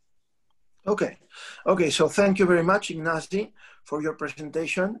 Okay, so thank you very much, Ignacy, for your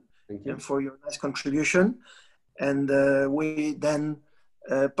presentation and for your nice contribution. And we then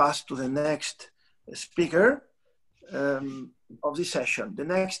pass to the next speaker of this session. The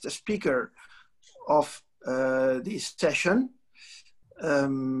next speaker of this session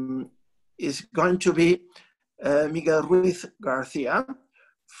is going to be Miguel Ruiz Garcia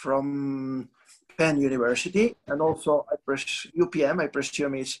from Penn University, and also UPM, I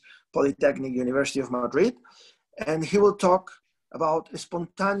presume is Polytechnic University of Madrid. And he will talk about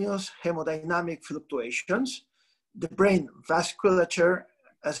spontaneous hemodynamic fluctuations, the brain vasculature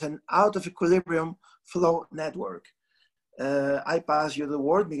as an out of equilibrium flow network. I pass you the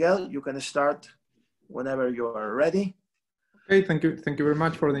word, Miguel. You can start whenever you are ready. Okay, thank you very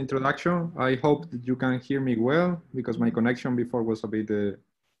much for the introduction. I hope that you can hear me well because my connection before was a bit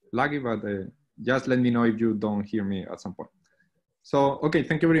laggy, but just let me know if you don't hear me at some point. So, okay,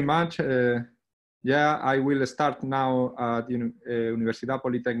 thank you very much. Yeah, I will start now at Universidad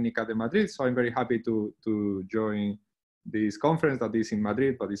Politécnica de Madrid. So I'm very happy to join this conference that is in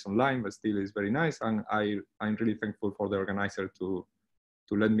Madrid, but it's online, but still is very nice. And I'm really thankful for the organizer to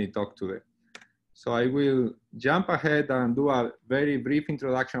let me talk today. So I will jump ahead and do a very brief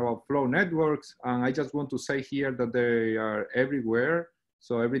introduction about flow networks. And I just want to say here that they are everywhere.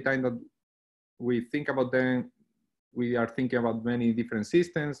 So every time that we think about them, we are thinking about many different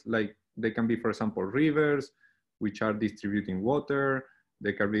systems. Like they can be, for example, rivers, which are distributing water.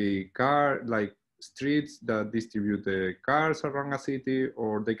 They can be streets that distribute the cars around a city,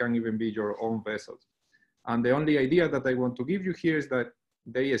 or they can even be your own vessels. And the only idea that I want to give you here is that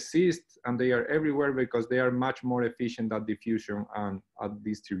they exist and they are everywhere because they are much more efficient at diffusion and at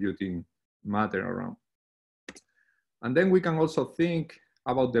distributing matter around. And then we can also think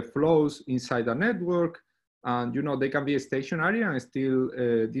about the flows inside a network, and they can be stationary and still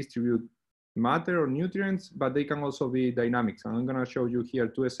distribute matter or nutrients, but they can also be dynamics. And I'm going to show you here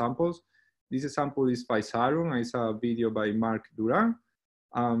two examples. This example is Physarum. It's a video by Marc Duran.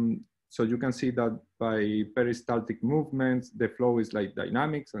 So you can see that by peristaltic movements, the flow is like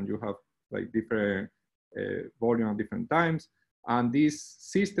dynamics, and you have like different volume at different times. And this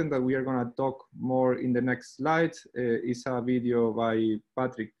system that we are going to talk more in the next slides is a video by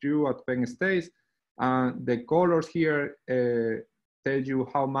Patrick Drew at Penn State. And the colors here tell you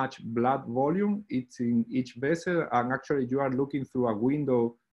how much blood volume it's in each vessel. And actually you are looking through a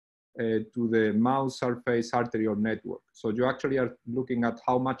window to the mouse surface arterial network. So you actually are looking at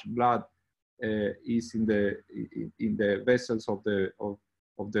how much blood is in the vessels of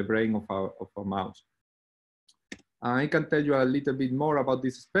the brain of a mouse. I can tell you a little bit more about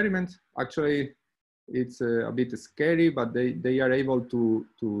this experiment. Actually, it's a bit scary, but they are able to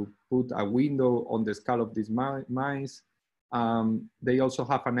put a window on the skull of these mice. They also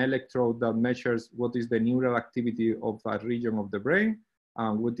have an electrode that measures what is the neural activity of a region of the brain,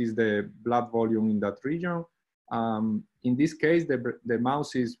 what is the blood volume in that region. In this case, the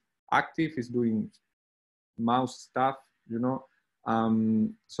mouse is active, is doing mouse stuff, you know.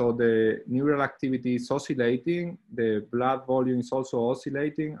 So the neural activity is oscillating, the blood volume is also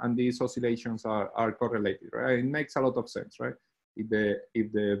oscillating, and these oscillations are correlated, right? It makes a lot of sense, right? If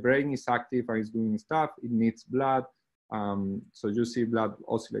the brain is active and is doing stuff, it needs blood. So you see blood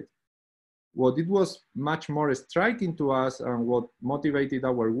oscillate. What it was much more striking to us and what motivated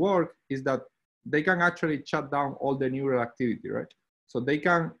our work is that they can actually shut down all the neural activity, right? So they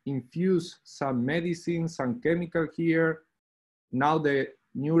can infuse some medicine, some chemical here. Now the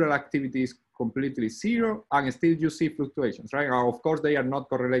neural activity is completely zero, and still you see fluctuations, right? Of course, they are not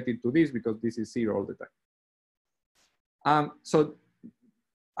correlated to this because this is zero all the time.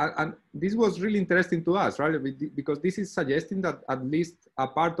 And this was really interesting to us, right? Because this is suggesting that at least a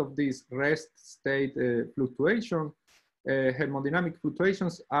part of this rest state fluctuation, hemodynamic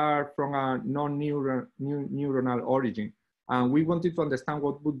fluctuations, are from a non-neuronal origin. And we wanted to understand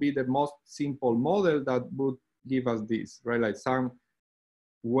what would be the most simple model that would give us this, right? Like some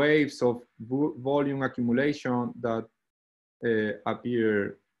waves of volume accumulation that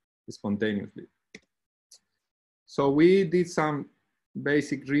appear spontaneously. So we did some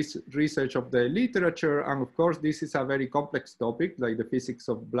basic research of the literature, and of course this is a very complex topic, like the physics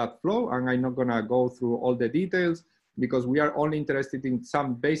of blood flow, and I'm not gonna go through all the details because we are only interested in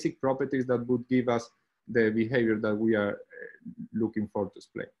some basic properties that would give us the behavior that we are looking for to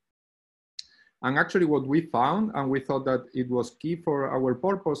explain. And actually what we found, and we thought that it was key for our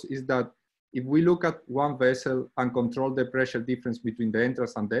purpose, is that if we look at one vessel and control the pressure difference between the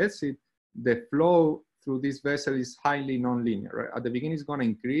entrance and the exit, the flow through this vessel is highly nonlinear, right? At the beginning, it's gonna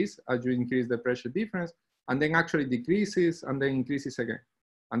increase as you increase the pressure difference, and then actually decreases and then increases again.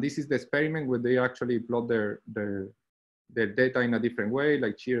 And this is the experiment where they actually plot their data in a different way,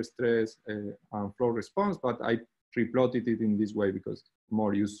 like shear stress and flow response, but I replotted it in this way because it's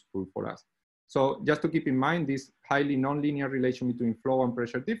more useful for us. So just to keep in mind this highly nonlinear relation between flow and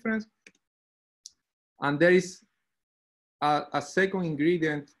pressure difference. And there is a second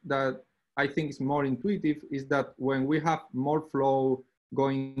ingredient that I think is more intuitive, is that when we have more flow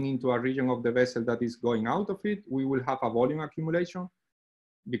going into a region of the vessel that is going out of it, we will have a volume accumulation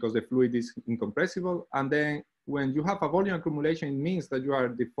because the fluid is incompressible. And then when you have a volume accumulation, it means that you are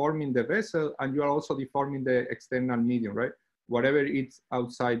deforming the vessel and you are also deforming the external medium, right? Whatever it's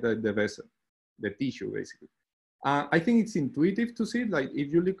outside the vessel, the tissue basically. I think it's intuitive to see, like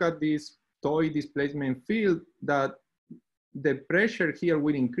if you look at this toy displacement field, that the pressure here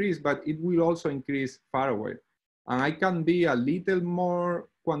will increase, but it will also increase far away. And I can be a little more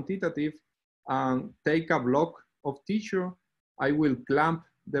quantitative and take a block of tissue. I will clamp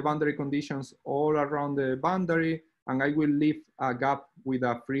the boundary conditions all around the boundary, and I will leave a gap with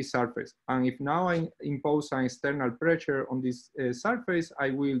a free surface. And if now I impose an external pressure on this surface, I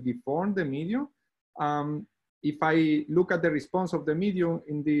will deform the medium. If I look at the response of the medium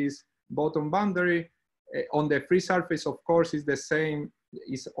in this bottom boundary, on the free surface, of course, is the same,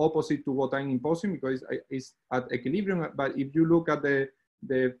 is opposite to what I'm imposing because it's at equilibrium. But if you look at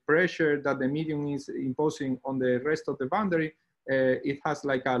the pressure that the medium is imposing on the rest of the boundary, it has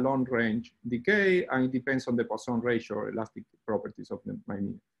like a long range decay, and it depends on the Poisson ratio or elastic properties of my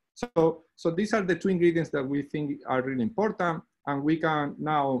medium. So these are the two ingredients that we think are really important, and we can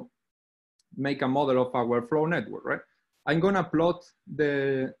now make a model of our flow network, right? I'm gonna plot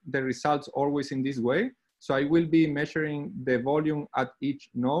the results always in this way. So I will be measuring the volume at each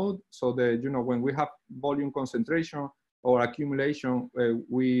node. So when we have volume concentration or accumulation,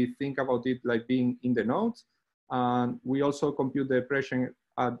 we think about it like being in the nodes. And we also compute the pressure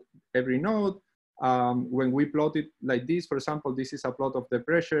at every node. When we plot it like this, for example, this is a plot of the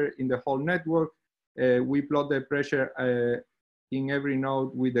pressure in the whole network. We plot the pressure in every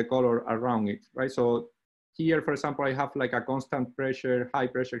node with the color around it, right? So here, for example, I have like a constant pressure, high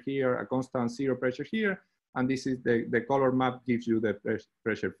pressure here, a constant zero pressure here, and this is the color map gives you the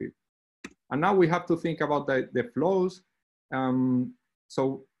pressure field. And now we have to think about the flows.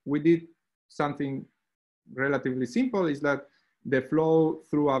 So we did something relatively simple, is that the flow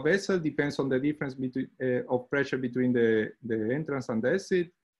through a vessel depends on the difference between, of pressure between the entrance and the exit.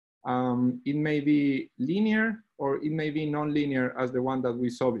 It may be linear or it may be non-linear as the one that we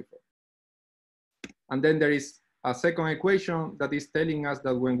saw before. And then there is a second equation that is telling us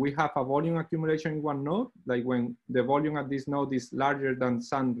that when we have a volume accumulation in one node, like when the volume at this node is larger than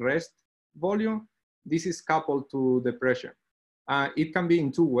some rest volume, this is coupled to the pressure. It can be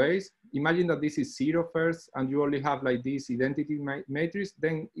in two ways. Imagine that this is 0 first, and you only have like this identity matrix,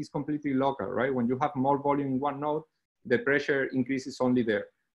 then it's completely local, right? When you have more volume in one node, the pressure increases only there.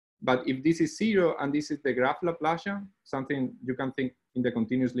 But if this is 0 and this is the graph Laplacian, something you can think in the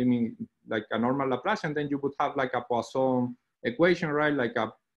continuous limit like a normal Laplacian, then you would have like a Poisson equation, right? Like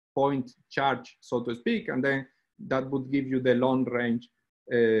a point charge, so to speak, and then that would give you the long range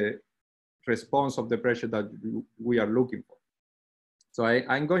response of the pressure that we are looking for. So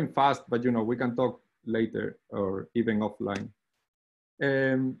I'm going fast, but you know, we can talk later or even offline.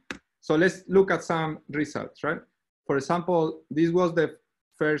 So let's look at some results, right? For example, this was the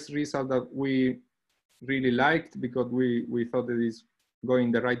first result that we really liked because we thought that it's going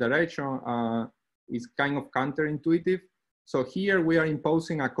in the right direction. It's kind of counterintuitive. So here we are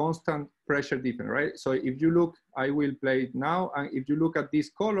imposing a constant pressure difference, right? So if you look, I will play it now. And if you look at these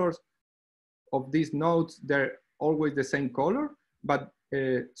colors of these nodes, they're always the same color. But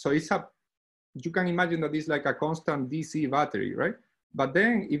so it's you can imagine that it's like a constant DC battery, right? But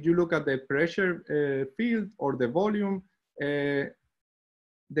then if you look at the pressure field or the volume,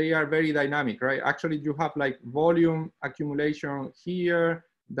 they are very dynamic, right? Actually, you have like volume accumulation here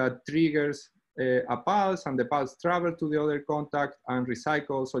that triggers a pulse, and the pulse travel to the other contact and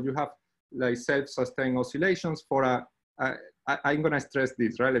recycle. So you have like self-sustained oscillations for I'm gonna stress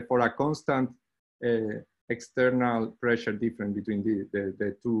this, right? Like for a constant external pressure difference between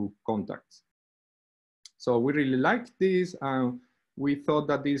the two contacts. So we really liked this, and we thought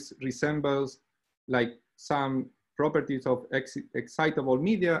that this resembles like some properties of excitable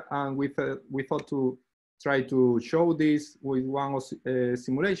media, and we thought to try to show this with one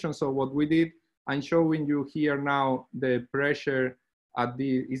simulation. So what we did, I'm showing you here now the pressure at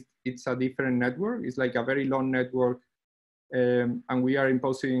it's a different network. It's like a very long network, and we are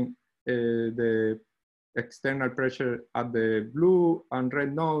imposing the external pressure at the blue and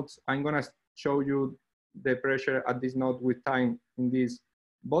red nodes. I'm gonna show you the pressure at this node with time in this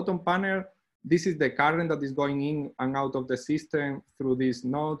bottom panel. This is the current that is going in and out of the system through these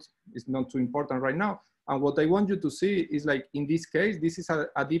nodes. It's not too important right now. And what I want you to see is like, in this case, this is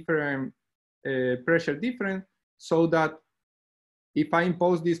a different pressure difference, so that if I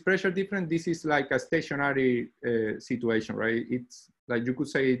impose this pressure difference, this is like a stationary situation, right? It's like, you could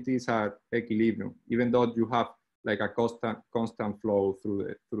say it is at equilibrium, even though you have like a constant flow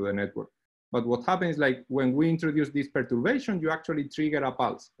through the network. But what happens, like when we introduce this perturbation, you actually trigger a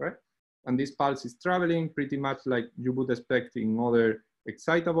pulse, right? And this pulse is traveling pretty much like you would expect in other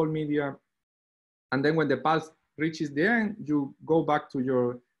excitable media. And then when the pulse reaches the end, you go back to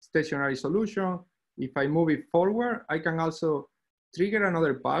your stationary solution. If I move it forward, I can also trigger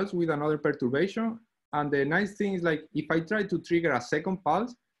another pulse with another perturbation. And the nice thing is, like, if I try to trigger a second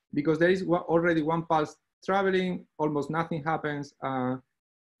pulse, because there is already one pulse traveling, almost nothing happens.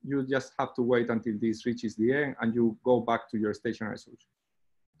 You just have to wait until this reaches the end and you go back to your stationary solution.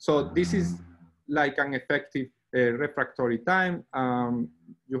 So this is like an effective refractory time.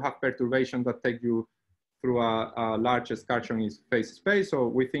 You have perturbations that take you through a large excursion in phase space. So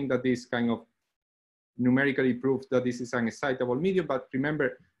we think that this kind of numerically proves that this is an excitable medium. But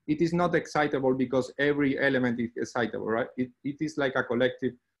remember, it is not excitable because every element is excitable, right? It is like a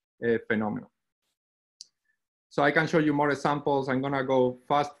collective phenomenon. So I can show you more examples. I'm gonna go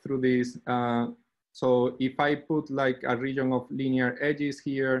fast through this. So if I put like a region of linear edges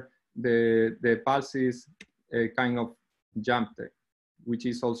here, the pulses kind of jumped, which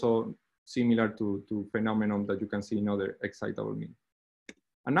is also similar to phenomenon that you can see in other excitable media.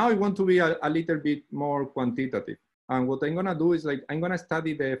 And now I want to be a little bit more quantitative. And what I'm gonna do is, like, I'm gonna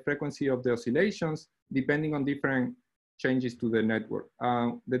study the frequency of the oscillations depending on different changes to the network.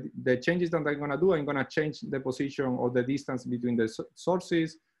 The changes that I'm gonna do, I'm gonna change the position or the distance between the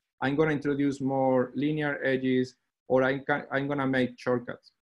sources. I'm gonna introduce more linear edges, or I'm gonna make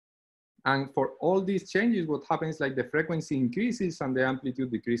shortcuts. And for all these changes, what happens, like, the frequency increases and the amplitude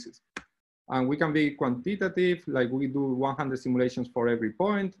decreases. And we can be quantitative, like we do 100 simulations for every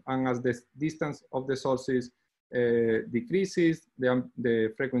point. And as the distance of the sources decreases,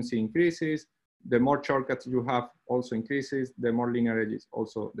 the frequency increases. The more shortcuts you have also increases. The more linear edges,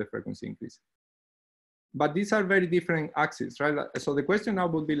 also the frequency increases. But these are very different axes, right? So the question now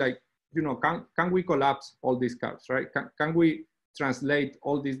would be, like, you know, can we collapse all these curves, right? Can we translate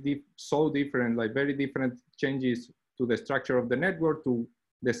all these so different, like very different changes to the structure of the network to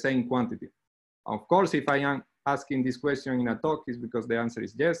the same quantity? Of course, if I am asking this question in a talk, is because the answer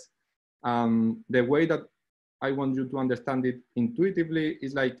is yes. The way that I want you to understand it intuitively,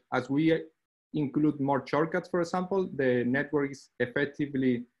 is like as we include more shortcuts, for example, the network is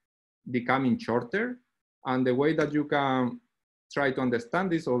effectively becoming shorter. And the way that you can try to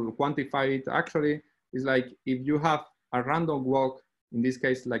understand this or quantify it actually is like if you have a random walk, in this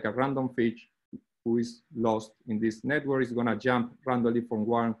case, like a random fish who is lost in this network is gonna jump randomly from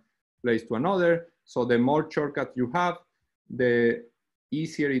one place to another. So the more shortcuts you have, the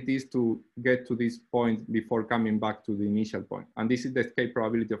easier it is to get to this point before coming back to the initial point. And this is the escape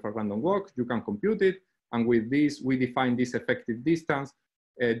probability of a random walk. You can compute it. And with this, we define this effective distance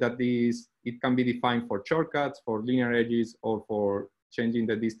it can be defined for shortcuts, for linear edges, or for changing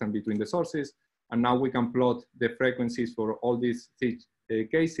the distance between the sources. And now we can plot the frequencies for all these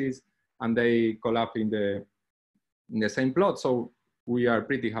cases, and they collapse in the same plot. So we are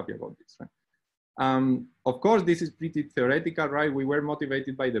pretty happy about this, right? Of course, this is pretty theoretical, right? We were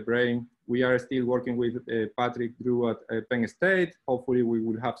motivated by the brain. We are still working with Patrick Drew at Penn State. Hopefully we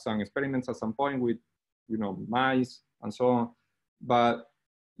will have some experiments at some point with, mice and so on. But,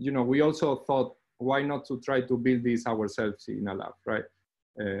 we also thought, why not to try to build this ourselves in a lab, right?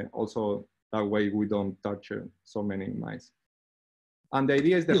 Also, that way we don't touch so many mice. And the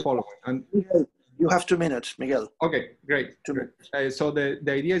idea is the following. And you have 2 minutes, Miguel. Okay, great. So the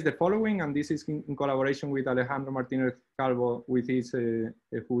idea is the following, and this is in collaboration with Alejandro Martinez Calvo, with his,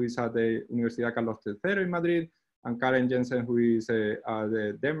 who is at the Universidad Carlos III in Madrid, and Karen Jensen, who is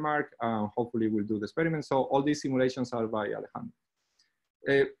at Denmark, and hopefully will do the experiment. So all these simulations are by Alejandro.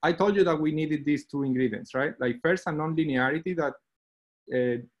 I told you that we needed these 2 ingredients, right? Like first, a non-linearity that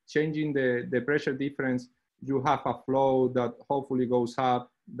changing the pressure difference, you have a flow that hopefully goes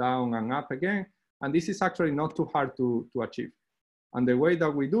up, down, and up again. And this is actually not too hard to achieve. And the way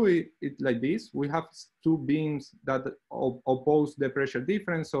that we do it, it's like this. We have 2 beams that oppose the pressure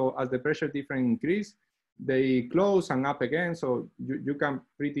difference. So as the pressure difference increase, they close and up again. So you can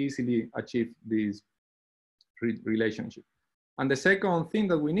pretty easily achieve this relationship. And the second thing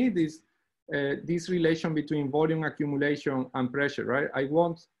that we need is this relation between volume accumulation and pressure, right? I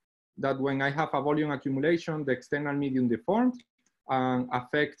want that when I have a volume accumulation, the external medium deforms and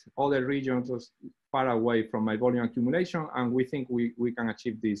affect other regions far away from my volume accumulation. And we think we can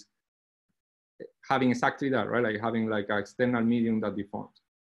achieve this having exactly that, right? Like having like an external medium that deforms.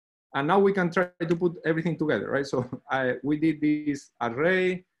 And now we can try to put everything together, right? So we did this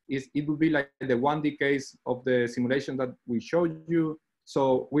array. It would be like the 1D case of the simulation that we showed you.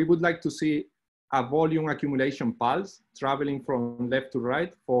 So we would like to see a volume accumulation pulse traveling from left to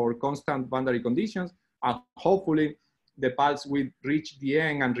right for constant boundary conditions. And hopefully the pulse will reach the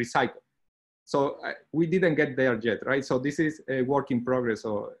end and recycle. So we didn't get there yet, right? So this is a work in progress.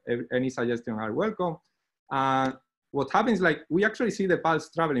 So any suggestions are welcome. What happens, like we actually see the pulse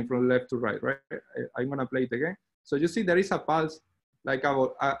traveling from left to right, right? I'm gonna play it again. So you see there is a pulse like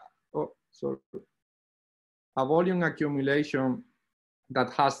a volume accumulation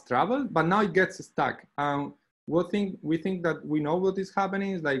that has traveled, but now it gets stuck. We think that we know what is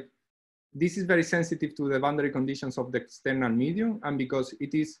happening is like, this is very sensitive to the boundary conditions of the external medium. And because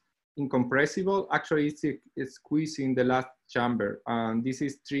it is incompressible, actually it's squeezing the last chamber. And this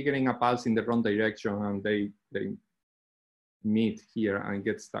is triggering a pulse in the wrong direction, and they meet here and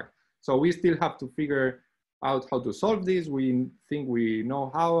get stuck. So we still have to figure out how to solve this. We think we know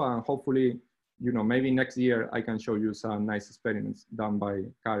how, and hopefully, maybe next year I can show you some nice experiments done by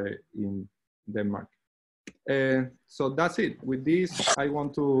Kare in Denmark. So that's it. With this, I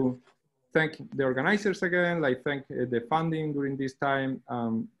want to thank the organizers again, thank the funding during this time,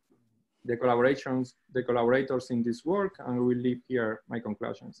 the collaborators in this work, and I will leave here my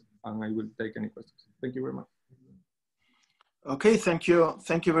conclusions, and I will take any questions. Thank you very much. Okay, thank you.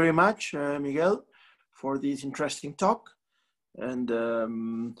 Thank you very much, Miguel, for this interesting talk. And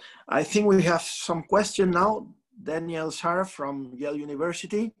I think we have some question now. Daniel Sar from Yale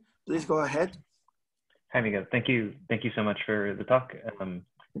University, please go ahead. Hi, Miguel. Thank you so much for the talk.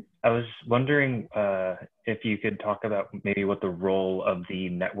 I was wondering if you could talk about maybe what the role of the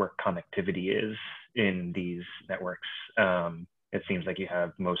network connectivity is in these networks. It seems like you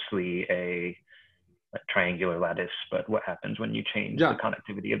have mostly a triangular lattice, but what happens when you change the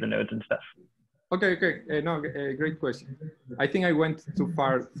connectivity of the nodes and stuff? Okay. Great question. I think I went too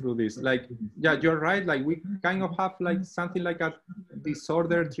far through this. You're right. We kind of have something like a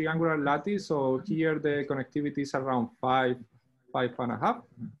disordered triangular lattice. So here the connectivity is around 5.5.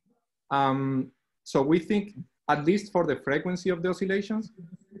 So we think, at least for the frequency of the oscillations,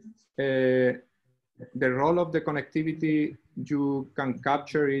 the role of the connectivity, you can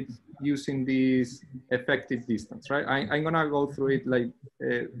capture it using this effective distance, right? I'm gonna go through it like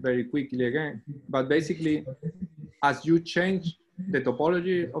very quickly again, but basically, as you change the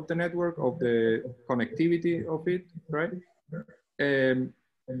topology of the network, of the connectivity of it, right?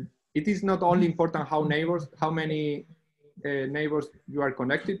 It is not only important how many neighbors you are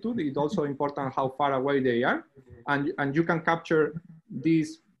connected to, it's also important how far away they are. And you can capture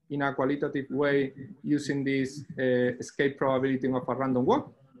this in a qualitative way using this escape probability of a random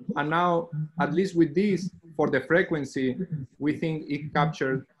walk. And now, at least with this, for the frequency, we think it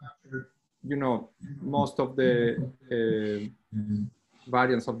captured, you know, most of the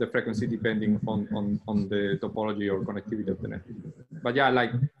variance of the frequency depending on the topology or connectivity of the network. But yeah,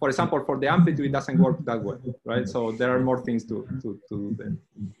 like, for example, for the amplitude, it doesn't work that way, right? So there are more things to do there.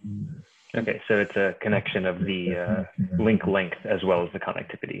 Okay, so it's a connection of the link length as well as the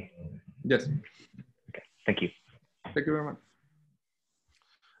connectivity. Yes. Okay, thank you. Thank you very much.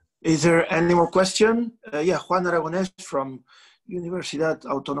 Is there any more question? Yeah, Juan Aragonés from Universidad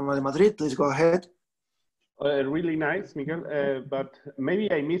Autónoma de Madrid, please go ahead. Really nice, Miguel, but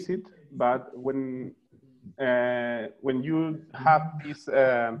maybe I miss it, but when you have these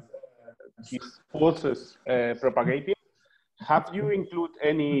pulses propagating, have you include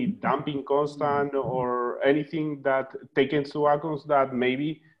any damping constant or anything that takes into account that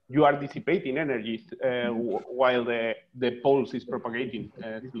maybe you are dissipating energy while the pulse is propagating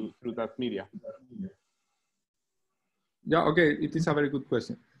through that media? Yeah, okay, it is a very good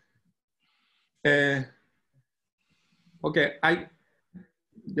question. Okay,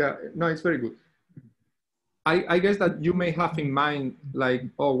 it's very good. I guess that you may have in mind, like,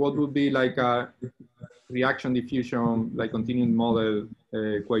 oh, what would be like a reaction diffusion, like continuum model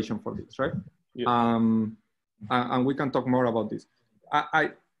equation for this, right? Yeah. And we can talk more about this.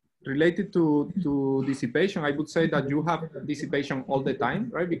 Related to dissipation, I would say that you have dissipation all the time,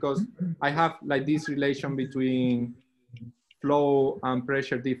 right? Because I have like this relation between flow and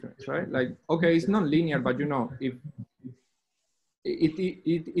pressure difference, right? Like, okay, it's not linear, but you know, if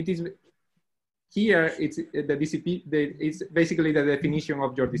it is here, it's it's basically the definition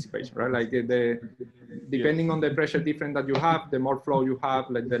of your dissipation, right? Like depending on the pressure difference that you have, the more flow you have,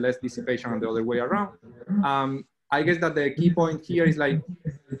 like the less dissipation and the other way around. I guess that the key point here is like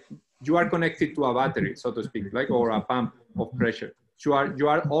you are connected to a battery, so to speak, like, or a pump of pressure. You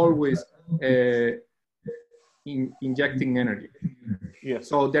are always injecting energy. Yes.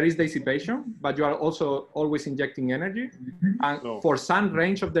 So there is dissipation, but you are also always injecting energy. And for some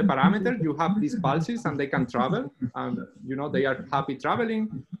range of the parameters, you have these pulses and they can travel. And, you know, they are happy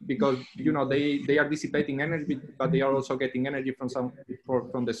traveling because, you know, they are dissipating energy, but they are also getting energy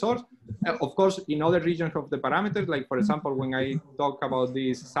from the source. Of course, in other regions of the parameters, like, for example, when I talk about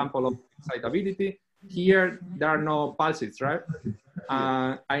this sample of excitability, here there are no pulses, right?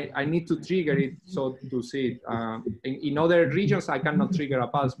 I need to trigger it so to see it. In other regions, I cannot trigger a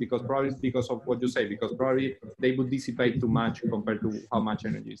pulse because probably because of what you say, because probably they would dissipate too much compared to how much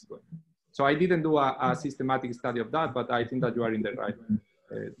energy is going. So I didn't do a systematic study of that, but I think that you are in the right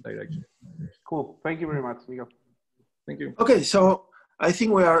direction. Cool. Thank you very much, Miguel. Thank you. Okay, so I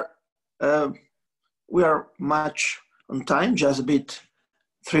think we are much on time, just a bit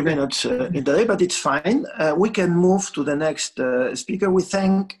 3 minutes in the day, but it's fine. We can move to the next speaker. We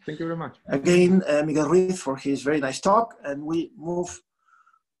thank you very much again Miguel Ruiz for his very nice talk, and we move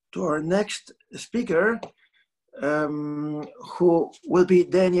to our next speaker, who will be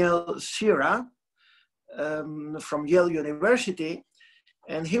Daniel Sierra from Yale University,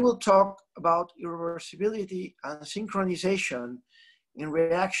 and he will talk about irreversibility and synchronization in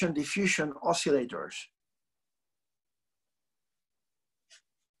reaction diffusion oscillators.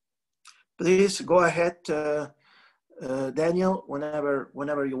 Please go ahead, Daniel,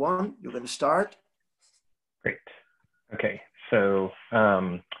 whenever you want. You can start. Great. Okay. So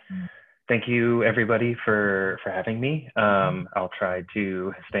thank you, everybody, for having me. I'll try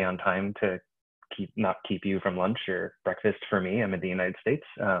to stay on time to not keep you from lunch or breakfast for me. I'm in the United States.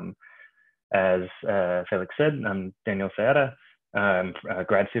 As Felix said, I'm Daniel Sierra. I'm a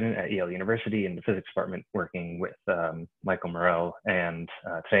grad student at Yale University in the physics department working with Michael Morell. And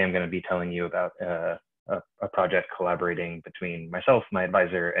today I'm going to be telling you about a project collaborating between myself, my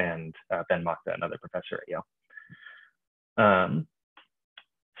advisor, and Ben Machta, another professor at Yale.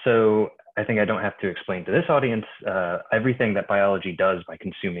 So I think I don't have to explain to this audience everything that biology does by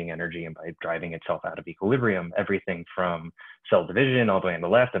consuming energy and by driving itself out of equilibrium, everything from cell division all the way on the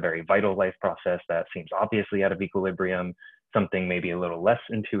left, a very vital life process that seems obviously out of equilibrium, something maybe a little less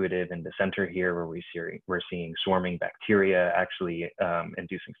intuitive in the center here where we're seeing swarming bacteria actually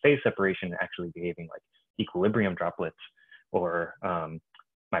inducing phase separation, actually behaving like equilibrium droplets, or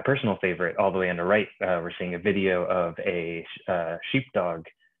my personal favorite, all the way on the right, we're seeing a video of a sheepdog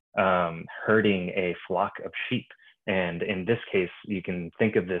herding a flock of sheep. And in this case, you can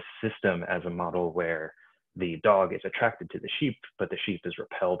think of this system as a model where the dog is attracted to the sheep, but the sheep is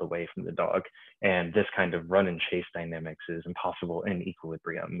repelled away from the dog. And this kind of run and chase dynamics is impossible in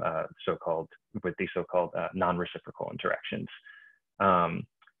equilibrium, with the so-called non-reciprocal interactions.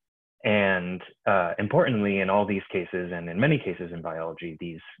 Importantly, in all these cases, and in many cases in biology,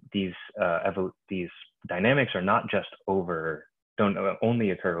 these dynamics are not just don't only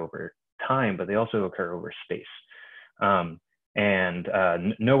occur over time, but they also occur over space.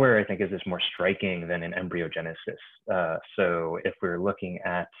 Nowhere, I think, is this more striking than in embryogenesis. So if we're looking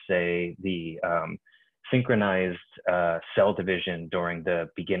at, say, the synchronized cell division during the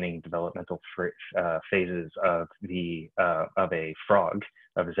beginning developmental phases of a frog,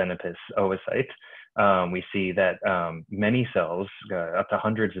 of a Xenopus oocyte, we see that many cells, up to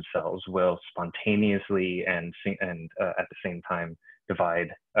hundreds of cells, will spontaneously and at the same time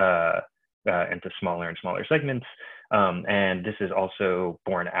divide into smaller and smaller segments. And this is also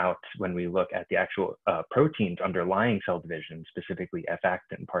borne out when we look at the actual proteins underlying cell division, specifically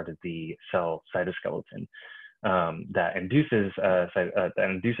F-actin, part of the cell cytoskeleton, that induces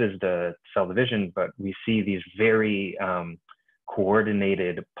the cell division. But we see these very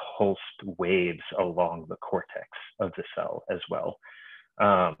coordinated pulsed waves along the cortex of the cell as well.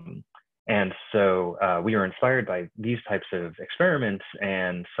 And so we were inspired by these types of experiments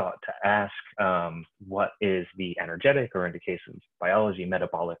and sought to ask what is the energetic, or in the case of biology,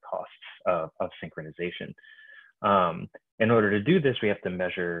 metabolic costs of synchronization. In order to do this, we have to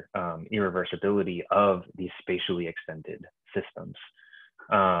measure irreversibility of these spatially extended systems.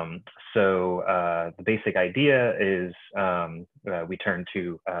 The basic idea is we turn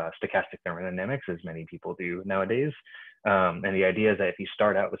to stochastic thermodynamics, as many people do nowadays. And the idea is that if you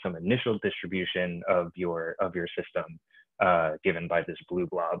start out with some initial distribution of your system, given by this blue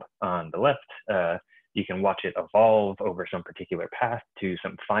blob on the left, you can watch it evolve over some particular path to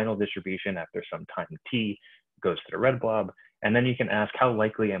some final distribution after some time t, goes to the red blob, and then you can ask, how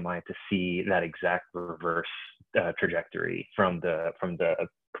likely am I to see that exact reverse trajectory from the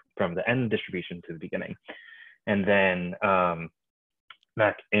end distribution to the beginning? And then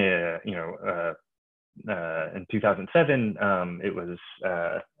back in, in 2007, it was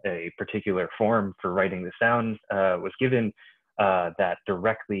a particular form for writing this down was given that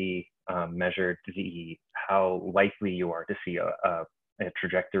directly measured how likely you are to see a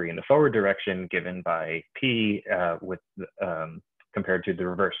trajectory in the forward direction given by p compared to the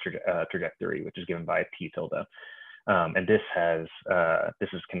reverse trajectory, which is given by p tilde. And this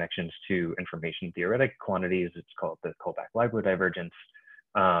is connections to information theoretic quantities. It's called the Kullback-Leibler divergence.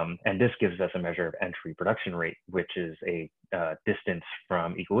 And this gives us a measure of entropy production rate, which is a distance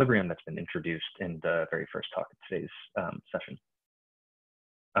from equilibrium that's been introduced in the very first talk of today's session.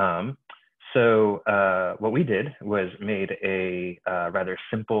 What we did was made a rather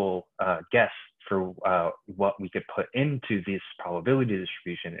simple guess for what we could put into this probability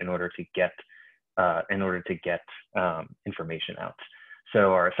distribution in order to get information out.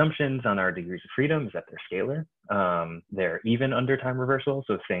 So our assumptions on our degrees of freedom is that they're scalar. They're even under time reversal,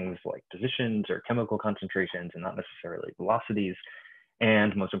 so things like positions or chemical concentrations and not necessarily velocities.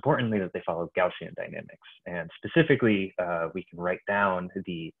 And most importantly, that they follow Gaussian dynamics. And specifically, we can write down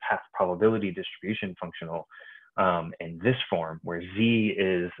the path probability distribution functional in this form, where Z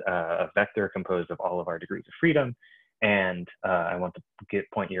is a vector composed of all of our degrees of freedom. And I want to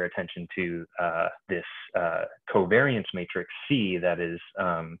point your attention to this covariance matrix C that is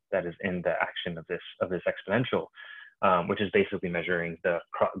in the action of this exponential, which is basically measuring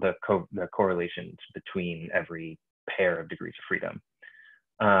the correlations between every pair of degrees of freedom.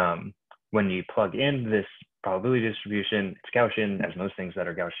 When you plug in this probability distribution, it's Gaussian. As most things that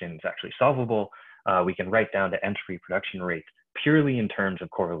are Gaussian, it's actually solvable. We can write down the entropy production rate purely in terms of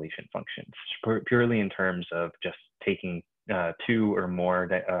correlation functions, purely in terms of just taking two or more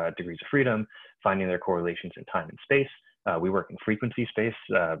degrees of freedom, finding their correlations in time and space. We work in frequency space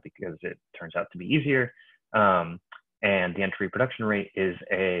because it turns out to be easier. And the entropy production rate is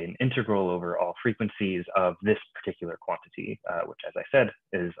an integral over all frequencies of this particular quantity, which, as I said,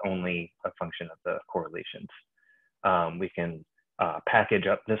 is only a function of the correlations. We can package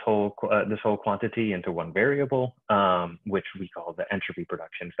up this whole quantity into one variable, which we call the entropy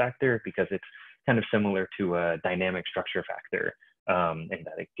production factor, because it's kind of similar to a dynamic structure factor in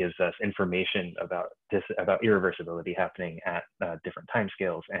that it gives us information about irreversibility happening at different time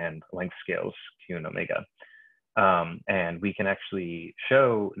scales and length scales, Q and omega. And we can actually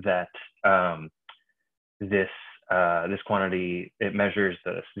show that this this quantity, it measures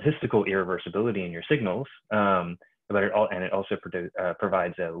the statistical irreversibility in your signals, but it also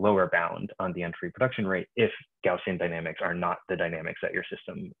provides a lower bound on the entry production rate if Gaussian dynamics are not the dynamics that your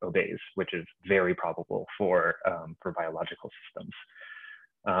system obeys, which is very probable for biological systems.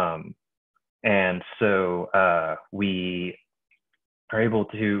 And so we are able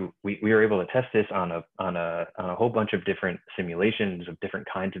to test this on a whole bunch of different simulations of different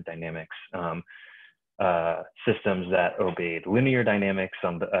kinds of dynamics. Systems that obeyed linear dynamics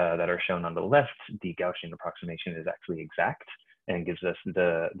that are shown on the left, the Gaussian approximation is actually exact and gives us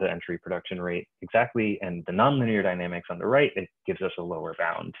the entry production rate exactly, and the nonlinear dynamics on the right, it gives us a lower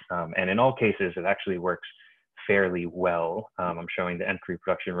bound. And in all cases, it actually works fairly well. I'm showing the entry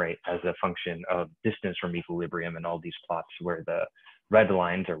production rate as a function of distance from equilibrium in all these plots where the red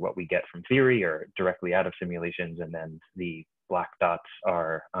lines are what we get from theory or directly out of simulations, and then the black dots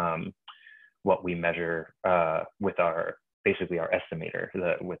are what we measure with basically our estimator,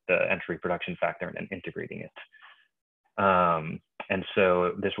 with the entry production factor and then integrating it. And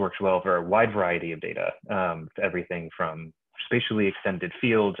so this works well for a wide variety of data, everything from spatially extended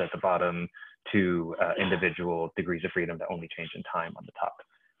fields at the bottom to individual degrees of freedom that only change in time on the top.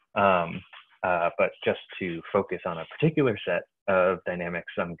 But just to focus on a particular set of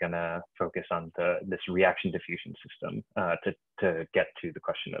dynamics, I'm gonna focus on this reaction diffusion system to get to the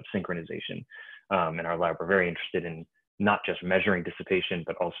question of synchronization. In our lab, we're very interested in not just measuring dissipation,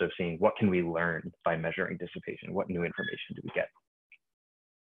 but also seeing what can we learn by measuring dissipation, what new information do we get.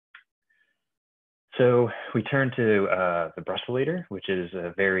 So we turn to the brusellator, which is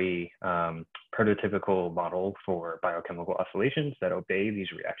a very prototypical model for biochemical oscillations that obey these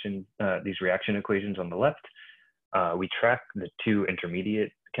reaction equations on the left. We track the two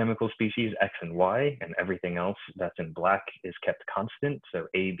intermediate chemical species, X and Y, and everything else that's in black is kept constant. So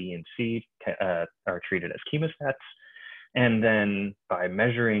A, B, and C are treated as chemostats. And then by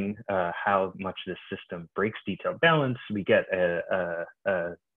measuring how much this system breaks detailed balance, we get a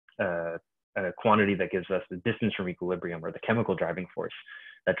quantity that gives us the distance from equilibrium, or the chemical driving force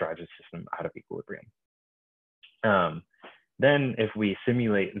that drives the system out of equilibrium. Then if we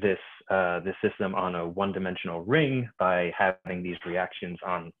simulate this system on a one-dimensional ring by having these reactions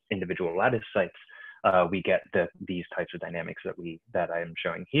on individual lattice sites, we get these types of dynamics that I'm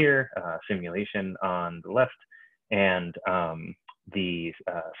showing here, simulation on the left, and the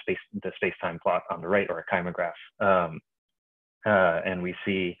space-time plot on the right, or a chymograph. And we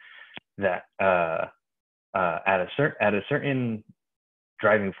see that at a certain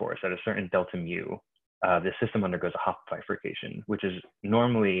driving force, at a certain delta mu, the system undergoes a Hopf bifurcation, which is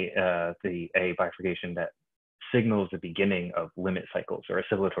normally a bifurcation that signals the beginning of limit cycles or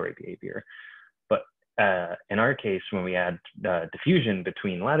oscillatory behavior. But in our case, when we add diffusion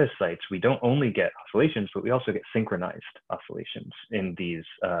between lattice sites, we don't only get oscillations, but we also get synchronized oscillations in these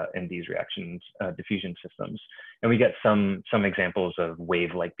reactions diffusion systems, and we get some examples of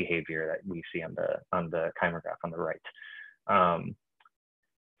wave-like behavior that we see on the chymograph on the right.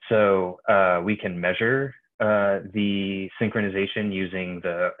 So we can measure the synchronization using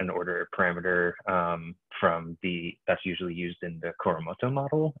an order parameter that's usually used in the Kuramoto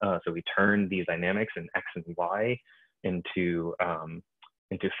model. So we turn these dynamics in X and Y into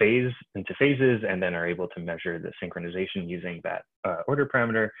phases, and then are able to measure the synchronization using that order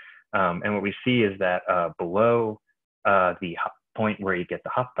parameter. And what we see is that below the point where you get the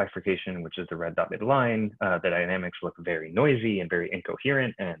Hopf bifurcation, which is the red dotted line, the dynamics look very noisy and very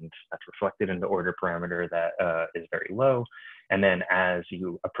incoherent, and that's reflected in the order parameter that is very low. And then as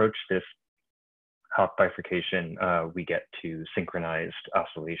you approach this Hopf bifurcation, we get to synchronized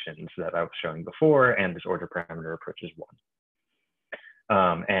oscillations that I was showing before, and this order parameter approaches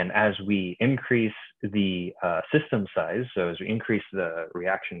 1. And as we increase the system size, so as we increase the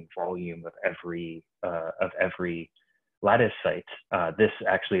reaction volume of every lattice site, this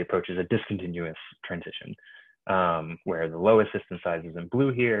actually approaches a discontinuous transition, where the lowest system size is in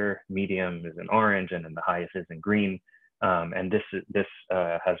blue here, medium is in orange, and then the highest is in green. And this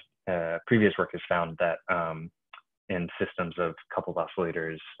has previous work has found that in systems of coupled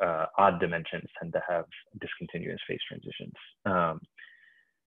oscillators, odd dimensions tend to have discontinuous phase transitions.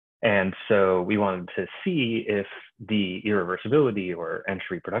 And so we wanted to see if the irreversibility or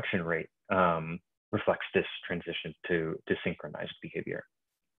entry production rate reflects this transition to synchronized behavior.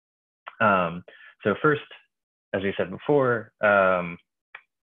 So first, as we said before, our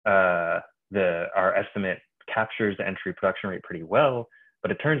estimate captures the entry production rate pretty well,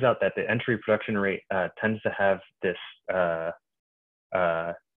 but it turns out that the entry production rate tends to have this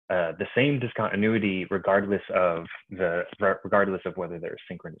the same discontinuity regardless of whether there's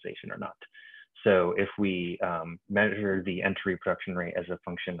synchronization or not. So if we measure the entry production rate as a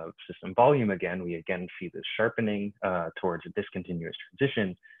function of system volume again, we again see this sharpening towards a discontinuous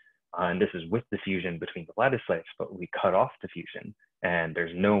transition. And this is with diffusion between the lattice sites, but we cut off diffusion and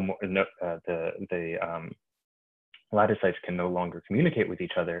there's no more, the lattice sites can no longer communicate with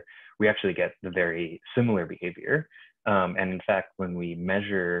each other. We actually get the very similar behavior. And in fact, when we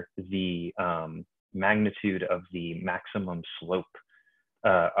measure the magnitude of the maximum slope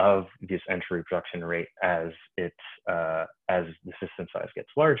of this entry production rate as as the system size gets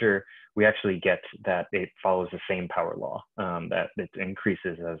larger, we actually get that it follows the same power law, that it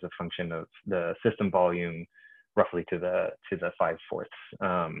increases as a function of the system volume roughly to the 5/4.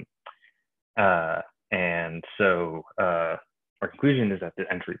 And so our conclusion is that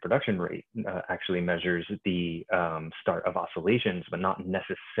the entry production rate actually measures the start of oscillations, but not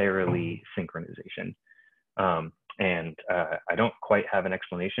necessarily synchronization. And I don't quite have an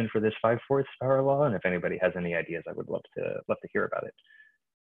explanation for this 5/4 power law, and if anybody has any ideas, I would love to hear about it.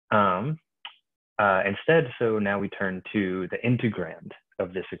 Instead, so now we turn to the integrand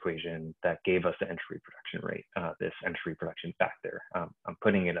of this equation that gave us the entry production rate, this entry production factor. I'm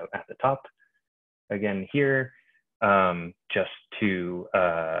putting it at the top again here, just to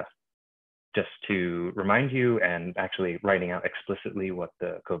remind you, and actually writing out explicitly what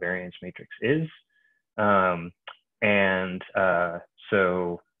the covariance matrix is.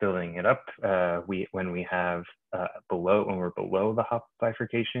 So building it up, when we're below the Hopf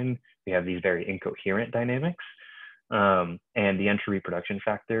bifurcation, we have these very incoherent dynamics. And the entry production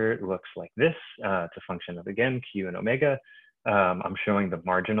factor looks like this. It's a function of, again, Q and omega. I'm showing the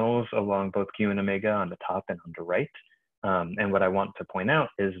marginals along both Q and omega on the top and on the right. And what I want to point out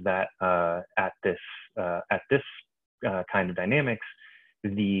is that at this kind of dynamics,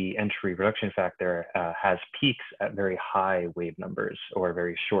 the entry production factor has peaks at very high wave numbers or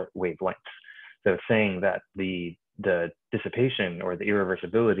very short wavelengths. So it's saying that the dissipation or the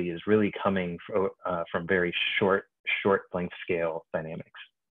irreversibility is really coming from very short length scale dynamics.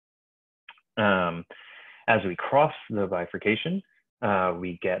 As we cross the bifurcation,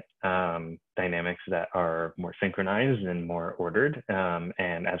 we get dynamics that are more synchronized and more ordered.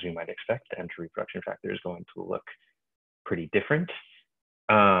 And as we might expect, the entry production factor is going to look pretty different.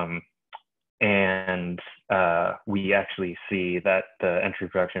 We actually see that the entry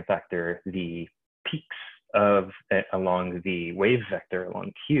production factor, the peaks along the wave vector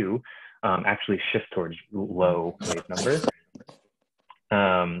along Q, actually shift towards low wave numbers.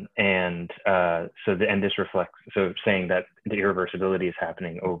 This reflects, so saying that the irreversibility is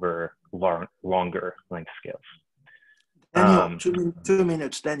happening over longer length scales. Daniel, 2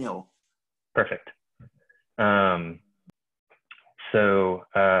 minutes, Daniel. Perfect. So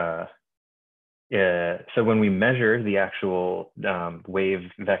when we measure the actual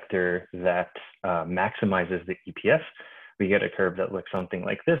wave vector that maximizes the EPS, we get a curve that looks something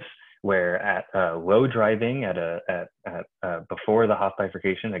like this, where at low driving before the Hopf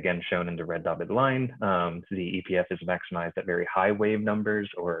bifurcation, again shown in the red dotted line, the EPF is maximized at very high wave numbers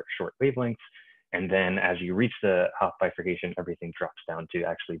or short wavelengths. And then as you reach the Hopf bifurcation, everything drops down to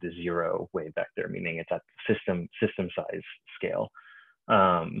actually the 0 wave vector, meaning it's at system size scale.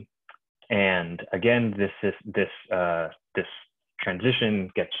 And again, this transition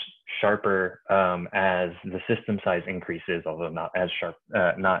gets sharper as the system size increases, although not as sharp,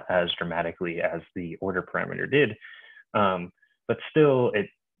 not as dramatically as the order parameter did. But still, it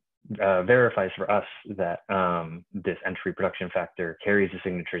verifies for us that this entry production factor carries the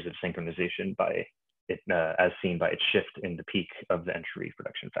signatures of synchronization by it, as seen by its shift in the peak of the entry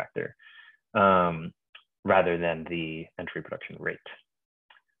production factor, rather than the entry production rate.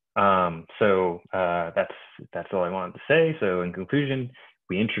 That's all I wanted to say. So in conclusion,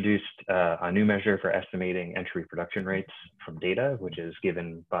 we introduced a new measure for estimating entry production rates from data, which is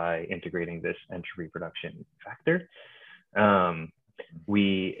given by integrating this entry production factor.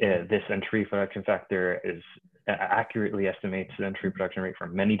 This entry production factor accurately estimates the entry production rate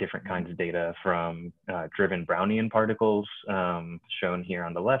from many different kinds of data, from driven Brownian particles, shown here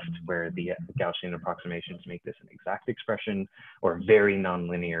on the left, where the Gaussian approximations make this an exact expression, or very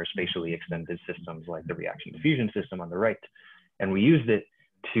nonlinear spatially extended systems like the reaction diffusion system on the right. And we used it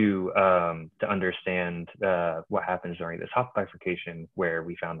to understand what happens during this Hopf bifurcation, where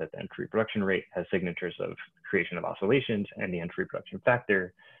we found that the entry production rate has signatures of creation of oscillations, and the entry production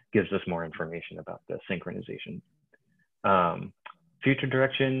factor gives us more information about the synchronization. Future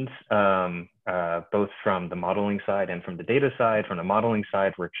directions, both from the modeling side and from the data side. From the modeling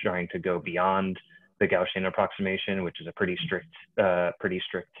side, we're trying to go beyond the Gaussian approximation, which is a pretty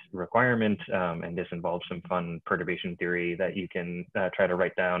strict requirement. And this involves some fun perturbation theory that you can try to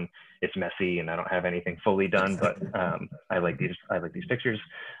write down. It's messy, and I don't have anything fully done, but I like these pictures.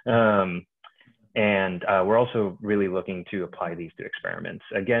 And we're also really looking to apply these to experiments,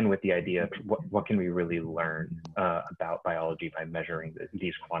 again, with the idea of what can we really learn about biology by measuring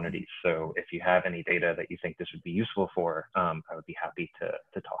these quantities. So if you have any data that you think this would be useful for, I would be happy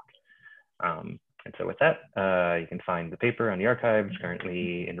to talk. And so with that, you can find the paper on the archives,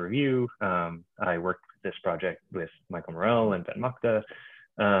 currently in review. I worked this project with Michael Morell and Ben Makta.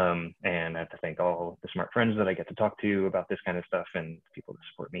 And I have to thank all the smart friends that I get to talk to about this kind of stuff and people that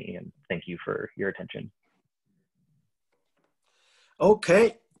support me. And thank you for your attention.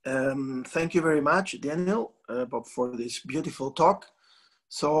 Okay, thank you very much, Daniel, for this beautiful talk.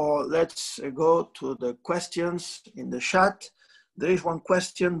 So let's go to the questions in the chat. There is one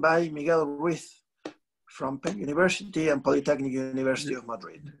question by Miguel Ruiz from Penn University and Polytechnic University of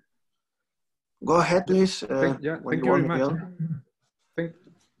Madrid. Go ahead, please. Thank you very much.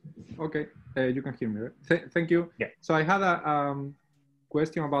 Okay, you can hear me, right? Thank you. Yeah. So I had a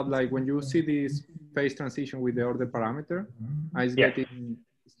question about, like, when you see this phase transition with the order parameter, it's getting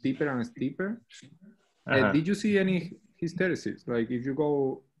steeper and steeper. Did you see any hysteresis? Like if you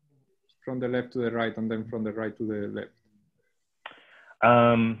go from the left to the right and then from the right to the left?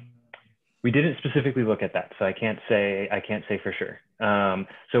 We didn't specifically look at that, so I can't say for sure.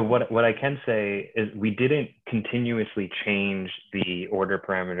 So what I can say is we didn't continuously change the order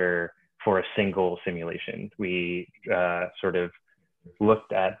parameter for a single simulation. We sort of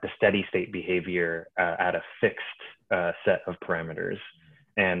looked at the steady state behavior at a fixed set of parameters,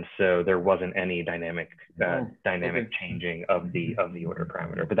 and so there wasn't any dynamic changing of the order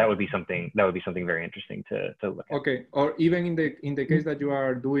parameter. But that would be something very interesting to look at. Okay, or even in the case that you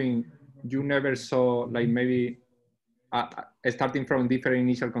are doing, you never saw, like, maybe starting from different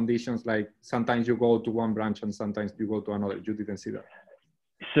initial conditions, like sometimes you go to one branch and sometimes you go to another. You didn't see that?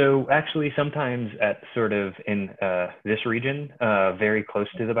 So actually sometimes at sort of in this region, very close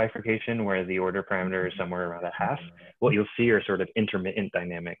to the bifurcation where the order parameter is somewhere around a half, what you'll see are sort of intermittent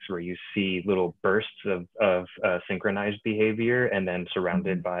dynamics where you see little bursts of synchronized behavior and then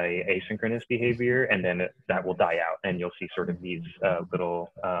surrounded by asynchronous behavior, and then that will die out and you'll see sort of these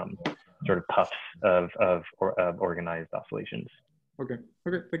little sort of puffs of organized oscillations. Okay,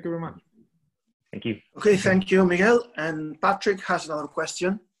 thank you very much. Thank you. Okay, thank you, Miguel. And Patrick has another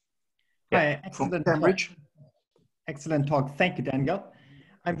question. Hi, excellent from Cambridge. Talk. Excellent talk. Thank you, Daniel.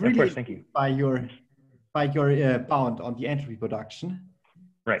 I'm really thank by your bound on the entropy production.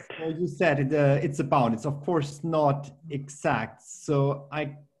 Right. So you said it's a bound. It's of course not exact. So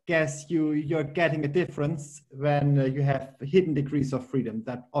I guess you're getting a difference when you have hidden degrees of freedom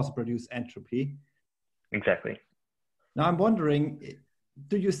that also produce entropy. Exactly. Now I'm wondering,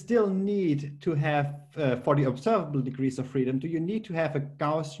 do you still need to have, for the observable degrees of freedom, do you need to have a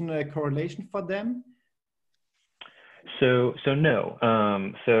Gaussian correlation for them? So no.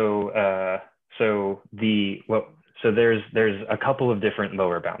 So there's a couple of different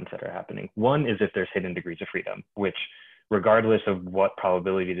lower bounds that are happening. One is if there's hidden degrees of freedom, which regardless of what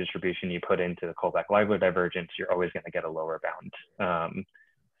probability distribution you put into the Kullback-Leibler divergence, you're always going to get a lower bound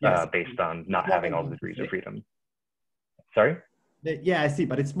based on not having all the degrees of freedom. Sorry? Yeah, I see,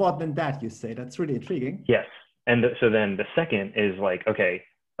 but it's more than that, you say. That's really intriguing. Yes. And so then the second is like, okay,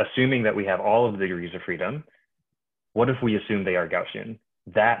 assuming that we have all of the degrees of freedom, what if we assume they are Gaussian?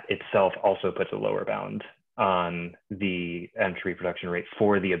 That itself also puts a lower bound on the entropy production rate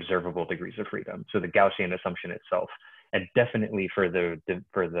for the observable degrees of freedom. So the Gaussian assumption itself, and definitely for the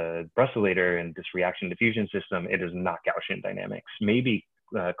brusellator and this reaction diffusion system, it is not Gaussian dynamics. Maybe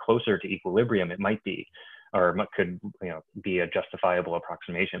closer to equilibrium, it might be, or could be a justifiable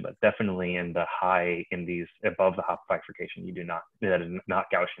approximation, but definitely in these above the Hopf bifurcation, that is not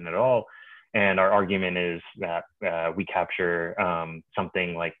Gaussian at all. And our argument is that we capture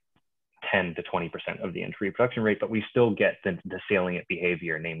something like 10 to 20% of the entropy production rate, but we still get the salient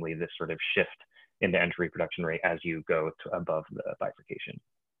behavior, namely this sort of shift in the entropy production rate as you go to above the bifurcation.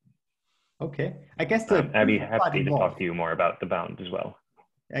 Okay, I guess I'd be happy to talk to you more about the bound as well.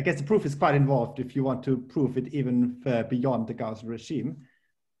 I guess the proof is quite involved if you want to prove it even beyond the Gaussian regime.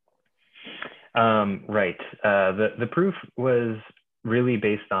 Right. The proof was really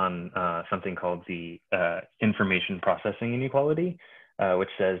based on something called the information processing inequality, which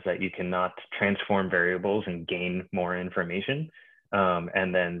says that you cannot transform variables and gain more information.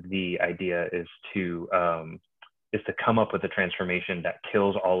 And then the idea is to come up with a transformation that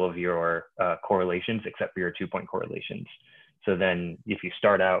kills all of your correlations except for your 2-point correlations. So then if you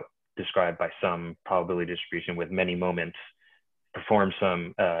start out described by some probability distribution with many moments, perform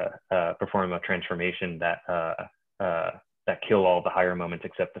a transformation that kill all the higher moments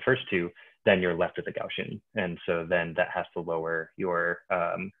except the first two, then you're left with a Gaussian. And so then that has to lower your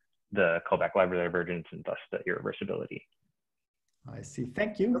the callback library divergence and thus the irreversibility. I see.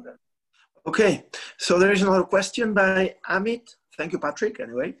 Thank you. Okay, so there is another question by Amit. Thank you, Patrick,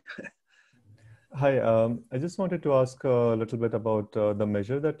 anyway. Hi, I just wanted to ask a little bit about the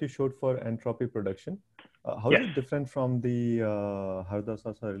measure that you showed for entropy production. How is it different from the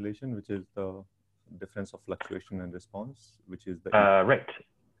Harada-Sasa relation, which is the difference of fluctuation and response, which is the right.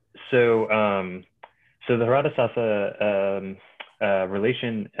 So so the Harada-Sasa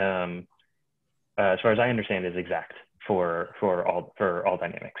relation, as far as I understand, is exact for all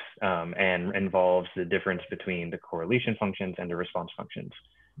dynamics, and involves the difference between the correlation functions and the response functions.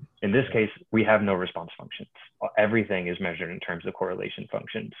 In this case, we have no response functions. Everything is measured in terms of correlation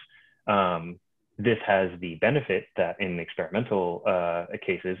functions. This has the benefit that in experimental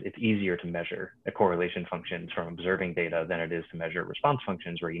cases, it's easier to measure the correlation functions from observing data than it is to measure response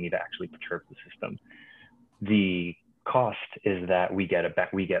functions where you need to actually perturb the system. The cost is that we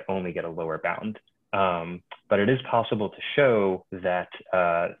only get a lower bound. But it is possible to show that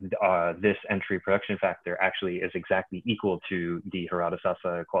this entry production factor actually is exactly equal to the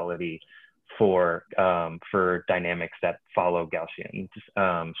Harada-Sasa equality for dynamics that follow Gaussians.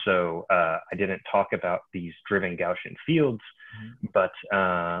 So I didn't talk about these driven Gaussian fields, but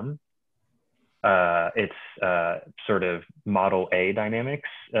it's sort of model A dynamics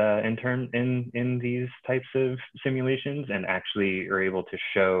in these types of simulations, and actually are able to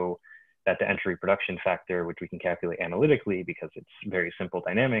show that the entry production factor, which we can calculate analytically because it's very simple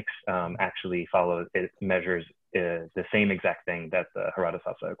dynamics, actually measures the same exact thing that the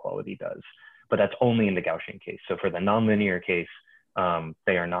Harada-Sasa equality does. But that's only in the Gaussian case. So for the nonlinear case,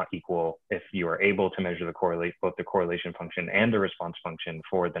 they are not equal. If you are able to measure both the correlation function and the response function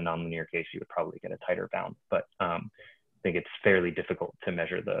for the nonlinear case, you would probably get a tighter bound. But I think it's fairly difficult to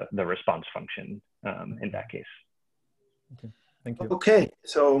measure the response function in that case. Okay, thank you. Okay,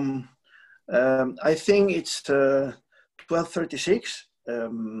 so I think it's 12:36.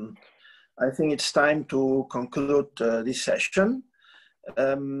 I think it's time to conclude this session.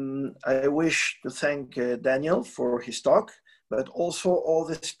 I wish to thank Daniel for his talk, but also all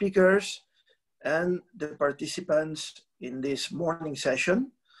the speakers and the participants in this morning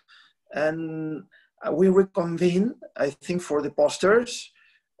session. And we reconvene, I think, for the posters.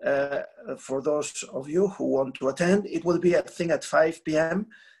 For those of you who want to attend, it will be, I think, at 5 p.m.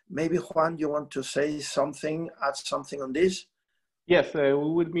 Maybe, Juan, you want to say something, add something on this? Yes, we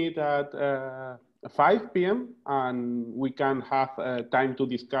will meet at 5 p.m. and we can have time to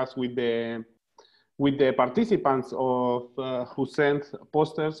discuss with the participants of who sent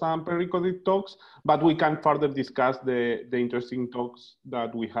posters and pre-recorded talks, but we can further discuss the interesting talks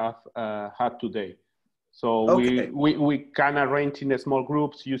that we have had today. So okay. we can arrange in small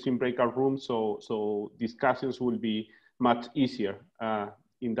groups using breakout rooms, so discussions will be much easier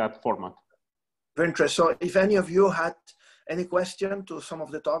in that format. Very interesting. So if any of you had any question to some of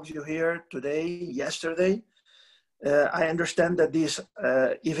the talks you hear today, yesterday, I understand that this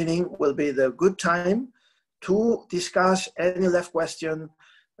evening will be the good time to discuss any left question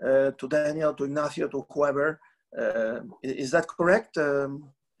to Daniel, to Ignacio, to whoever. Is that correct?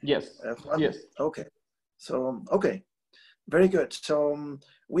 Yes. Yes. Okay. So, okay. Very good. So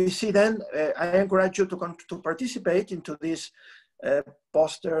we see then, I encourage you to participate into this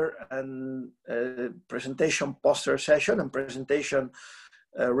poster and presentation poster session and presentation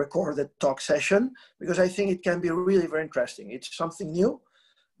recorded talk session, because I think it can be really very interesting. It's something new,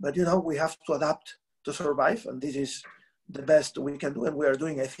 but you know, we have to adapt to survive, and this is the best we can do, and we are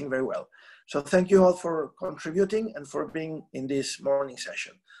doing, I think, very well. So thank you all for contributing and for being in this morning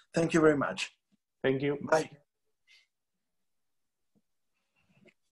session. Thank you very much. Thank you. Bye.